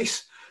confident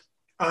place.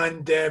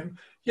 And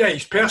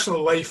his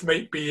personal life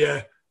might be,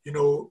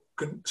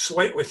 going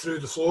slightly through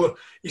the floor.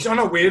 He's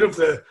unaware of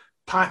the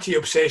Patty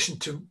obsession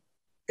to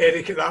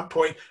Eric at that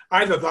point.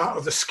 Either that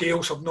or the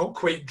scales have not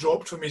quite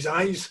dropped from his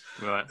eyes.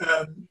 Right.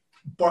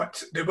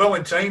 But they will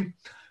in time.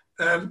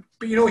 But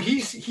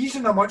he's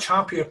in a much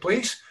happier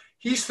place.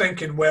 He's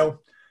thinking,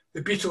 well,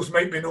 the Beatles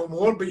might be no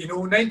more, but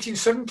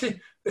 1970,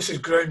 this is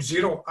ground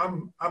zero.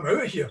 I'm out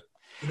of here.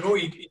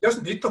 He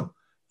doesn't need them.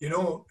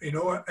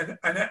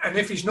 And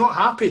if he's not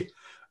happy,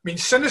 I mean,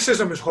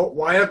 cynicism is hot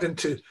wired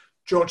into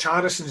George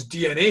Harrison's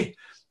DNA,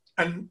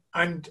 and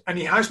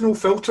he has no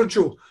filter,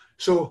 Joe.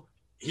 So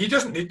he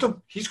doesn't need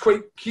them. He's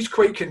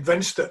quite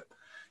convinced that,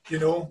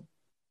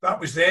 that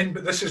was then,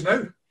 but this is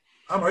now.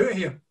 I'm out of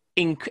here.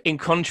 In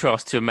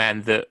contrast to a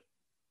man that,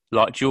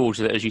 like George,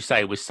 that, as you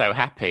say, was so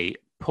happy,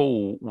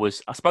 Paul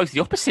was, I suppose, the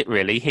opposite,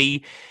 really.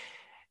 He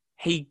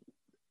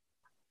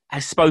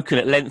has spoken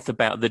at length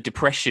about the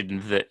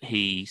depression that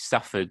he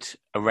suffered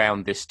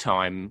around this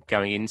time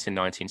going into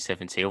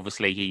 1970.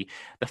 Obviously,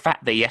 the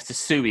fact that he has to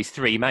sue his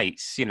three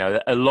mates,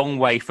 a long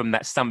way from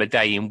that summer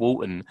day in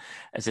Walton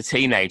as a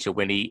teenager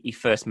when he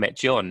first met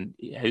John,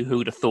 who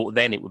would have thought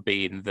then it would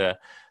be in the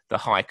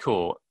High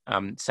Court.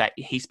 So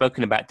he's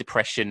spoken about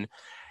depression.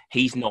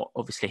 He's not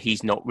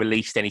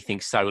released anything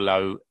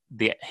solo.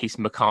 His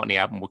McCartney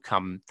album will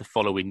come the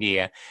following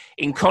year.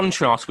 In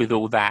contrast with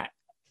all that,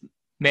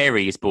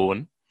 Mary is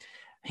born.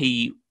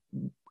 He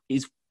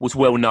was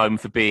well known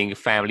for being a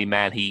family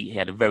man. He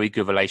had a very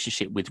good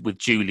relationship with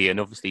Julian,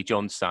 obviously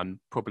John's son,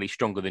 probably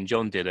stronger than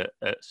John did at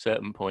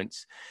certain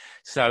points.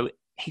 So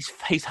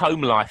his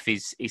home life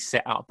is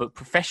set up, but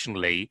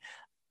professionally,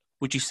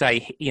 would you say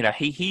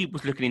he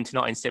was looking into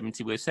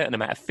 1970 with a certain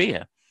amount of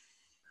fear?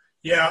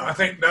 Yeah, I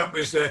think that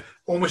was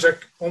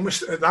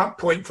almost at that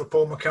point for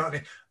Paul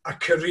McCartney, a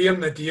career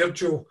nadir,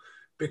 Joe.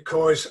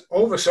 because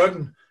all of a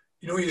sudden,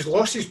 he's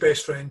lost his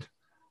best friend.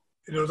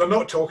 They're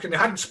not talking. They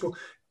hadn't spoken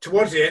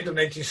towards the end of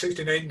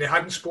 1969. They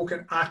hadn't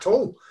spoken at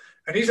all.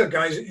 And these are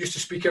guys that used to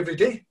speak every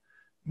day,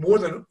 more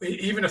than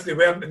even if they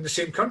weren't in the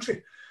same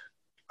country.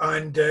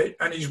 And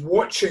he's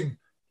watching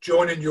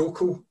John and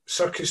Yoko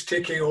circus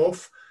taking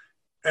off,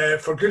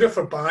 for good or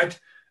for bad.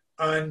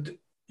 And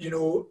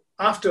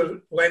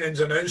after Lennon's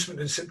announcement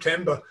in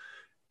September,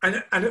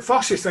 and at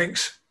first he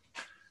thinks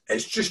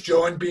it's just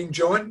John being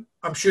John.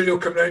 I'm sure he'll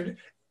come round.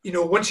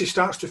 Once he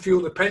starts to feel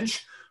the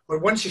pinch, or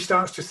once he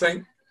starts to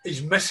think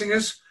he's missing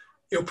us,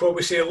 he'll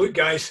probably say, "Look,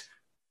 guys,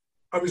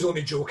 I was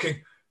only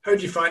joking. How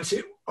do you fancy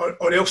it?"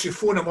 Or else you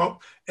phone him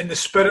up in the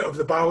spirit of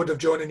the ballad of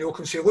John and Yoko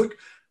and say, "Look,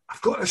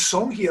 I've got a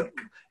song here.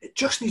 It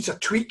just needs a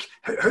tweak.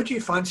 How do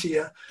you fancy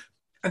it?"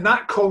 And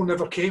that call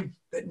never came.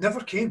 It never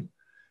came.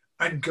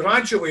 And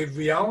gradually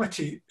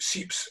reality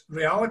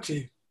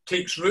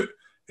takes root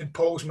in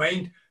Paul's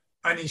mind,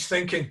 and he's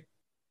thinking,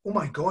 "Oh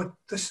my God,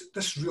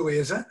 this really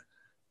is it.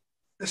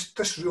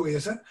 This really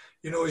is it."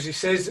 As he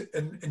says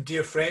in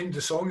Dear Friend,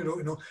 the song,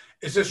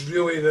 is this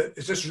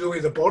really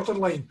the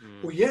borderline?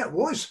 Well, yeah, it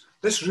was.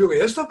 This really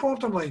is the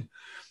borderline.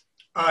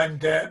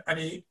 And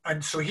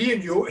so he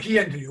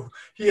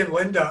and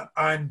Linda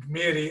and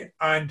Mary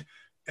and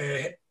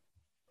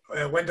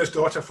Linda's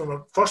daughter from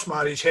her first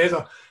marriage,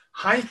 Heather,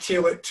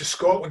 hightail it to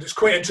Scotland. It's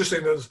quite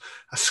interesting. There's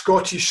a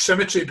Scottish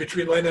symmetry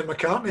between Lennon and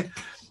McCartney,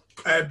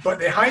 but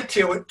they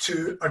hightail it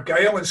to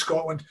Argyll in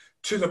Scotland,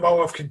 to the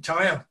Mull of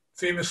Kintyre,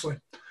 famously,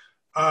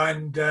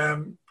 and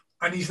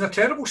he's in a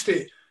terrible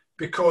state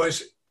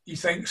because he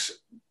thinks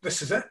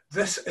this is it.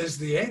 This is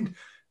the end.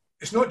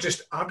 It's not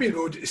just Abbey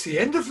Road; it's the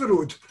end of the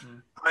road.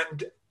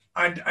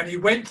 And he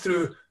went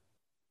through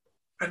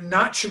a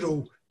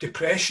natural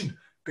depression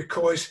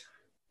because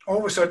all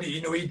of a sudden,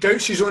 he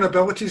doubts his own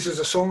abilities as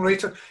a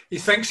songwriter. He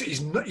thinks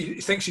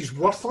he's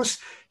worthless.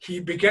 He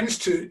begins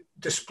to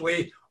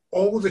display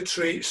all the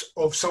traits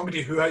of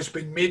somebody who has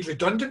been made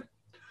redundant.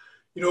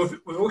 If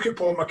we look at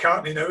Paul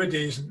McCartney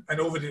nowadays and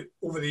over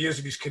the years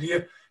of his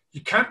career,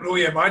 you can't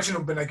really imagine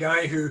him being a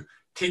guy who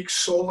takes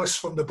solace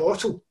from the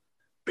bottle.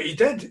 But he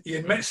did. He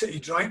admits that he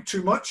drank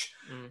too much.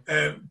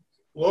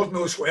 Lord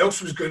knows what else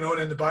was going on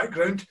in the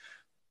background.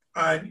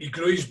 And he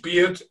grew his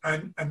beard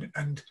and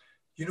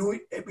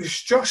it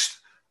was just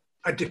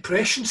a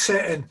depression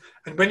set in.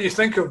 And when you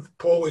think of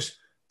Paul as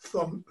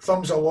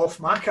thumbs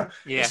aloft Macca,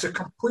 it's a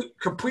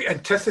complete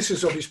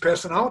antithesis of his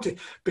personality,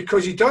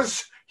 because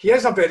he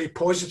is a very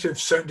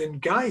positive sounding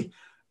guy,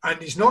 and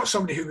he's not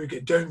somebody who would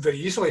get down very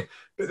easily.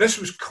 But this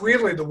was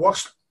clearly the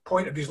worst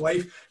point of his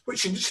life,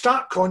 which in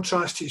stark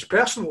contrast to his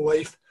personal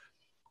life,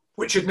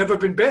 which had never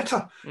been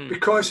better,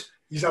 because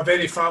he's a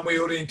very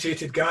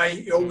family-orientated guy.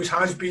 He always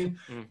has been.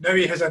 Now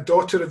he has a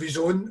daughter of his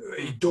own.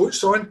 He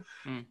dotes on.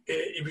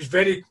 He was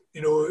very,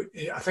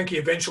 I think he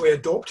eventually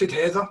adopted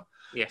Heather.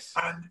 Yes.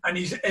 And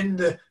he's in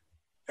the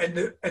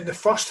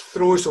first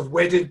throes of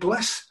wedded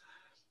bliss.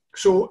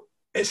 So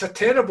it's a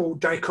terrible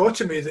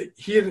dichotomy that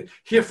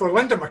here for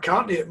Linda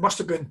McCartney, it must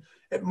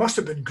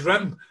have been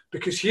grim,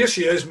 because here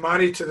she is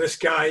married to this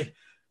guy.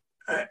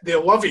 They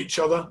love each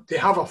other. They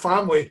have a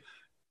family,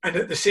 and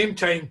at the same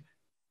time,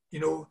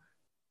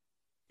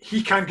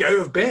 he can't get out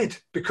of bed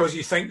because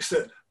he thinks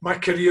that my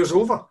career's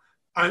over.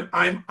 I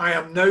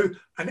am now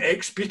an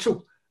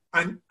ex-Beatle.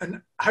 And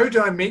how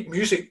do I make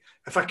music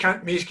if I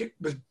can't make it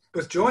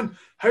with John?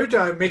 How do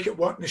I make it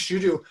work in the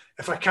studio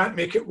if I can't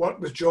make it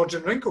work with George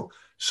and Ringo?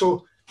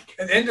 So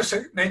at the end of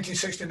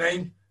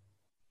 1969,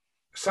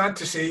 sad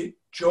to say,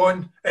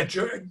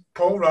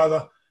 Paul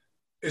rather,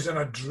 is in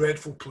a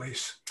dreadful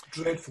place.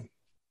 Dreadful.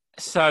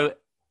 So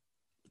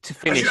to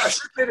finish,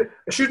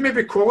 I should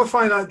maybe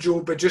qualify that,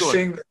 Joe, by just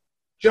saying that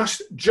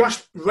just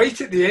right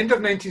at the end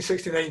of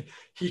 1969,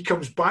 he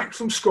comes back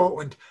from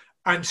Scotland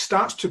and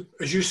starts to,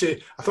 as you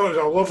say, I thought it was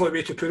a lovely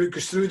way to put it,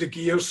 goes through the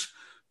gears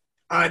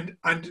and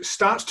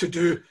starts to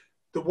do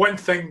the one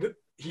thing that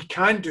he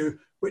can do,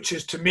 which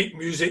is to make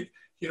music.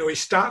 He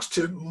starts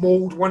to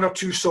mould one or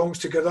two songs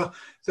together.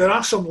 There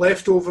are some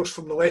leftovers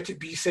from the Let It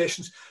Be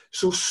sessions.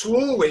 So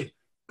slowly,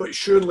 but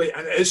surely,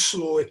 and it is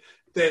slowly,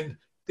 then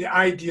the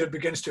idea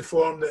begins to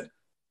form that,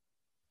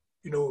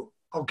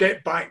 I'll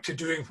get back to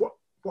doing what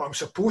I'm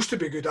supposed to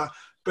be good at,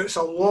 but it's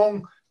a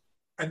long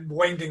and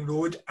winding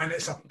road, and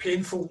it's a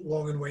painful,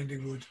 long and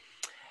winding road.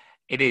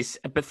 It is,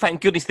 but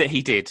thank goodness that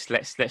he did.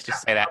 Let's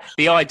just say that.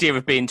 The idea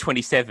of being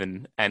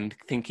 27 and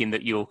thinking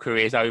that your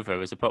career's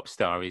over as a pop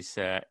star is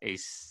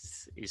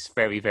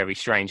very, very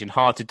strange and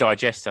hard to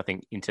digest, I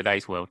think, in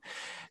today's world.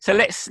 So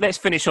let's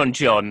finish on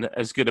John,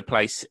 as good a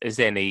place as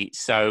any.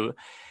 So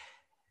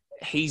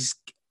he's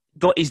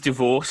got his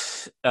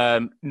divorce,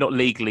 not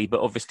legally,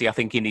 but obviously I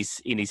think in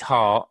his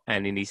heart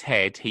and in his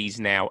head, he's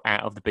now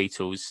out of the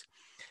Beatles.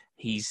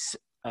 He's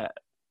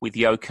with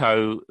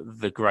Yoko,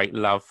 the great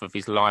love of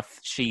his life.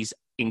 She's,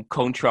 in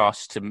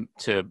contrast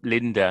to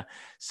Linda,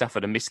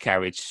 suffered a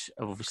miscarriage,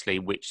 obviously,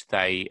 which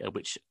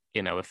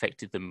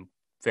affected them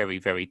very,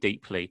 very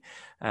deeply.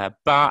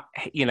 But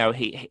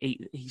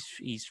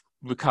he's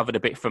recovered a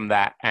bit from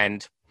that,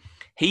 and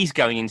he's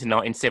going into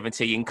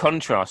 1970 in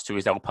contrast to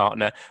his old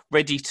partner,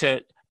 ready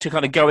to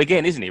kind of go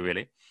again, isn't he,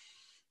 really?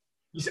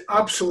 He's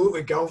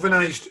absolutely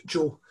galvanised,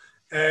 Joe.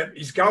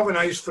 He's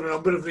galvanised for a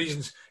number of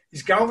reasons.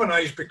 He's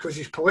galvanised because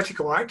his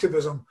political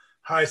activism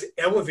has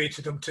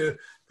elevated him to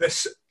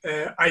this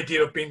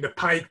idea of being the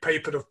Pied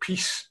Piper of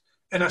peace,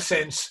 in a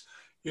sense.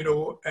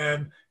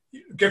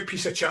 Give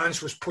Peace a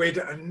Chance was played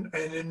at an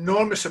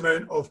enormous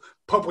amount of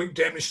public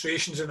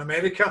demonstrations in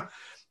America.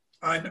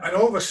 And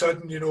all of a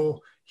sudden,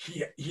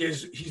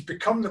 he's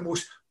become the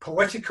most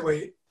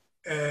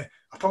a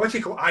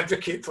political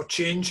advocate for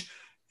change,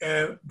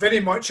 very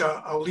much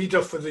a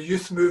leader for the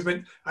youth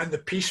movement and the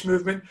peace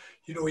movement.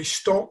 His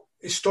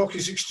stock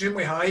is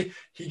extremely high.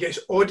 He gets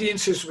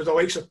audiences with the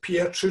likes of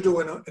Pierre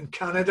Trudeau in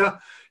Canada,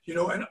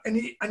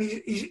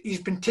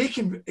 he's been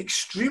taken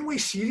extremely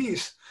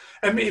serious.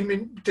 I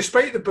mean,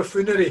 despite the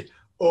buffoonery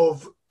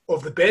of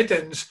the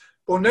bed-ins,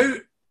 well, now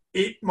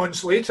 8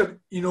 months later,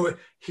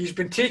 he's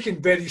been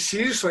taken very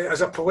seriously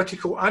as a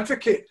political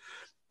advocate.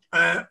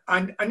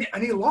 And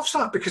he loves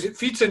that because it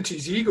feeds into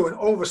his ego, and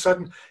all of a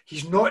sudden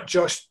he's not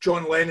just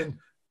John Lennon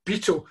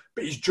Beatle,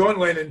 but he's John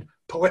Lennon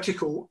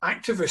political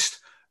activist,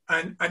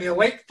 and he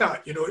liked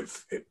that.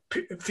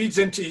 It feeds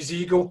into his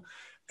ego.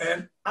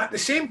 At the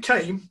same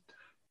time,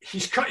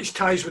 he's cut his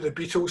ties with the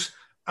Beatles,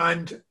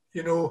 and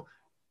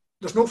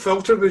there's no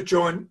filter with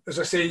John. As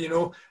I say,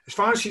 as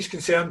far as he's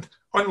concerned,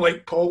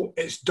 unlike Paul,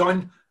 it's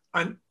done,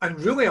 and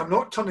really I'm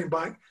not turning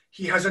back.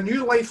 He has a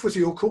new life with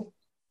Yoko.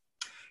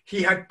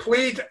 He had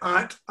played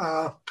at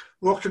a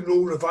rock and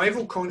roll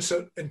revival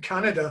concert in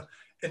Canada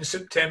in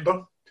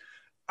September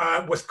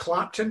with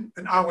Clapton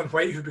and Alan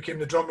White, who became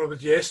the drummer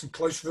with Yes, and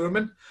Klaus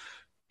Voormann.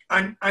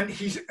 And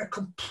he's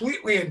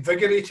completely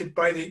invigorated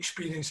by the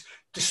experience,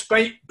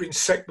 despite being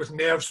sick with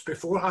nerves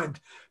beforehand.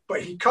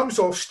 But he comes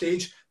off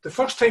stage, the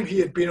first time he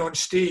had been on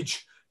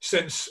stage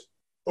since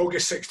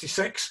August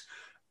 66,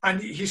 and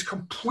he's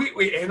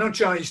completely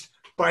energised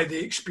by the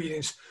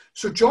experience.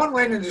 So John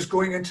Lennon is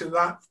going into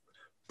that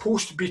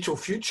post-Beatle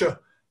future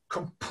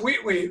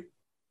completely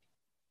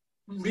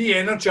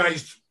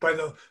re-energised by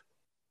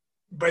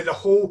the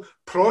whole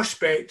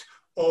prospect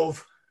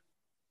of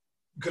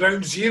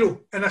ground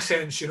zero, in a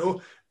sense. The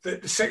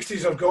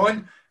 60s are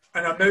gone,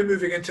 and I'm now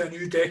moving into a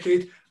new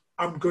decade.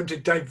 I'm going to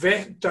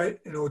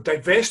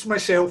divest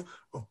myself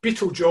of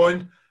Beatle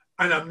John,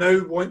 and I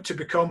now want to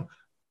become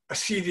a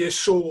serious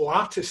solo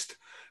artist.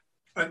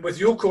 And with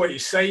Yoko at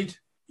his side,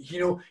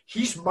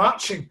 he's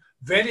marching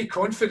very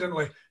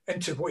confidently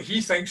into what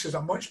he thinks is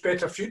a much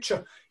better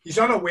future. He's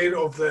unaware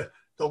of the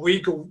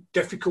legal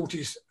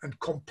difficulties and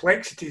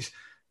complexities.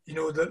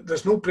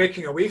 There's no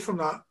breaking away from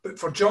that. But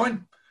for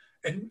John,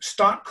 in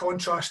stark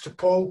contrast to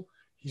Paul,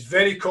 he's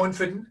very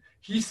confident.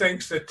 He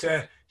thinks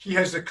that he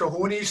has the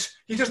cojones.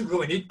 He doesn't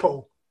really need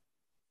Paul.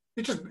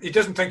 He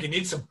doesn't think he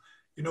needs him.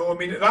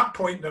 At that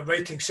point, they're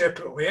writing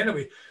separately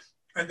anyway,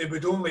 and they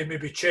would only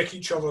maybe check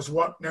each other's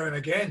work now and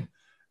again,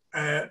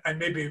 and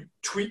maybe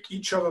tweak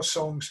each other's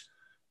songs.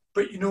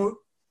 But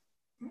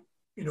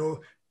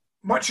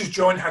much as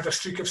John had a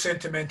streak of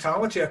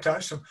sentimentality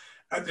attached to him,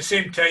 at the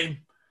same time,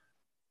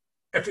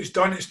 if it's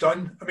done, it's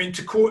done. I mean,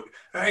 to quote,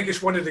 I think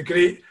it's one of the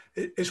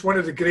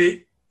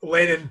great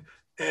Lennon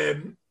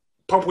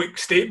public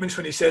statements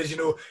when he says,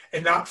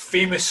 in that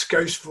famous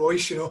Scouse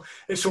voice,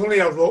 it's only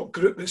a rock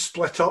group that's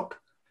split up.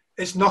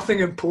 It's nothing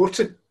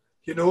important.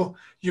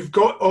 You've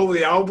got all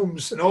the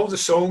albums and all the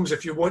songs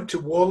if you want to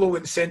wallow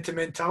in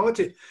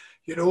sentimentality.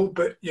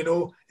 But I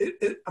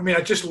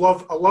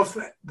love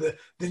the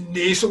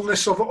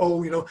nasalness of it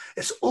all.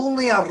 It's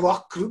only a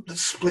rock group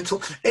that's split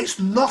up. It's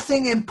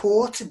nothing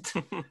important.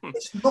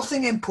 It's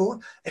nothing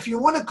important. If you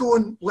want to go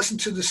and listen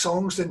to the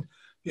songs, then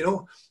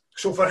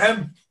so for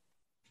him,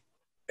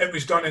 it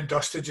was done and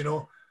dusted.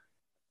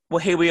 Well,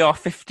 here we are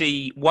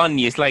 51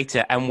 years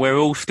later, and we're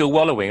all still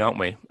wallowing, aren't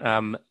we?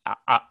 I'm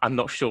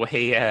not sure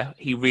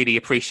he really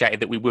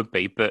appreciated that we would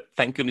be, but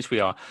thank goodness we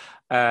are.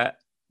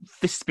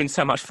 This has been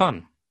so much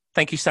fun.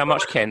 Thank you so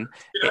much, Ken.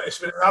 It's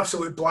been an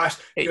absolute blast.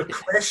 Your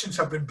questions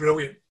have been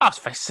brilliant.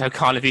 That's so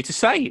kind of you to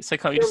say.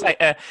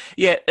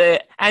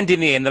 And in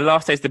the end, The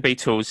Last Days of the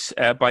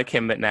Beatles by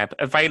Ken McNab,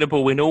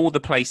 available in all the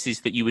places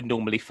that you would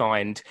normally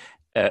find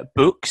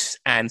books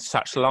and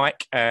such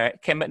like. Ken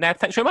McNab,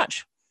 thanks very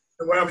much.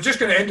 Well, I was just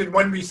going to end in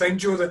one wee thing,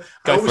 Joe, that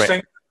I always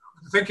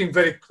thinking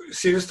very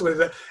seriously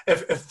that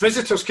if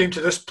visitors came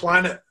to this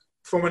planet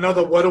from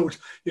another world,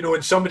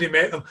 and somebody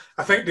met them,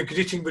 I think the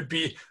greeting would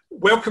be,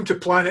 welcome to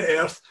planet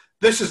Earth.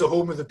 This is the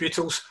home of the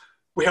Beatles.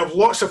 We have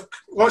lots of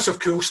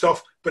cool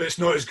stuff, but it's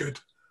not as good.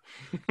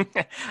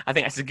 I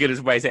think that's as good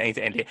as way as any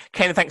to end it.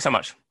 Ken, thanks so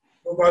much.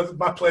 Well,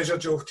 my pleasure,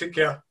 Joe. Take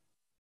care.